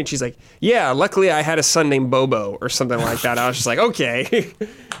name? And she's like, yeah, luckily I had a son named Bobo or something like that. I was just like, okay,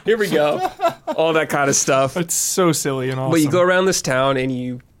 here we go. All that kind of stuff. It's so silly and awesome. But you go around this town and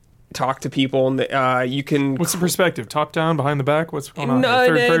you talk to people, and you can... What's the perspective? Top down, behind the back? What's going on? No,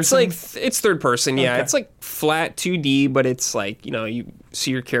 Third it's person? like it's third person. Yeah, Okay. it's like flat 2D, but it's like, you know, you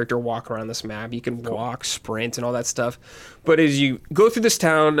see your character walk around this map. You can walk, sprint, and all that stuff. But as you go through this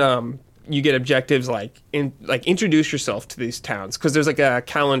town, you get objectives like introduce yourself to these towns, because there's like a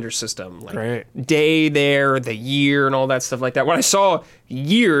calendar system, like Great. day there, the year, and all that stuff like that. When I saw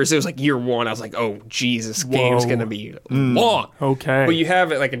years, it was like year one. I was like, oh Jesus, game's gonna be long. Okay. But you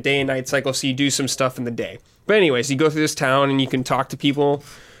have like a day and night cycle, so you do some stuff in the day. But anyways, you go through this town and you can talk to people.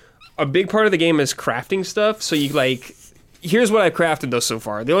 A big part of the game is crafting stuff. So you like, here's what I crafted though so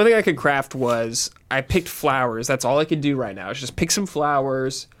far. The only thing I could craft was I picked flowers. That's all I could do right now. Is just pick some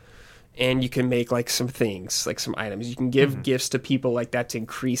flowers. And you can make like some things, like some items. You can give gifts to people like that to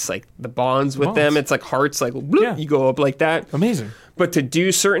increase like the bonds with them. It's like hearts, like bloop, you go up like that. Amazing. But to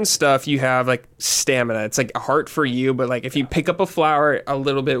do certain stuff, you have like stamina. It's like a heart for you, but like if you pick up a flower, a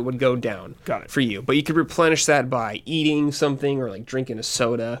little bit would go down. Got it. For you. But you could replenish that by eating something or like drinking a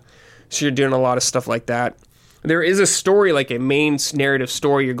soda. So you're doing a lot of stuff like that. There is a story, like a main narrative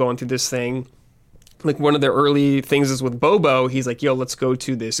story. You're going through this thing. Like one of the early things is with Bobo, he's like, yo, let's go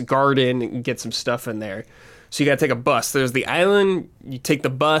to this garden and get some stuff in there. So you got to take a bus. There's the island, you take the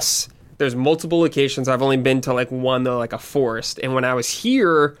bus. There's multiple locations. I've only been to like one though, like a forest. And when I was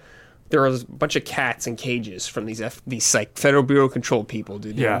here, there was a bunch of cats in cages from these like Federal Bureau of Control people,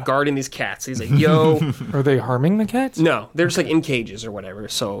 dude. They were guarding these cats. He's like, yo. Are they harming the cats? No, they're just like in cages or whatever.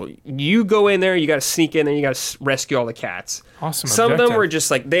 So you go in there, you got to sneak in, and you got to rescue all the cats. Awesome. Some of them objective. were just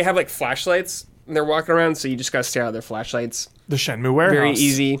like, they have like flashlights. They're walking around, so you just gotta stay out of their flashlights. The Shenmue warehouse. Very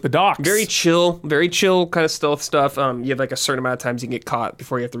easy. The docks. Very chill kind of stealth stuff. You have like a certain amount of times you can get caught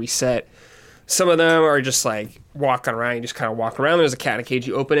before you have to reset. Some of them are just like walking around. You just kind of walk around. There's a cat in a cage.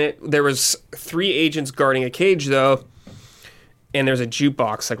 You open it. There was 3 agents guarding a cage though, and there's a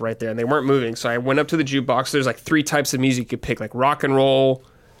jukebox like right there, and they weren't moving. So I went up to the jukebox. There's like 3 types of music you could pick, like rock and roll,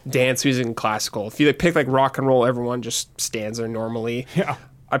 dance music, and classical. If you pick like rock and roll, everyone just stands there normally. Yeah.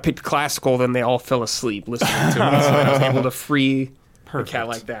 I picked classical, then they all fell asleep listening to it. So I was able to free the cat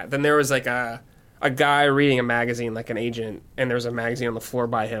like that. Then there was like a guy reading a magazine, like an agent, and there was a magazine on the floor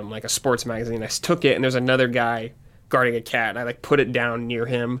by him, like a sports magazine. I took it, and there's another guy guarding a cat, and I like put it down near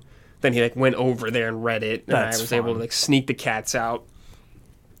him. Then he like went over there and read it, and I was able to like sneak the cats out.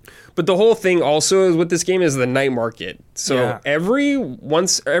 But the whole thing also is with this game is the night market. So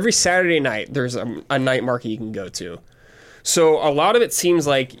every Saturday night, there's a night market you can go to. So a lot of it seems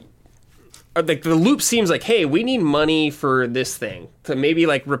like the loop seems like, hey, we need money for this thing to maybe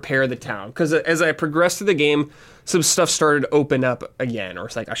like repair the town. Because as I progressed through the game, some stuff started to open up again, or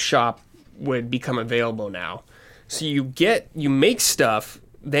it's like a shop would become available now. So you make stuff,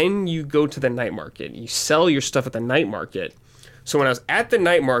 then you go to the night market. You sell your stuff at the night market. So when I was at the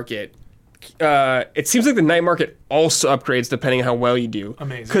night market, it seems like the night market also upgrades depending on how well you do.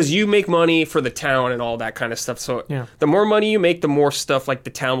 Amazing. Because you make money for the town and all that kind of stuff. So the more money you make, the more stuff like the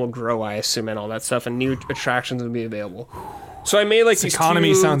town will grow, I assume, and all that stuff, and new attractions will be available. So I made like this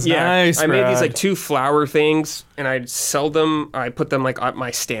economy sounds nice. I made these like Brad. 2 flower things, and I'd sell them. I put them like at my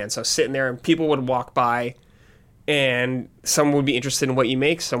stand. So I was sitting there, and people would walk by, and some would be interested in what you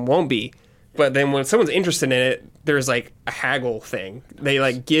make, some won't be. But then when someone's interested in it, there's like a haggle thing. They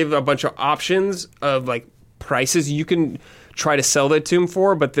like give a bunch of options of like prices you can try to sell that to them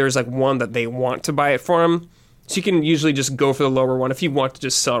for, but there's like one that they want to buy it for them. So you can usually just go for the lower one. If you want to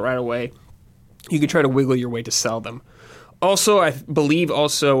just sell it right away, you can try to wiggle your way to sell them. Also, I believe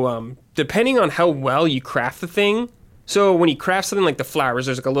depending on how well you craft the thing. So when you craft something like the flowers,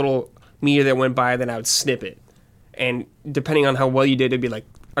 there's like a little meter that went by, then I would snip it. And depending on how well you did, it'd be like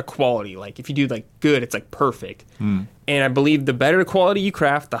a quality. Like if you do like good, it's like perfect. And I believe the better the quality you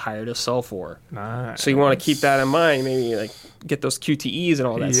craft, the higher to sell for. Nice. So you want to keep that in mind. Maybe like get those QTEs and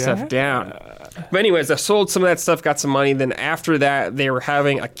all that stuff down. But anyways, I sold some of that stuff, got some money. Then after that, they were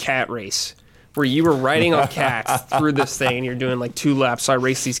having a cat race where you were riding on cats through this thing. And you're doing like 2 laps. So I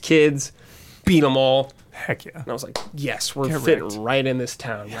raced these kids, beat them all. Heck yeah. And I was like, yes, we're fitting right in this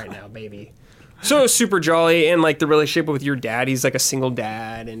town right now, baby. So it was super jolly, and like the relationship with your dad, he's like a single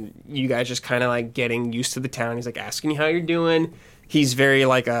dad, and you guys just kind of like getting used to the town. He's like asking you how you're doing. He's very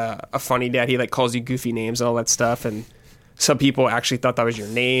like a funny dad. He like calls you goofy names and all that stuff, and some people actually thought that was your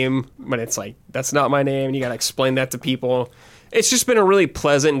name, but it's like, that's not my name, and you gotta explain that to people. It's just been a really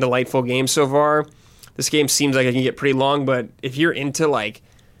pleasant and delightful game so far. This game seems like it can get pretty long, but if you're into like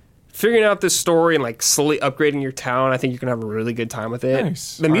figuring out this story and like slowly upgrading your town, I think you can have a really good time with it.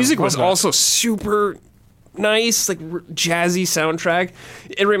 Nice. The music was that. also super nice, like jazzy soundtrack.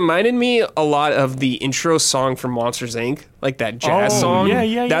 It reminded me a lot of the intro song from Monsters Inc., like that jazz song.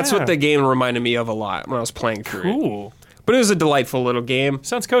 Yeah. That's what the game reminded me of a lot when I was playing through it. Cool. But it was a delightful little game.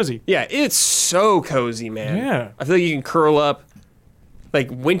 Sounds cozy. Yeah, it's so cozy, man. Yeah. I feel like you can curl up. Like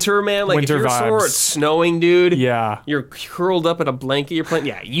winter, man. Like Winter if you're somewhere vibes. it's snowing, dude. Yeah. You're curled up in a blanket. You're playing.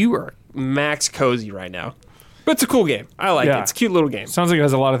 Yeah, you are max cozy right now. But it's a cool game. I like it. It's a cute little game. Sounds like it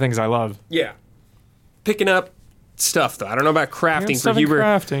has a lot of things I love. Yeah. Picking up stuff though. I don't know about crafting for Stuff in Hubert.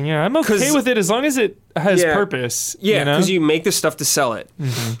 crafting, yeah. I'm okay with it as long as it has Yeah. purpose. Yeah, because you you make the stuff to sell it.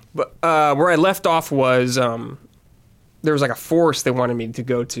 But where I left off was there was like a forest they wanted me to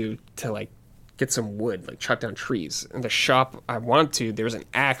go to like get some wood, like chop down trees. And the shop I wanted to, there was an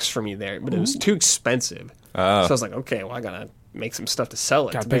axe for me there, but it was too expensive. So I was like, okay, well I gotta make some stuff to sell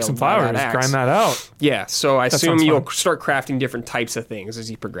it. Gotta to be pick able some to buy flowers, axe. grind that out. Yeah, so I assume sounds you'll fun. start crafting different types of things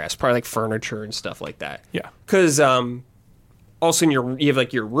as you progress, probably like furniture and stuff like that. Yeah. Because also in you have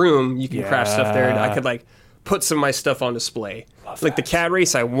like your room, you can craft stuff there. And I could like put some of my stuff on display. Like the cat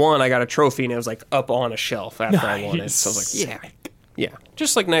race I won, I got a trophy and it was like up on a shelf after I won it. So I was like, yeah,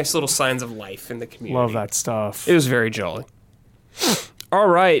 just like nice little signs of life in the community. Love that stuff. It was very jolly. All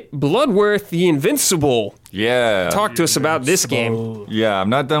right, Bloodworth the Invincible. Yeah. Talk to us about this game. Yeah, I'm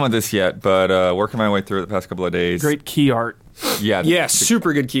not done with this yet, but working my way through it the past couple of days. Great key art. Yeah. Yeah,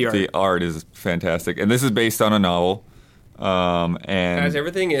 super good key art. The art is fantastic. And this is based on a novel. And As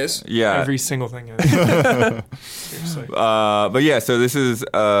everything is. yeah. Every single thing is. Seriously. But yeah, so this is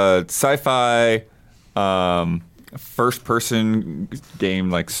a sci-fi first-person game,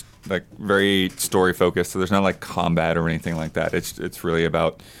 like very story-focused. So there's not like combat or anything like that. It's really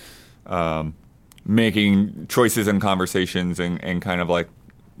about making choices and conversations and kind of like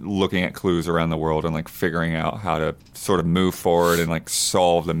looking at clues around the world and like figuring out how to sort of move forward and like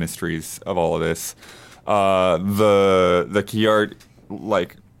solve the mysteries of all of this. The key art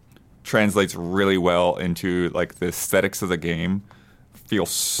like translates really well into like the aesthetics of the game.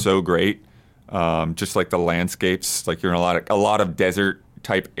 Feels so great. Just like the landscapes, like you're in a lot of desert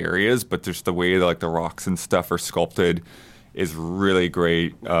type areas, but just the way that like the rocks and stuff are sculpted is really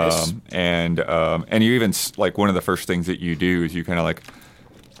great. Nice. And you even like one of the first things that you do is you kind of like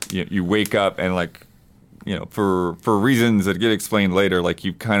you wake up and like for reasons that get explained later, like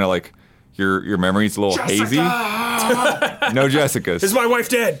you kind of like your memory's a little hazy. No Jessicas. Is my wife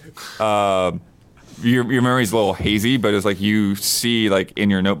dead? Your memory's a little hazy, but it's like you see like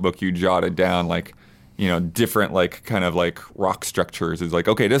in your notebook you jotted down like different like kind of like rock structures. It's like,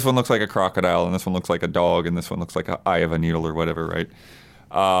 okay, this one looks like a crocodile and this one looks like a dog and this one looks like an eye of a needle or whatever, right?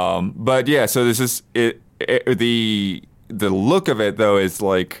 But yeah, so this is it. The look of it though is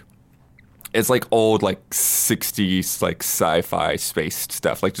like it's like old like 60s like sci-fi space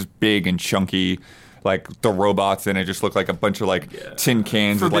stuff, like just big and chunky. Like the robots in it just look like a bunch of like tin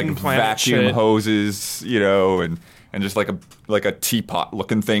cans with like Forbidden Planet vacuum shit. hoses, and just like a teapot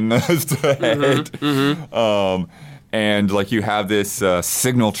looking thing as the head. And like you have this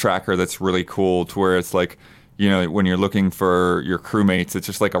signal tracker that's really cool to where it's like, when you're looking for your crewmates, it's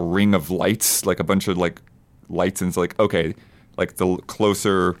just like a ring of lights, like a bunch of like lights, and it's like, okay, like the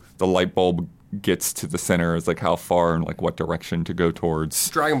closer the light bulb gets to the center is like how far and like what direction to go towards.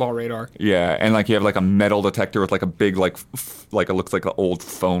 Dragon Ball radar. Yeah, and like you have like a metal detector with like a big like it looks like an old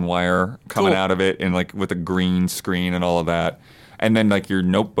phone wire coming out of it, and like with a green screen and all of that. And then like your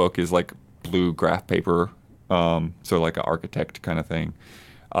notebook is like blue graph paper, so like an architect kind of thing.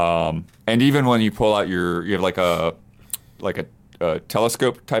 And even when you pull out you have like a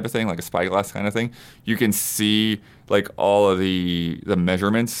telescope type of thing, like a spyglass kind of thing, you can see like all of the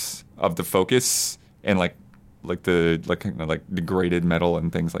measurements of the focus and like kind of like degraded metal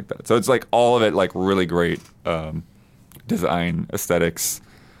and things like that. So it's like all of it like really great design aesthetics.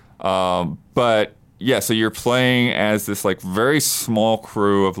 But yeah, so you're playing as this like very small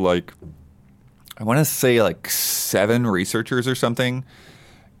crew of like, I want to say like 7 researchers or something,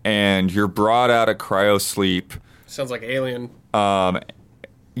 and you're brought out of cryo sleep. Sounds like Alien.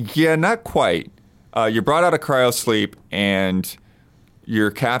 Yeah, not quite. You're brought out of cryo sleep, and your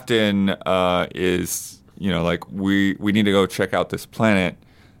captain is, like, we need to go check out this planet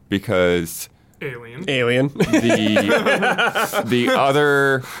because Alien. the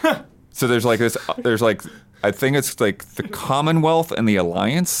other. So there's like I think it's like the Commonwealth and the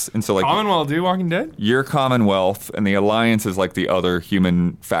Alliance, and so like Commonwealth do Walking Dead? Your Commonwealth and the Alliance is like the other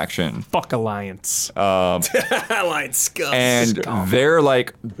human faction. Fuck Alliance. Alliance scum. And their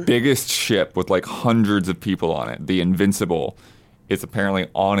like biggest ship with like hundreds of people on it, the Invincible, is apparently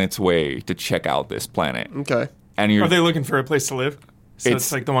on its way to check out this planet. Okay. And are they looking for a place to live? So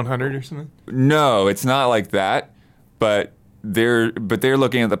it's like the 100 or something? No, it's not like that. But they're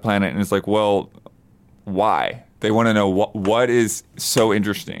looking at the planet and it's like, well, why? They want to know what is so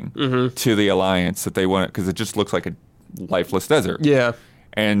interesting to the Alliance that they want, because it just looks like a lifeless desert. Yeah.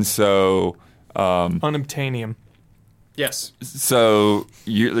 And so unobtainium. Yes. So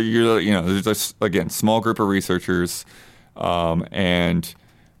you're there's this, again, small group of researchers, and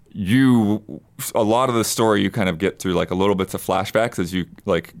a lot of the story you kind of get through like a little bits of flashbacks as you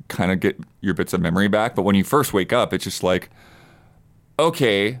like kind of get your bits of memory back. But when you first wake up, it's just like,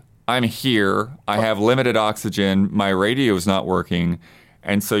 okay, I'm here. I have limited oxygen. My radio is not working,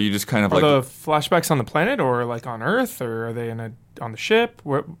 and so you just kind of are the flashbacks on the planet or like on Earth, or are they on the ship?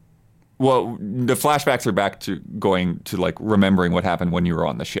 Where? Well, the flashbacks are back to going to like remembering what happened when you were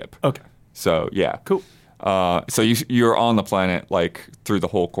on the ship. Okay. So yeah, cool. So you're on the planet like through the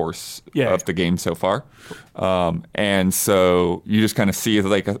whole course of the game so far, and so you just kind of see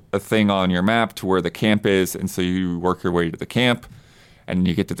like a thing on your map to where the camp is, and so you work your way to the camp. And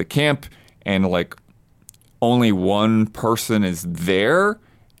you get to the camp, and like only one person is there,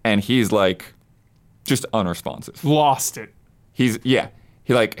 and he's like just unresponsive. Lost it. He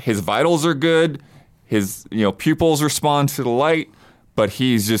like his vitals are good, his pupils respond to the light, but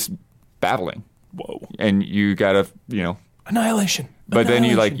he's just babbling. Whoa! And you gotta annihilation. But then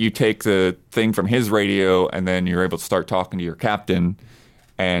you take the thing from his radio, and then you're able to start talking to your captain,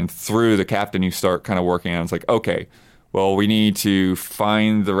 and through the captain you start kind of working on. It's like, okay, well, we need to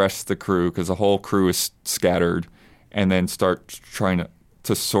find the rest of the crew because the whole crew is scattered, and then start trying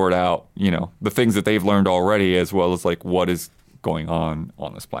to sort out, the things that they've learned already, as well as like what is going on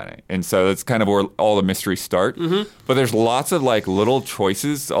this planet. And so that's kind of where all the mysteries start. Mm-hmm. But there's lots of like little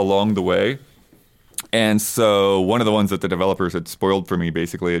choices along the way. And so one of the ones that the developers had spoiled for me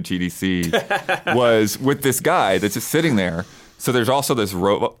basically at GDC was with this guy that's just sitting there. So there's also this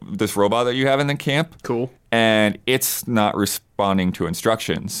robot that you have in the camp. Cool. And it's not responding to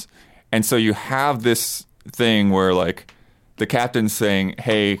instructions. And so you have this thing where like the captain's saying,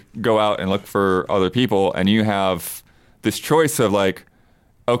 hey, go out and look for other people. And you have this choice of like,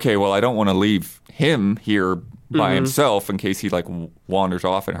 okay, well, I don't want to leave him here by himself in case he like wanders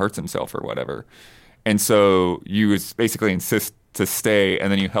off and hurts himself or whatever. And so you basically insist to stay,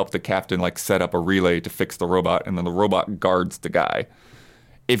 and then you help the captain like set up a relay to fix the robot, and then the robot guards the guy.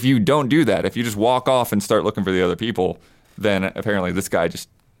 If you don't do that, if you just walk off and start looking for the other people, then apparently this guy just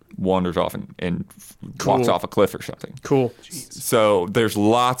wanders off and walks off a cliff or something. Cool. So there's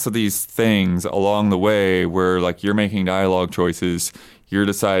lots of these things along the way where like you're making dialogue choices. You're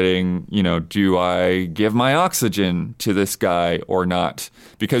deciding, do I give my oxygen to this guy or not?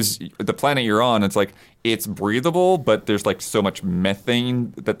 Because the planet you're on, it's like, it's breathable, but there's like so much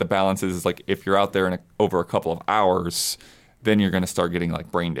methane that the balance is like if you're out there over a couple of hours, then you're going to start getting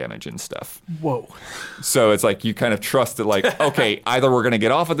like brain damage and stuff. Whoa. So it's like you kind of trust that like, okay, either we're going to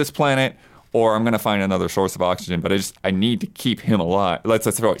get off of this planet or I'm going to find another source of oxygen, but I need to keep him alive. That's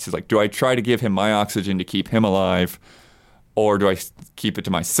the choice. It's like, do I try to give him my oxygen to keep him alive, or do I keep it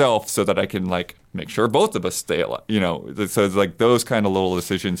to myself so that I can like make sure both of us stay alive? So it's like those kind of little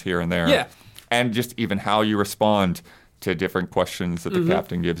decisions here and there. Yeah. And just even how you respond to different questions that the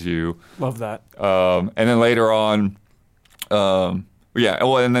captain gives you. Love that. And then later on, and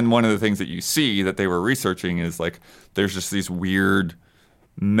then one of the things that you see that they were researching is like there's just these weird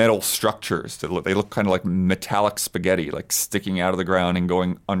metal structures that they look kind of like metallic spaghetti, like sticking out of the ground and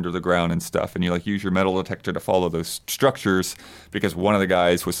going under the ground and stuff. And you like use your metal detector to follow those structures because one of the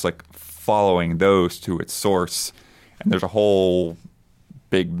guys was like following those to its source. And there's a whole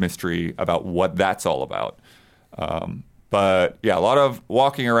big mystery about what that's all about. But yeah, a lot of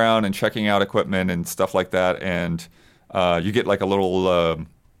walking around and checking out equipment and stuff like that. And you get like a little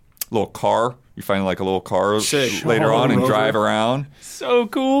car. You find like a little car later on and drive around. So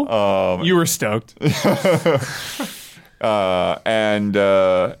cool. You were stoked. And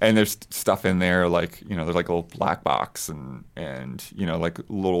there's stuff in there like, you know, there's like a little black box and you know, like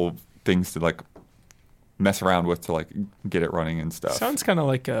little things to like mess around with to like get it running and stuff. Sounds kind of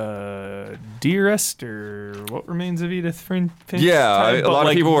like a Dearest or What Remains of Edith Finch. Yeah, a lot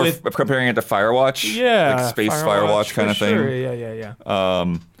of people were comparing it to Firewatch. Yeah, like Space Firewatch kind of thing. Sure.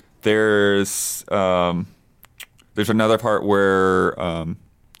 Yeah. There's another part where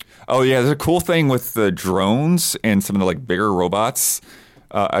there's a cool thing with the drones and some of the like bigger robots.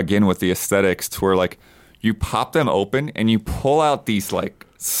 Again with the aesthetics, to where like you pop them open and you pull out these like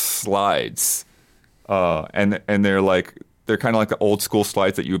slides. And they're kind of like the old school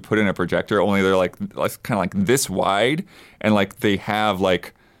slides that you would put in a projector, only they're like kind of like this wide, and like they have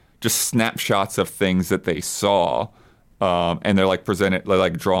like just snapshots of things that they saw, and they're like presented, they're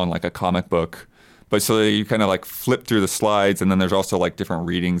like drawn like a comic book. But so you kind of like flip through the slides, and then there's also like different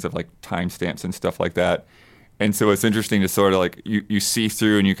readings of like timestamps and stuff like that. And so it's interesting to sort of like you see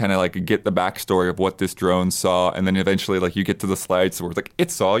through and you kind of like get the backstory of what this drone saw, and then eventually like you get to the slides where it's like it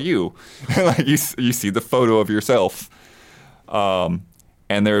saw you, like you see the photo of yourself. And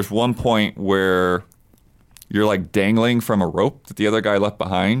there's one point where you're like dangling from a rope that the other guy left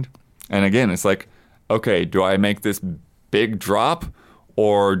behind, and again it's like, okay, do I make this big drop,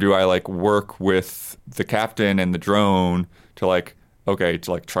 or do I like work with the captain and the drone to like, okay,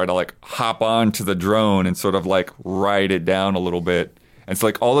 to like try to like hop onto the drone and sort of like ride it down a little bit. And it's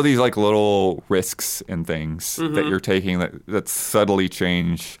like all of these like little risks and things that you're taking that subtly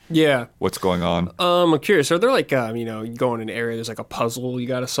change what's going on. I'm curious, are there like, you know, you go in an area, there's like a puzzle you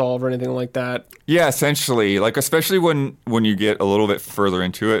got to solve or anything like that? Yeah, essentially. Like, especially when you get a little bit further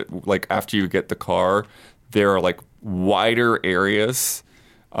into it, like after you get the car, there are like wider areas.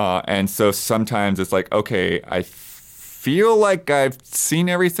 And so sometimes it's like, okay, I feel like I've seen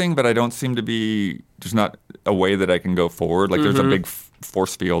everything, but I don't seem to be, there's not a way that I can go forward. Like there's a big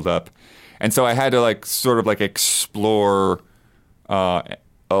force field up. And so I had to like sort of like explore a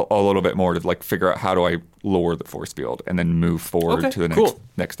little bit more to like figure out how do I lower the force field and then move forward to the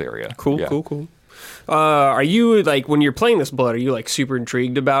next area. Cool. Are you like, when you're playing this Blood, are you like super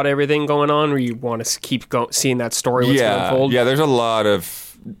intrigued about everything going on, or you want to keep seeing that story what's going to unfold? Yeah, there's a lot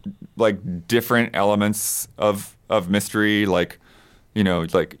of like different elements of mystery, like, you know,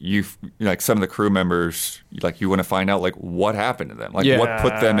 like like some of the crew members, like you want to find out like what happened to them, like what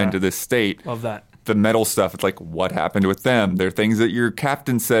put them into this state. Love that. The metal stuff, it's like what happened with them. There are things that your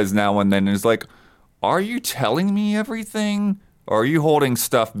captain says now and then, and it's like, are you telling me everything, or are you holding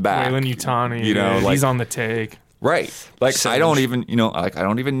stuff back? Weyland-Yutani, you know, like, he's on the take, right? Like I don't even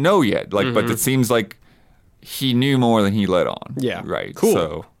know yet. Like, but it seems like he knew more than he let on. Yeah, right. Cool.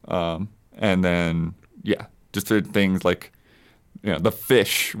 So, and then just the things like, you know, the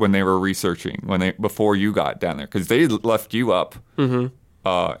fish when they were researching before you got down there, because they left you up in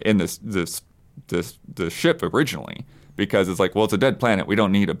the ship originally, because it's like, well, it's a dead planet, we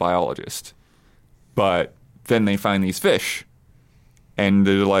don't need a biologist. But then they find these fish, and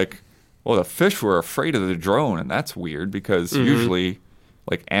they're like, well, the fish were afraid of the drone, and that's weird, because usually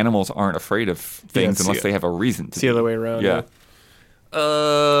like animals aren't afraid of things unless they have a reason to. It's the other way around. Yeah.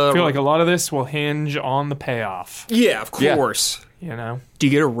 I feel like a lot of this will hinge on the payoff. Yeah, of course. You know, do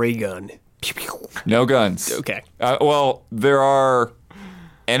you get a ray gun? No guns. Okay. Well, there are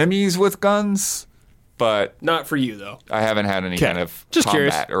enemies with guns, but not for you though. I haven't had any kind of just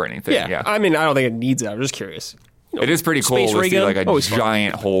combat curious. Or anything. Yeah. I mean, I don't think it needs it. I'm just curious. You know, it is pretty cool to see like a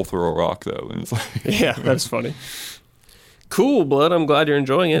giant hole through a rock, though. And it's like yeah, that's funny. Cool, Blood. I'm glad you're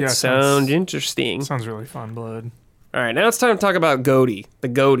enjoying it. Sounds interesting. Sounds really fun, Blood. All right, now it's time to talk about Goaty. The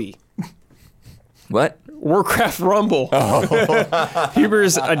Goaty. What? Warcraft Rumble.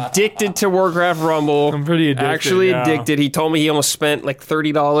 Huber's addicted to Warcraft Rumble. I'm pretty addicted. Actually addicted. He told me he almost spent like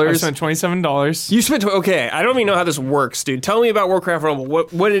 $30. I spent $27. You spent okay. I don't even know how this works, dude. Tell me about Warcraft Rumble.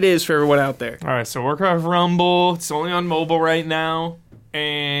 What it is for everyone out there. All right, so Warcraft Rumble. It's only on mobile right now,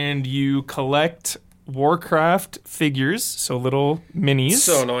 and you collect Warcraft figures, so little minis.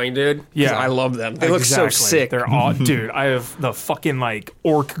 So annoying, dude. Yeah, I love them. They look so sick. They're all, dude. I have the fucking like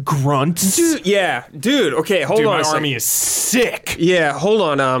orc grunts. Dude, yeah, dude. Okay, hold on. My army is sick. Yeah, hold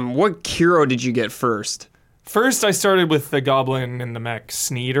on. What hero did you get first? First, I started with the goblin and the mech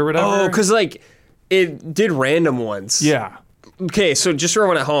Sneed or whatever. Oh, because like it did random ones. Yeah. Okay, so just for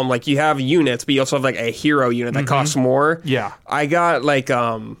everyone at home, like you have units, but you also have like a hero unit that costs more. Yeah. I got like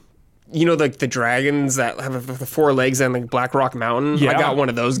you know, the dragons that have the 4 legs and the Black Rock Mountain? Yeah. I got one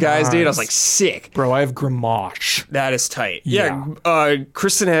of those guys, dude. I was Nice. like, sick. Bro, I have Grimosh. That is tight. Yeah.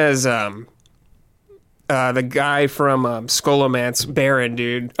 Kristen has the guy from Skolomance, Baron,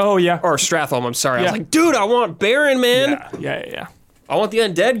 dude. Oh, yeah. Or Stratholm, I'm sorry. I Yeah. was like, dude, I want Baron, man. Yeah. I want the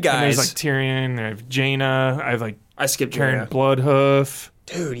undead And guys. there's like Tyrion, I have Jaina, I have like I skipped Karen Jaina. Bloodhoof.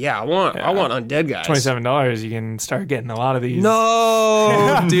 Dude, yeah, I want undead guys. $27, you can start getting a lot of these.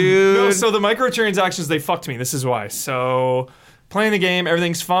 No, dude. No, so the microtransactions, they fucked me. This is why. So playing the game,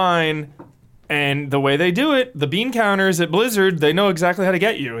 everything's fine. And the way they do it, the bean counters at Blizzard, they know exactly how to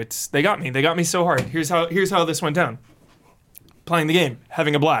get you. They got me. They got me so hard. Here's how this went down. Playing the game,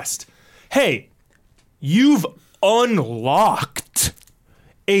 having a blast. Hey, you've unlocked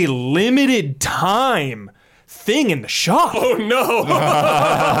a limited time thing in the shop. Oh no.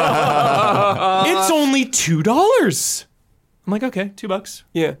 It's only $2. I'm like, okay, $2.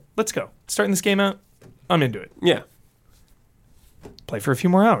 Yeah. Let's go. Starting this game out, I'm into it. Yeah. Play for a few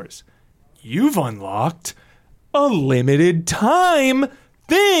more hours. You've unlocked a limited time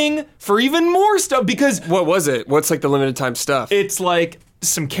thing for even more stuff because What was it? What's like the limited time stuff? it's like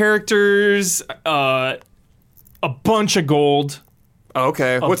some characters, a bunch of gold. Oh,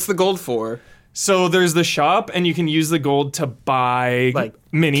 okay. What's the gold for? So there's the shop, and you can use the gold to buy Like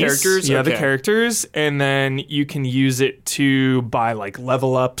minis. characters? Yeah, the Okay. characters, and then you can use it to buy like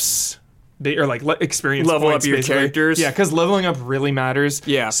level ups. Or like experience Level points, up your basically. characters? Yeah, because leveling up really matters.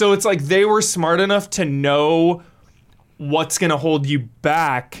 Yeah. So it's like they were smart enough to know what's gonna hold you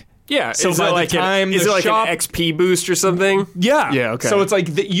back. Yeah. So is by it the like time is the it like shop- an XP boost or something? Yeah. Yeah, okay. So it's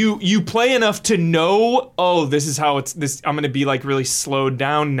like that you play enough to know, oh, this is how it's this. I'm gonna be like really slowed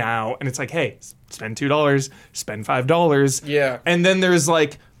down now, and it's like, hey, spend $2, spend $5. Yeah. And then there's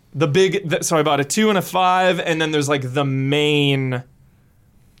like the big. So I bought a 2 and a 5, and then there's like the main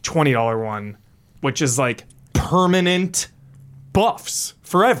 $20 one, which is like permanent buffs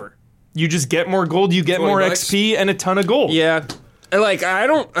forever. You just get more gold, you get more $20? XP, and a ton of gold. Yeah. Like I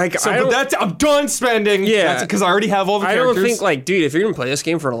don't like So I but don't that's I'm done spending. Yeah. Because I already have all the I characters. don't think like dude, if you're gonna play this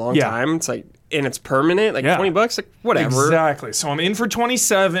game for a long Yeah. time, it's like and it's permanent, like Yeah. $20, like whatever. Exactly. So I'm in for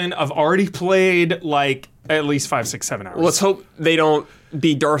 27. I've already played like at least 5, 6, 7 hours. Let's hope they don't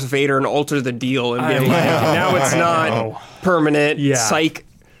be Darth Vader and alter the deal and be like, now it's not permanent. Yeah. Psych.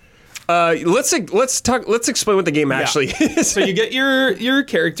 Let's explain what the game actually is. So you get your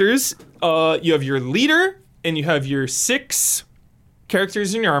characters. You have your leader, and you have your 6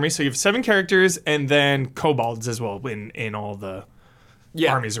 characters in your army. So you have 7 characters, and then kobolds as well in all the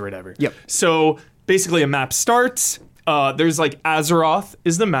armies or whatever. Yep. So basically, a map starts. There's like Azeroth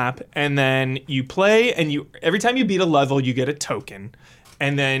is the map, and then you play, and every time you beat a level, you get a token,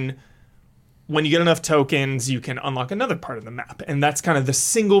 and then when you get enough tokens, you can unlock another part of the map, and that's kind of the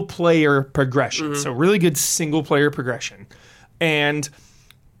single player progression. So really good single player progression, and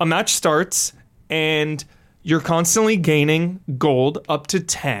a match starts, and you're constantly gaining gold up to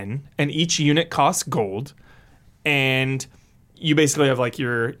 10, and each unit costs gold, and you basically have like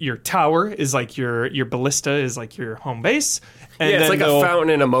your tower is like your ballista is like your home base. And yeah, it's then like a fountain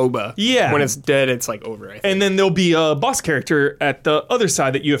in a MOBA. Yeah. When it's dead, it's like over, I think. and then there'll be a boss character at the other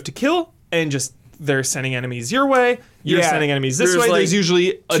side that you have to kill, and just they're sending enemies your way. You're Yeah. sending enemies this There's way. like There's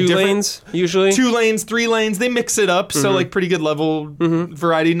usually a 2 different lanes, usually. 2 lanes, 3 lanes. They mix it up, so like pretty good level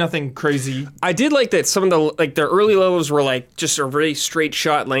variety. Nothing crazy. I did like that some of the early levels were like just a really straight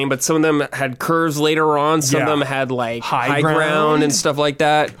shot lane, but some of them had curves later on. Some of Yeah. them had like High high ground ground. and stuff like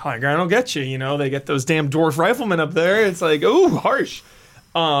that. High ground will get you. You know, they get those damn dwarf riflemen up there. It's like, ooh, harsh.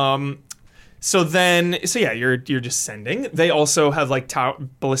 So yeah, you're just sending. They also have like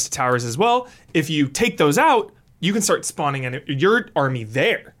ballista towers as well. If you take those out, you can start spawning your army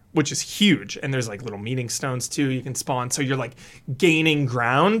there, which is huge. And there's like little meeting stones too you can spawn. So you're like gaining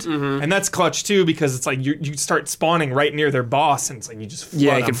ground, and that's clutch too because it's like you start spawning right near their boss, and it's like you just flood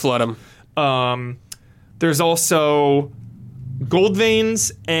Yeah, you them. can flood them. There's also gold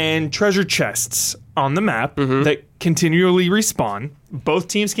veins and treasure chests on the map that continually respawn. Both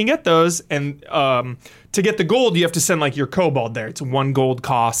teams can get those, and to get the gold, you have to send like your kobold there. It's 1 gold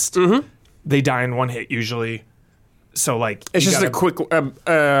cost. They die in 1 hit usually. So like It's you just a gotta- quick it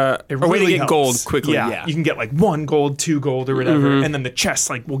a way to really get helps. gold quickly. Yeah. You can get like 1 gold, 2 gold, or whatever, and then the chest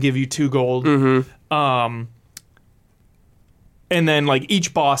like will give you 2 gold. And then like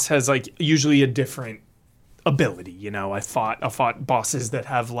each boss has like usually a different ability. You know, I fought bosses that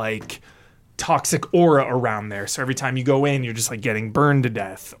have like toxic aura around there, so every time you go in, you're just like getting burned to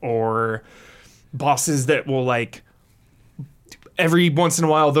death, or bosses that will like every once in a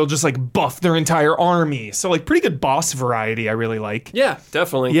while they'll just like buff their entire army. So like pretty good boss variety I really like. Yeah,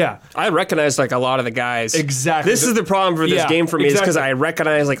 definitely. Yeah. I recognize like a lot of the guys. Exactly. This is the problem for this game for me is because I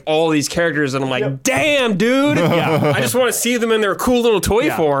recognize like all these characters and I'm like, damn, dude. I just want to see them in their cool little toy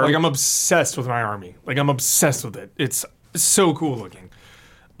form. Like I'm obsessed with my army. Like I'm obsessed with it. It's so cool looking.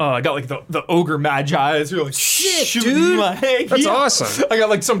 I got like the ogre magi's who are like shit, dude. That's awesome. I got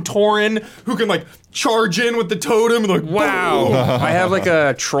like some Tauren who can like charge in with the totem and like wow. boom. I have like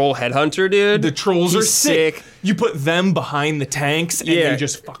a troll headhunter, dude. The trolls are sick. You put them behind the tanks and they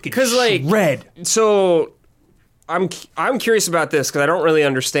just fucking shred. So I'm curious about this because I don't really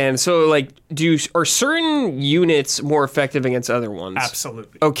understand. So like, are certain units more effective against other ones?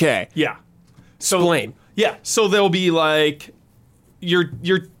 Absolutely. Okay. Yeah. So explain. Yeah. So they'll be like.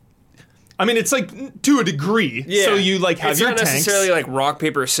 I mean, it's like to a degree. Yeah. So you like have it's your not tanks. necessarily like rock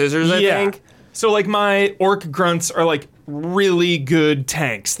paper scissors. I think. So like my orc grunts are like really good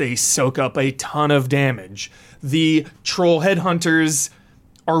tanks. They soak up a ton of damage. The troll headhunters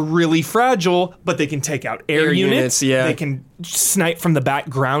are really fragile, but they can take out air units. Yeah. They can snipe from the back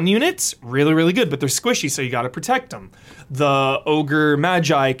ground units. Really, really good, but they're squishy, so you got to protect them. The ogre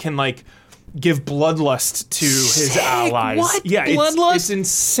magi can like. Give bloodlust to his allies. What? Yeah, bloodlust? It's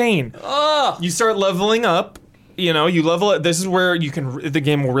insane. You start leveling up. You know, you level up. This is where you can. The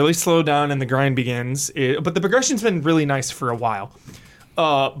game will really slow down and the grind begins. But the progression's been really nice for a while.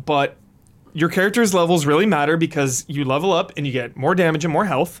 But your character's levels really matter because you level up and you get more damage and more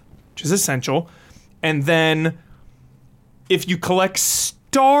health, which is essential. And then, if you collect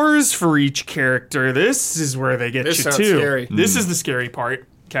stars for each character, this is where they get you too. Scary. This is the scary part.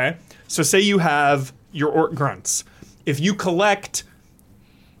 Okay. So say you have your orc grunts. If you collect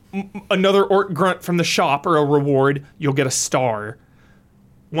another orc grunt from the shop or a reward, you'll get a star.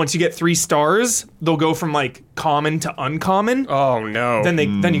 Once you get 3 stars, they'll go from like common to uncommon. Oh no. Then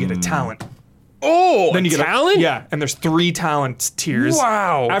you get a talent. Oh, then you get talent? Yeah, and there's 3 talent tiers.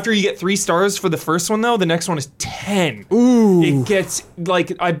 Wow. After you get 3 stars for the first one though, the next one is 10. Ooh. It gets like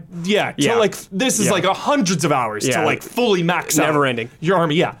to like this is like hundreds of hours to like fully max out. Never ending. Your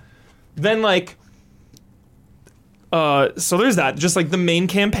army, yeah. Then like so there's that, just like the main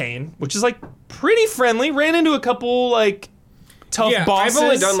campaign, which is like pretty friendly. Ran into a couple like tough bosses. I've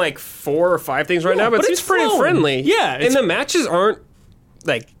only done like 4 or 5 things right now, but it's pretty friendly. Yeah. And the matches aren't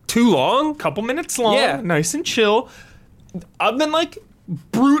like too long. Couple minutes long. Nice and chill. I've been like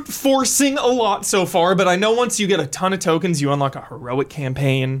brute forcing a lot so far, but I know once you get a ton of tokens, you unlock a heroic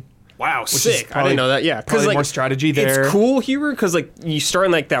campaign. Wow, sick. I didn't know that. Yeah, because like more strategy there. It's cool here because like you start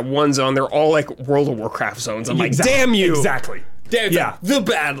in like that one zone. They're all like World of Warcraft zones. I'm like, damn you. Exactly. Damn, the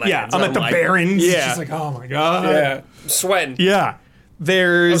Badlands. Yeah, I'm at the like, Barrens. Yeah. Just like, oh my god. Yeah. I'm sweating. Yeah.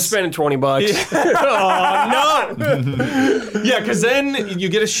 I'm spending $20. Oh no! Yeah, because then you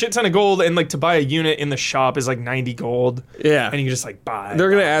get a shit ton of gold, and like to buy a unit in the shop is like 90 gold. Yeah, and you can just like buy.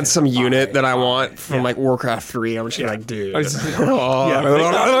 They're gonna add some unit that I want from like Warcraft 3. I'm just like, dude. They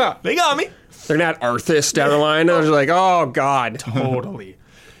got me. They're gonna add Arthas down the line. I was like, oh god, totally.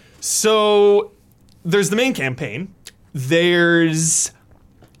 So there's the main campaign. There's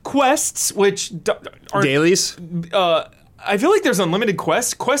quests, which aren't dailies. I feel like there's unlimited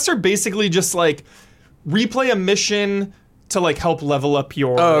quests. Quests are basically just like replay a mission to like help level up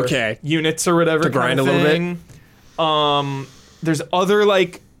your units or whatever. To grind a little bit. There's other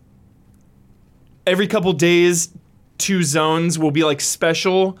like every couple days 2 zones will be like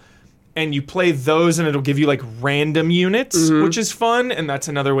special, and you play those and it'll give you like random units, which is fun, and that's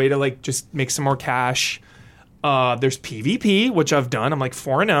another way to like just make some more cash. There's PvP, which I've done. I'm like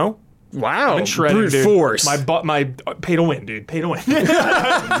 4-0. Wow, brute force. My pay to win, dude. Pay to win. No, but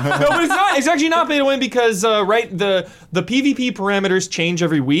it's not. It's actually not pay to win because the PvP parameters change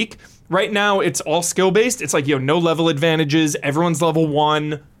every week. Right now, it's all skill based. It's like no level advantages. Everyone's level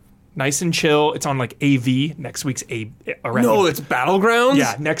 1, nice and chill. It's on like AV. Next week's No, it's Battlegrounds.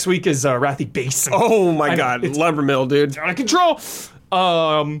 Yeah, next week is Wrathy Basin. Oh my god, it's Lumbermill, dude. Out of control.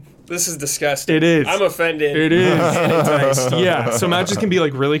 This is disgusting. It is. I'm offended. It is. Yeah, so matches can be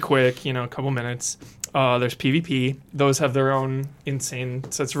like really quick, a couple minutes. There's PvP. Those have their own insane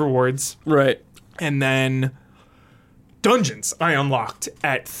sets of rewards. Right. And then dungeons I unlocked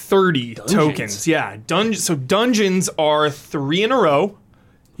at 30 tokens. Yeah, so dungeons are 3 in a row.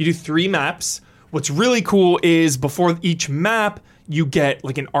 You do 3 maps. What's really cool is before each map, you get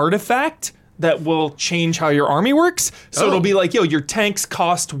like an artifact that will change how your army works. So it'll be like, your tanks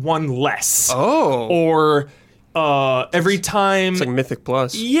cost 1 less. Oh. Or every time... It's like Mythic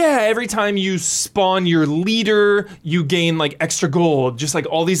Plus. Yeah, every time you spawn your leader, you gain like extra gold. Just like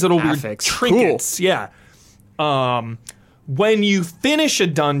all these little weird trinkets. Cool. Yeah. when you finish a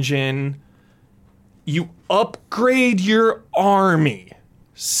dungeon, you upgrade your army.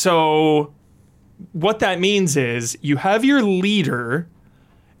 So what that means is you have your leader,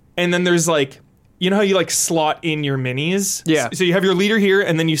 and then there's like, you know how you like slot in your minis? Yeah. So you have your leader here,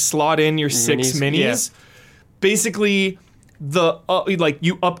 and then you slot in your 6 minis. Yeah. Basically, like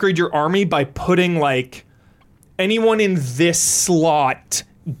you upgrade your army by putting like anyone in this slot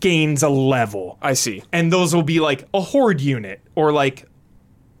gains a level. I see. And those will be like a horde unit or like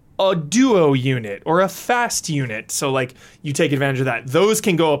a duo unit or a fast unit. So like you take advantage of that. Those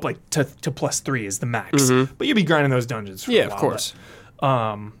can go up like to +3 is the max. But you'll be grinding those dungeons for a while. Of course.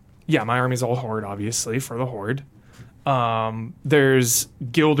 Yeah, my army's all horde, obviously, for the horde. There's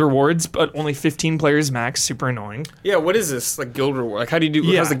guild rewards, but only 15 players max. Super annoying. Yeah, what is this? Like guild reward? Like how do you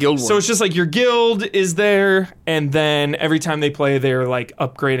do? How's the guild work? So it's just like your guild is there, and then every time they play, they're like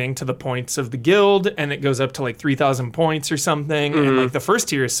upgrading to the points of the guild, and it goes up to like 3,000 points or something. And like the first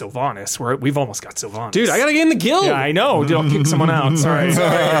tier is Sylvanas, where we've almost got Sylvanas. Dude, I gotta get in the guild. Yeah, I know. Dude, I'll kick someone out. Sorry.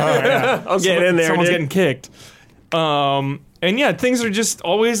 I'll get in there. Someone's dude. getting kicked. And yeah, things are just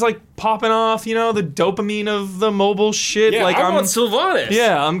always like popping off, you know, the dopamine of the mobile shit. Yeah, like I want Sylvanas.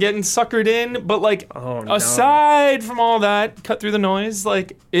 Yeah, I'm getting suckered in, but like aside from all that, cut through the noise,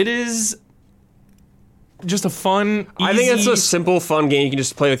 like it is just a fun, easy, I think it's a simple, fun game you can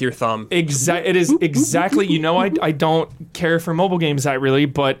just play with your thumb. It is exactly, you know, I don't care for mobile games that really,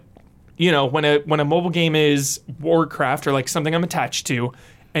 but you know, when a mobile game is Warcraft or like something I'm attached to,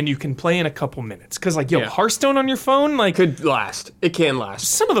 and you can play in a couple minutes. Because, like, Hearthstone on your phone, like... Could last. It can last.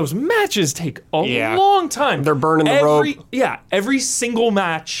 Some of those matches take a long time. They're burning the rope. Yeah, every single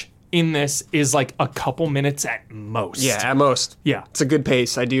match in this is, like, a couple minutes at most. Yeah, at most. Yeah. It's a good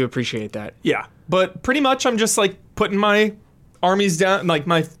pace. I do appreciate that. Yeah. But pretty much I'm just, like, putting my armies down, like,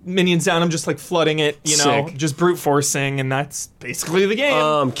 my minions down. I'm just, like, flooding it, you know? Sick. Just brute forcing, and that's basically the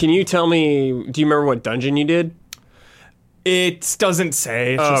game. Can you tell me... Do you remember what dungeon you did? It doesn't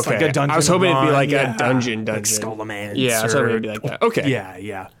say. It's just like a dungeon. I was hoping it'd be like a dungeon. Like Skullomance. Yeah, I was hoping it'd be like that. Okay.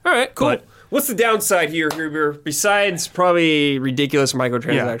 Yeah. All right, cool. But- What's the downside here, Huber? Besides probably ridiculous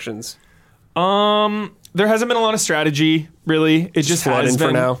microtransactions. There hasn't been a lot of strategy, really. It just flooding has been,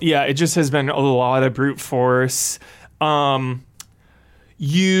 for now. Yeah, it just has been a lot of brute force.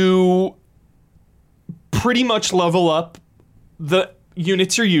 You pretty much level up the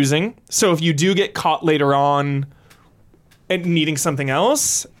units you're using. So if you do get caught later on and needing something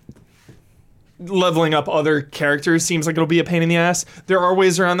else, leveling up other characters seems like it'll be a pain in the ass. There are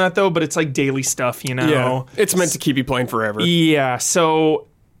ways around that though, but it's like daily stuff, you know? Yeah. It's meant to keep you playing forever. Yeah, so,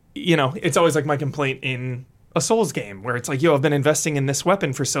 you know, it's always like my complaint in a Souls game where it's like, yo, I've been investing in this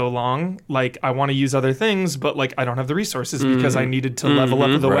weapon for so long, like I want to use other things, but like I don't have the resources because I needed to level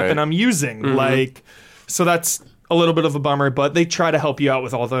up the weapon I'm using. Like, so that's a little bit of a bummer, but they try to help you out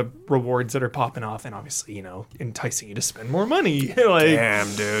with all the rewards that are popping off and obviously, you know, enticing you to spend more money. Like,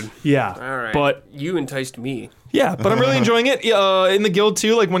 Damn, dude. yeah. All right. But you enticed me. yeah, but I'm really enjoying it. In the guild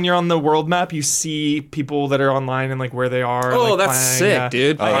too, like when you're on the world map, you see people that are online and like where they are. Oh, like, that's playing. sick,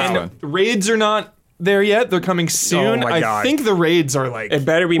 dude. Oh, that's And raids are not there yet. They're coming soon. Oh my God. I think the raids are like... It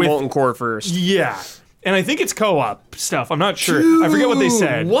better be with- Molten Core first. Yeah. And I think it's co-op stuff. I'm not sure. I forget what they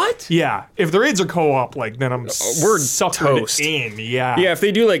said. What? Yeah. If the raids are co-op, like, then I'm we're suckered toast. in. Yeah. Yeah, if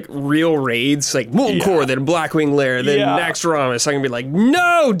they do like real raids, like Molten Core, then Blackwing Lair, then Naxxramas, I'm gonna be like,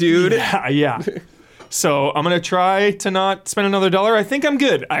 no, dude. Yeah. So I'm going to try to not spend another $1. I think I'm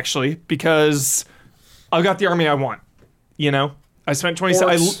good, actually, because I've got the army I want. You know? I spent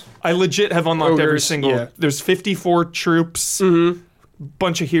 27. I legit have unlocked every Ogres, single... yeah. There's 54 troops.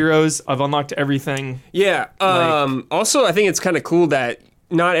 Bunch of heroes. I've unlocked everything. Yeah. Also, I think it's kind of cool that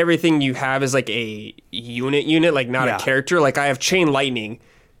not everything you have is like a unit, like not a character. Like I have Chain Lightning,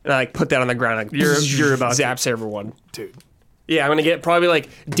 and I like put that on the ground, like You're about to. zaps everyone. Dude. Yeah, I'm gonna get probably like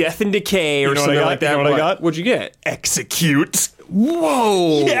Death and Decay or know what I something got? like that. You know what I got? What'd you get? Execute.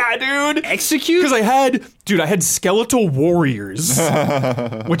 Whoa! Yeah, dude. Execute? Because I had skeletal warriors,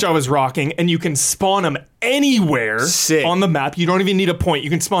 which I was rocking, and you can spawn them anywhere Sick. on the map. You don't even need a point. You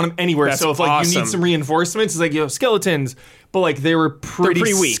can spawn them anywhere. That's so if like you awesome. need some reinforcements, it's like, yo, skeletons. But like they were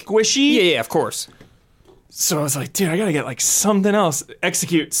pretty weak. squishy. Yeah, of course. So I was like, dude, I gotta get like something else.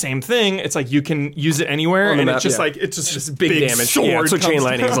 Execute, same thing. It's like you can use it anywhere, On the and map, it's just yeah. like it's just this big big damage. sword. Yeah, that's what Chain comes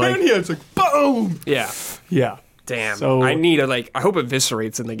Lightning's down. like. Yeah, it's like boom. Yeah. Yeah. Damn. So- I need I hope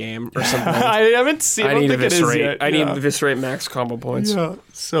Eviscerate's in the game or something. I haven't seen. I don't need think it is Eviscerate. yet. I need Yeah. Eviscerate max combo points. Yeah.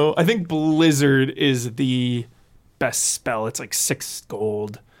 So I think Blizzard is the best spell. It's like 6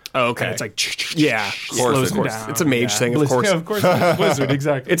 gold. Oh, okay. And it's like, slows them it is. down. It's a mage thing, of course. Yeah, of course. It's Blizzard,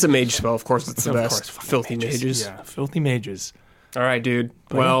 exactly. It's a mage spell, of course. It's the Of best. course, Filthy mages. Yeah, filthy mages. All right, dude.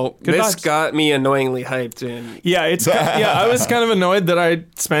 Well, Good this vibes. got me annoyingly hyped. And Yeah, I was kind of annoyed that I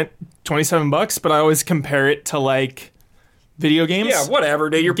spent $27, but I always compare it to like video games. yeah, whatever,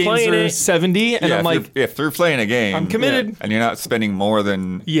 dude. You're Games playing are it. 70, and I'm like, if you're playing a game, I'm committed. and you're not spending more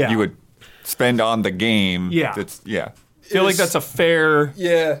than Yeah. you would spend on the game. Yeah. That's I feel like that's a fair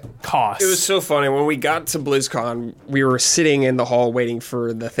Yeah. cost. It was so funny. When we got to BlizzCon, we were sitting in the hall waiting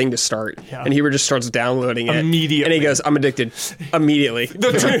for the thing to start. Yeah. And he just starts downloading it. Immediately. And he goes, I'm addicted. Immediately.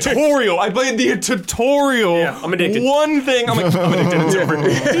 the tutorial. I played the tutorial. Yeah, I'm addicted. One thing. I'm like, I'm addicted. It's over.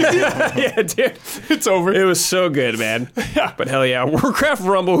 Yeah, dude. It's over. It was so good, man. Yeah. But hell yeah. Warcraft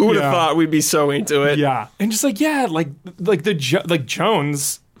Rumble, who would have Yeah. thought we'd be so into it? Yeah, and just like like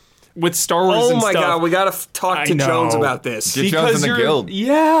Jones with Star Wars. Oh and my stuff. God, we got to talk I to know. Jones about this. Get Jones in the you're guild.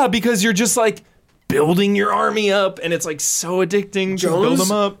 Yeah, because you're just like building your army up, and it's like so addicting to build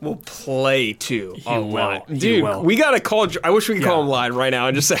them up. will play too a will. lot. He Dude, will. we got to call. I wish we could call Yeah. him live right now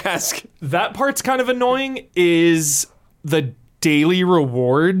and just ask. That part's kind of annoying. Is the daily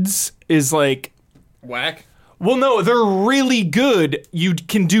rewards is like, Whack. well, no, they're really good. You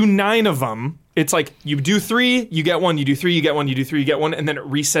can do 9 of them. It's like you do 3, you get 1. You do 3, you get 1. You do 3, you get 1, and then it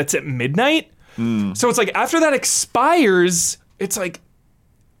resets at midnight. So it's like after that expires, it's like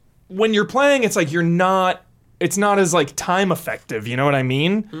when you're playing, it's like it's not as like time effective. You know what I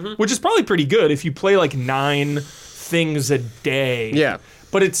mean? Which is probably pretty good if you play like 9 things a day. Yeah.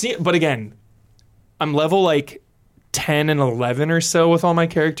 But again, I'm level like 10 and 11 or so with all my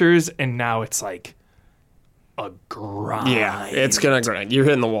characters, and now it's like a grind. Yeah, it's gonna grind. You're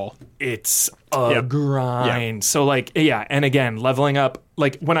hitting the wall. It's a Yep. grind. So like, yeah, and again, leveling up,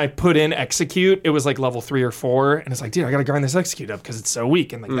 like when I put in execute, it was like level 3 or 4, and it's like, dude, I gotta grind this execute up because it's so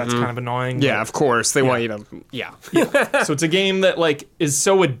weak, and like that's kind of annoying. Yeah, of course. They want you to. Yeah. So it's a game that like is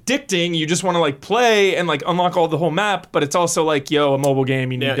so addicting, you just want to like play and like unlock all the whole map, but it's also like, yo, a mobile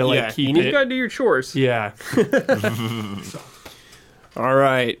game, you need to like keep you need it. to gotta do your chores. Yeah. All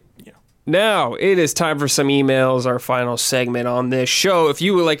right. Now it is time for some emails, our final segment on this show. If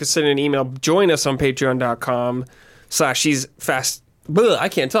you would like to send an email, join us on patreon.com/I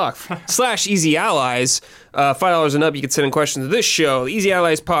can't talk. /Easy Allies. $5 and up, you can send in questions to this show, the Easy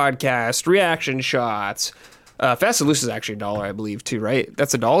Allies podcast, reaction shots. Fast and Loose is actually $1, I believe, too, right?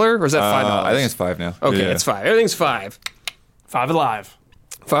 That's $1, or is that $5? I think it's 5 now. Okay, Yeah. it's 5. Everything's 5. 5 Alive.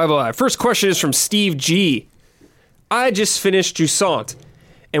 5 Alive. First question is from Steve G. I just finished Jusant,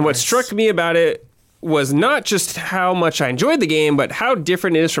 and what struck me about it was not just how much I enjoyed the game, but how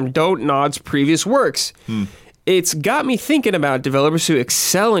different it is from Don't Nod's previous works. It's got me thinking about developers who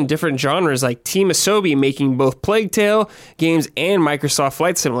excel in different genres, like Team Asobi making both Plague Tale games and Microsoft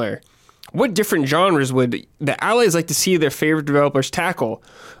Flight Simulator. What different genres would the Allies like to see their favorite developers tackle?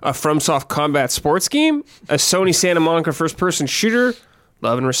 A FromSoft combat sports game? A Sony Santa Monica first-person shooter?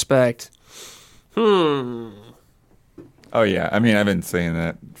 Love and respect. Oh yeah, I mean I've been saying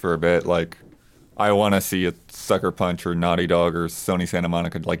that for a bit. Like, I want to see a Sucker Punch or Naughty Dog or Sony Santa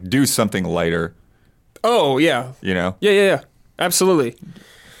Monica like do something lighter. Oh, yeah. You know? Yeah. Absolutely.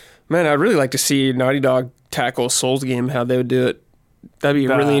 Man, I'd really like to see Naughty Dog tackle a Souls game, how they would do it. That'd be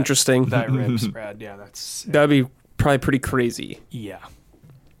really interesting. That rips, Brad. Yeah, that's That'd be probably pretty crazy. yeah.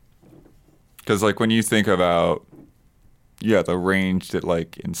 Because like when you think about the range that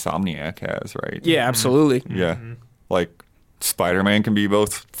like Insomniac has, right? Yeah, absolutely. Yeah. Like Spider-Man can be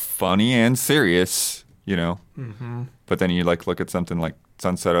both funny and serious, you know. But then you like look at something like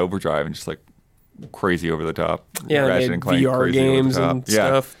Sunset Overdrive and just like crazy over the top. Yeah, they Ratchet made and Clank, VR crazy over the games top. and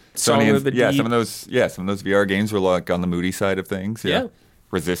stuff. Song Sony of the and, Deep. some of those VR games were like on the moody side of things. Yeah.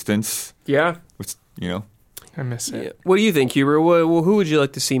 Resistance, Yeah. which, you know. I miss it. Yeah. What do you think, Huber? Who would you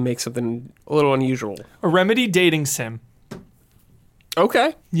like to see make something a little unusual? A Remedy dating sim.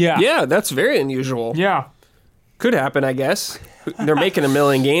 Okay. Yeah. Yeah, that's very unusual. Yeah. Could happen, I guess. They're making 1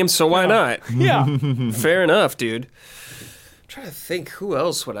 million games, so why not? Yeah. Fair enough, dude. I'm trying to think, who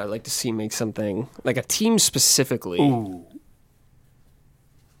else would I like to see make something like a team specifically? Ooh.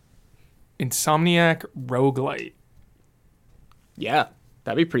 Insomniac roguelite. Yeah,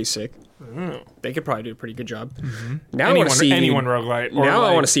 that'd be pretty sick. They could probably do a pretty good job. Now I want to see anyone roguelite. or Now I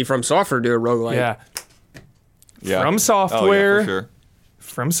like- want to see From Software do a roguelite. Yeah. Yeah. From Oh, Software. yeah, for sure.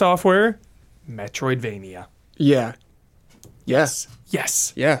 From Software. Metroidvania. Yeah. Yes.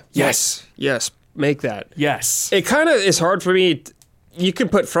 Yes. Yeah. Yes. Yes. Make that. Yes. It kind of is hard for me. You can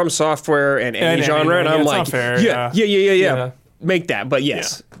put From Software in any And genre, and anything, I'm it's like, not fair, yeah. Yeah. Make that. But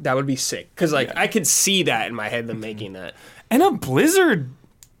yes, that would be sick. Because like I could see that in my head, them making that. And a Blizzard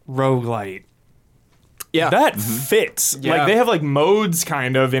roguelite. Yeah. That fits. Yeah. Like, they have, like, modes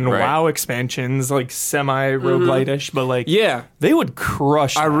kind of in Right. WoW expansions, like, semi-roguelite-ish, but, like, Yeah. they would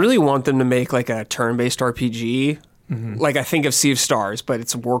crush I that. really want them to make like a turn-based RPG. Like I think of Sea of Stars, but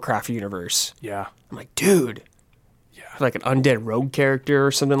it's a Warcraft universe. Yeah. I'm like, dude. Yeah. Like an undead rogue character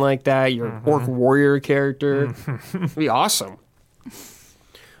or something like that. Your orc warrior character. It'd be awesome.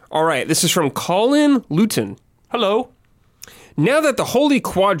 All right, this is from Colin Luton. Hello. Now that the holy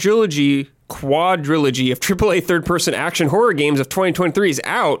quadrilogy of AAA third-person action horror games of 2023 is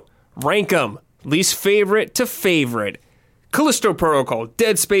out, rank them. Least favorite to favorite. Callisto Protocol,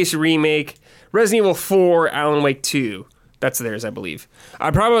 Dead Space Remake, Resident Evil 4, Alan Wake 2. That's theirs, I believe.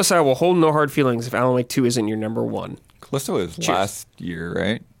 I promise I will hold no hard feelings if Alan Wake 2 isn't your number one. Callisto was last year,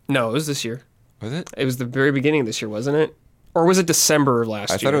 right? No, it was this year. Was it? It was the very beginning of this year, wasn't it? Or was it December of last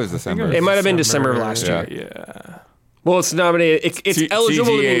year? I thought it was December. It might have been December of last Yeah. year. Yeah. Well, it's nominated. It's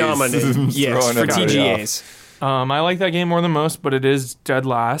eligible to be TGAs. nominated. Yes, Throwing for it out, TGAs. I like that game more than most, but it is dead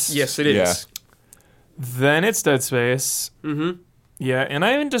last. Yes, it is. Yeah. Then it's Dead Space. Mm-hmm. Yeah, and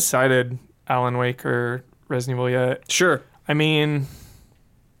I haven't decided Alan Wake or Resident Evil yet. Sure. I mean,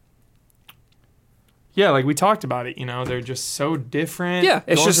 yeah, like we talked about it, you know, they're just so different. Yeah,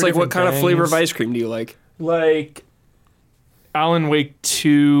 it's going just for like what different kind of flavor of things. ice cream do you like? Like, Alan Wake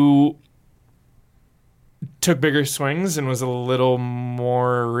 2 took bigger swings and was a little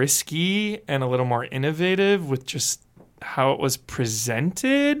more risky and a little more innovative with just how it was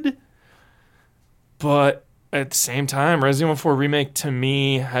presented. But at the same time, Resident Evil 4 Remake to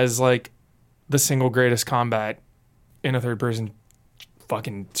me has like the single greatest combat in a third-person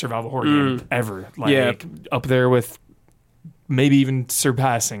fucking survival horror game ever. Like, Yeah. up there with maybe even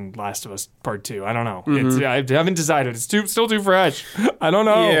surpassing Last of Us Part 2. I don't know. I haven't decided. It's still too fresh. I don't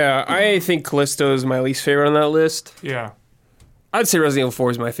know. Yeah, I think Callisto is my least favorite on that list. Yeah. I'd say Resident Evil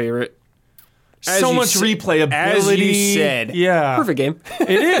 4 is my favorite. As So you much sa- replayability. As you said. Yeah. Perfect game. It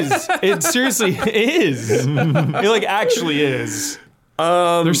is. It seriously is. It like actually is.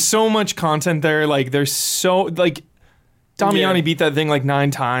 There's so much content there. Like there's so like Damiani Yeah. beat that thing like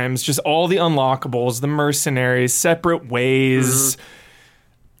 9 times. Just all the unlockables, the mercenaries, separate ways.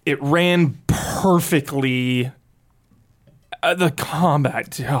 It ran perfectly. The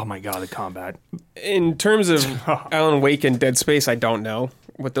combat. Oh my god, the combat. In terms of Alan Wake and Dead Space, I don't know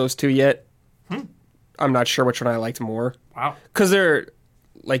with those two yet. I'm not sure which one I liked more. Wow. Because they're,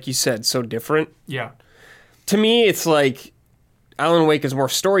 like you said, so different. Yeah. To me, it's like Alan Wake is more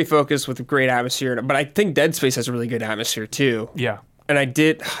story focused with a great atmosphere, but I think Dead Space has a really good atmosphere too. Yeah. And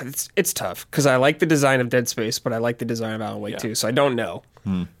it's tough because I like the design of Dead Space, but I like the design of Alan Wake too, so I don't know.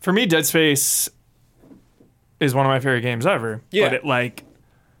 For me, Dead Space is one of my favorite games ever. Yeah. But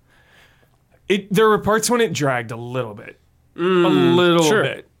there were parts when it dragged a little bit. A little sure.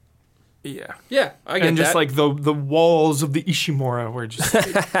 bit. Yeah. Yeah, I get And just that. like the walls of the Ishimura were just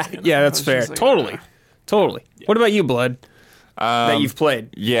yeah, that's it's fair. just like, Totally. What about you, Blood? That you've played?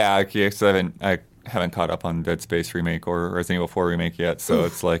 Yeah, okay, so I haven't caught up on Dead Space Remake or Resident Evil 4 Remake yet, so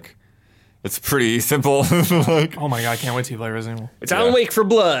it's like it's pretty simple. Like, oh my god, I can't wait to play Resident Evil. It's Alan Wake for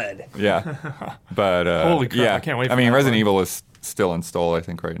Blood. yeah, but Holy crap, yeah, I can't wait for I mean, that Resident one. Evil is still installed, I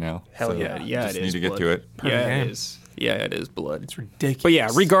think, right now. Hell so yeah, just it need is. to get Blood. to it. Yeah, game. it is. Yeah, it is Blood. It's ridiculous. But yeah,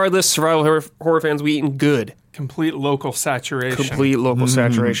 regardless, survival horror fans, we eating good. complete local saturation. Complete local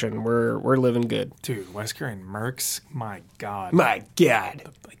saturation. We're living good. Dude, Wesker and Mercs, my god. My God.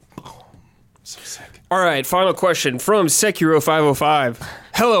 Like, boom. So sick. All right, final question from Sekiro505.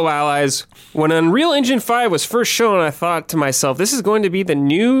 Hello, allies. When Unreal Engine 5 was first shown, I thought to myself, this is going to be the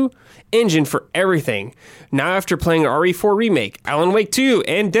new engine for everything. Now, after playing RE4 Remake, Alan Wake 2,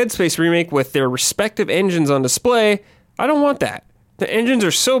 and Dead Space Remake with their respective engines on display, I don't want that. The engines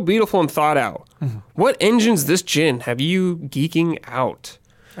are so beautiful and thought out. What engines this gen have you geeking out?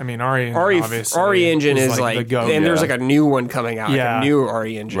 I mean, RE Engine is like, the GOAT. and there's like a new one coming out, like Yeah. a new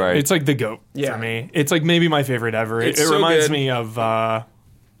RE Engine. Right. It's like the GOAT Yeah. for me. It's like maybe my favorite ever. It's It so reminds good. me of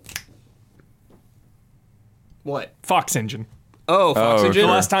What? Fox Engine. Oh, Fox Oh, Engine? The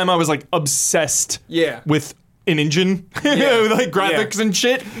sure. last time I was like obsessed Yeah. with an engine, with like graphics and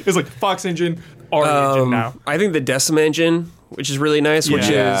shit. It's like Fox Engine, RE Engine now. I think the Decima engine, which is really nice, which is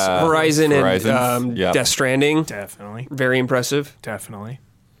Yeah. Horizon and Horizons, yeah. Death Stranding. Definitely. Very impressive. Definitely.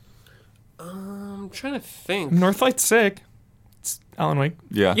 I'm trying to think. Northlight's sick. It's Alan Wake.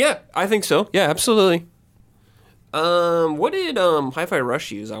 Yeah. Yeah, I think so. Yeah, absolutely. What did Hi-Fi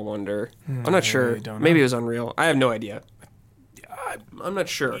Rush use, I wonder? I'm not sure. really don't know. Maybe it was Unreal. I have no idea. I'm not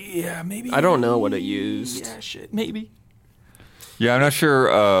sure. Yeah, maybe. I don't know what it used. Yeah, shit. Maybe. Yeah, I'm not sure.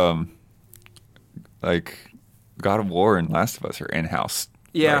 Like God of War and Last of Us are in-house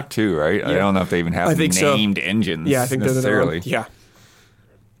Yeah. right, too, right? I don't know if they even have named engines Yeah, I think necessarily. Yeah.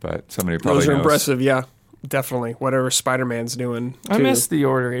 But somebody probably Those are knows. impressive, yeah. Definitely. Whatever Spider-Man's doing. I too. miss the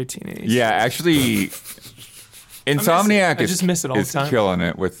Order 1880. Yeah, actually, Insomniac I just miss it all is the time. killing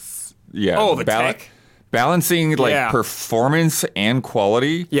it with the tech. balancing like Yeah. performance and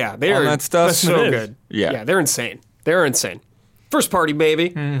quality. Yeah, they on are that stuff. so it is. good. Yeah. Yeah, they're insane. They're insane. First party, baby.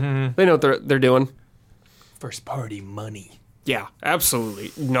 Mm-hmm. They know what they're doing. First party money. Yeah,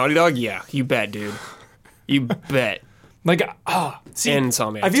 absolutely. Naughty Dog, yeah. You bet, dude. You bet. Like, see, And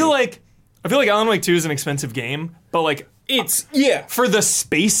Insomniac, I feel too. like Alanwake 2 is an expensive game, but like It's, yeah. for the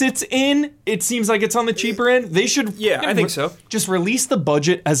space it's in, it seems like it's on the cheaper end. They should, Yeah, I think so. Just release the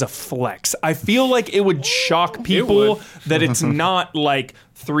budget as a flex. I feel like it would shock people that it's not like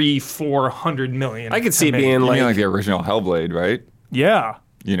 300-400 million. I could see it to make. being You mean like like the original Hellblade, right? Yeah,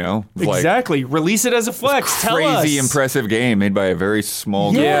 You know, like exactly. Release it as a flex. Tell us. crazy impressive game made by a very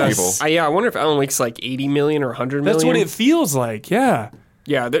small group of people. Yes. I wonder if Alan Wake's like 80 million or 100 million. That's what it feels like. Yeah.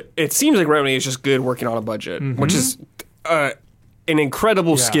 Yeah, it seems like Remedy is just good working on a budget, which is an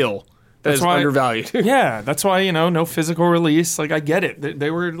incredible skill that is why- undervalued. Yeah, that's why, no physical release. Like, I get it. They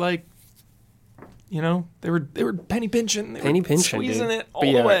were like, they were penny pinching. They Penny were pinching, squeezing dude. it all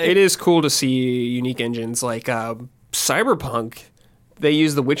But the way. it is cool to see unique engines like Cyberpunk. They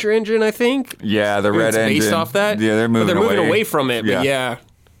use the Witcher engine, I think. Yeah, the red It's engine. based off that. Yeah, they're But moving away from it. Yeah. But yeah,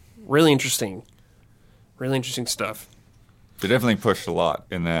 really interesting. Really interesting stuff. They definitely pushed a lot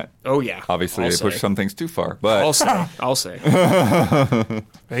in that. Oh yeah. Obviously, I'll they say. pushed some things too far, but I'll say.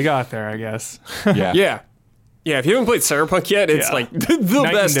 They got there, I guess. yeah. Yeah. Yeah, if you haven't played Cyberpunk yet, it's Yeah. like the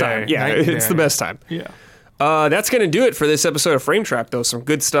Night best and time. day. Yeah, Night and it's day. the best time. Yeah. That's going to do it for this episode of Frame Trap, though. Some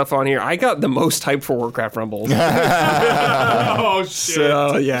good stuff on here. I got the most hype for Warcraft Rumbles. Oh, shit.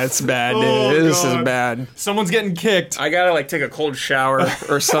 So, yeah, it's bad, dude. Oh, This is God. bad. Someone's getting kicked. I got to, take a cold shower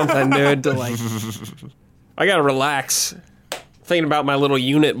or something, dude, to, I got to relax. Thinking about my little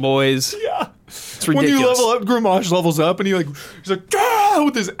unit, boys. Yeah. It's When ridiculous. you level up, Grimage levels up, and he's like, ah,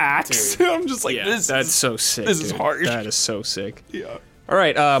 with his axe. I'm just like, Yeah, this that's is so sick, this is dude. harsh. That is so sick. Yeah. All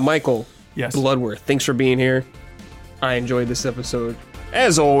right, Michael. Yes. Bloodworth, thanks for being here. I enjoyed this episode.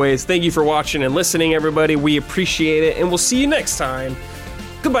 As always, thank you for watching and listening, everybody. We appreciate it, and we'll see you next time.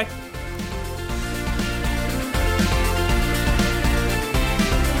 Goodbye.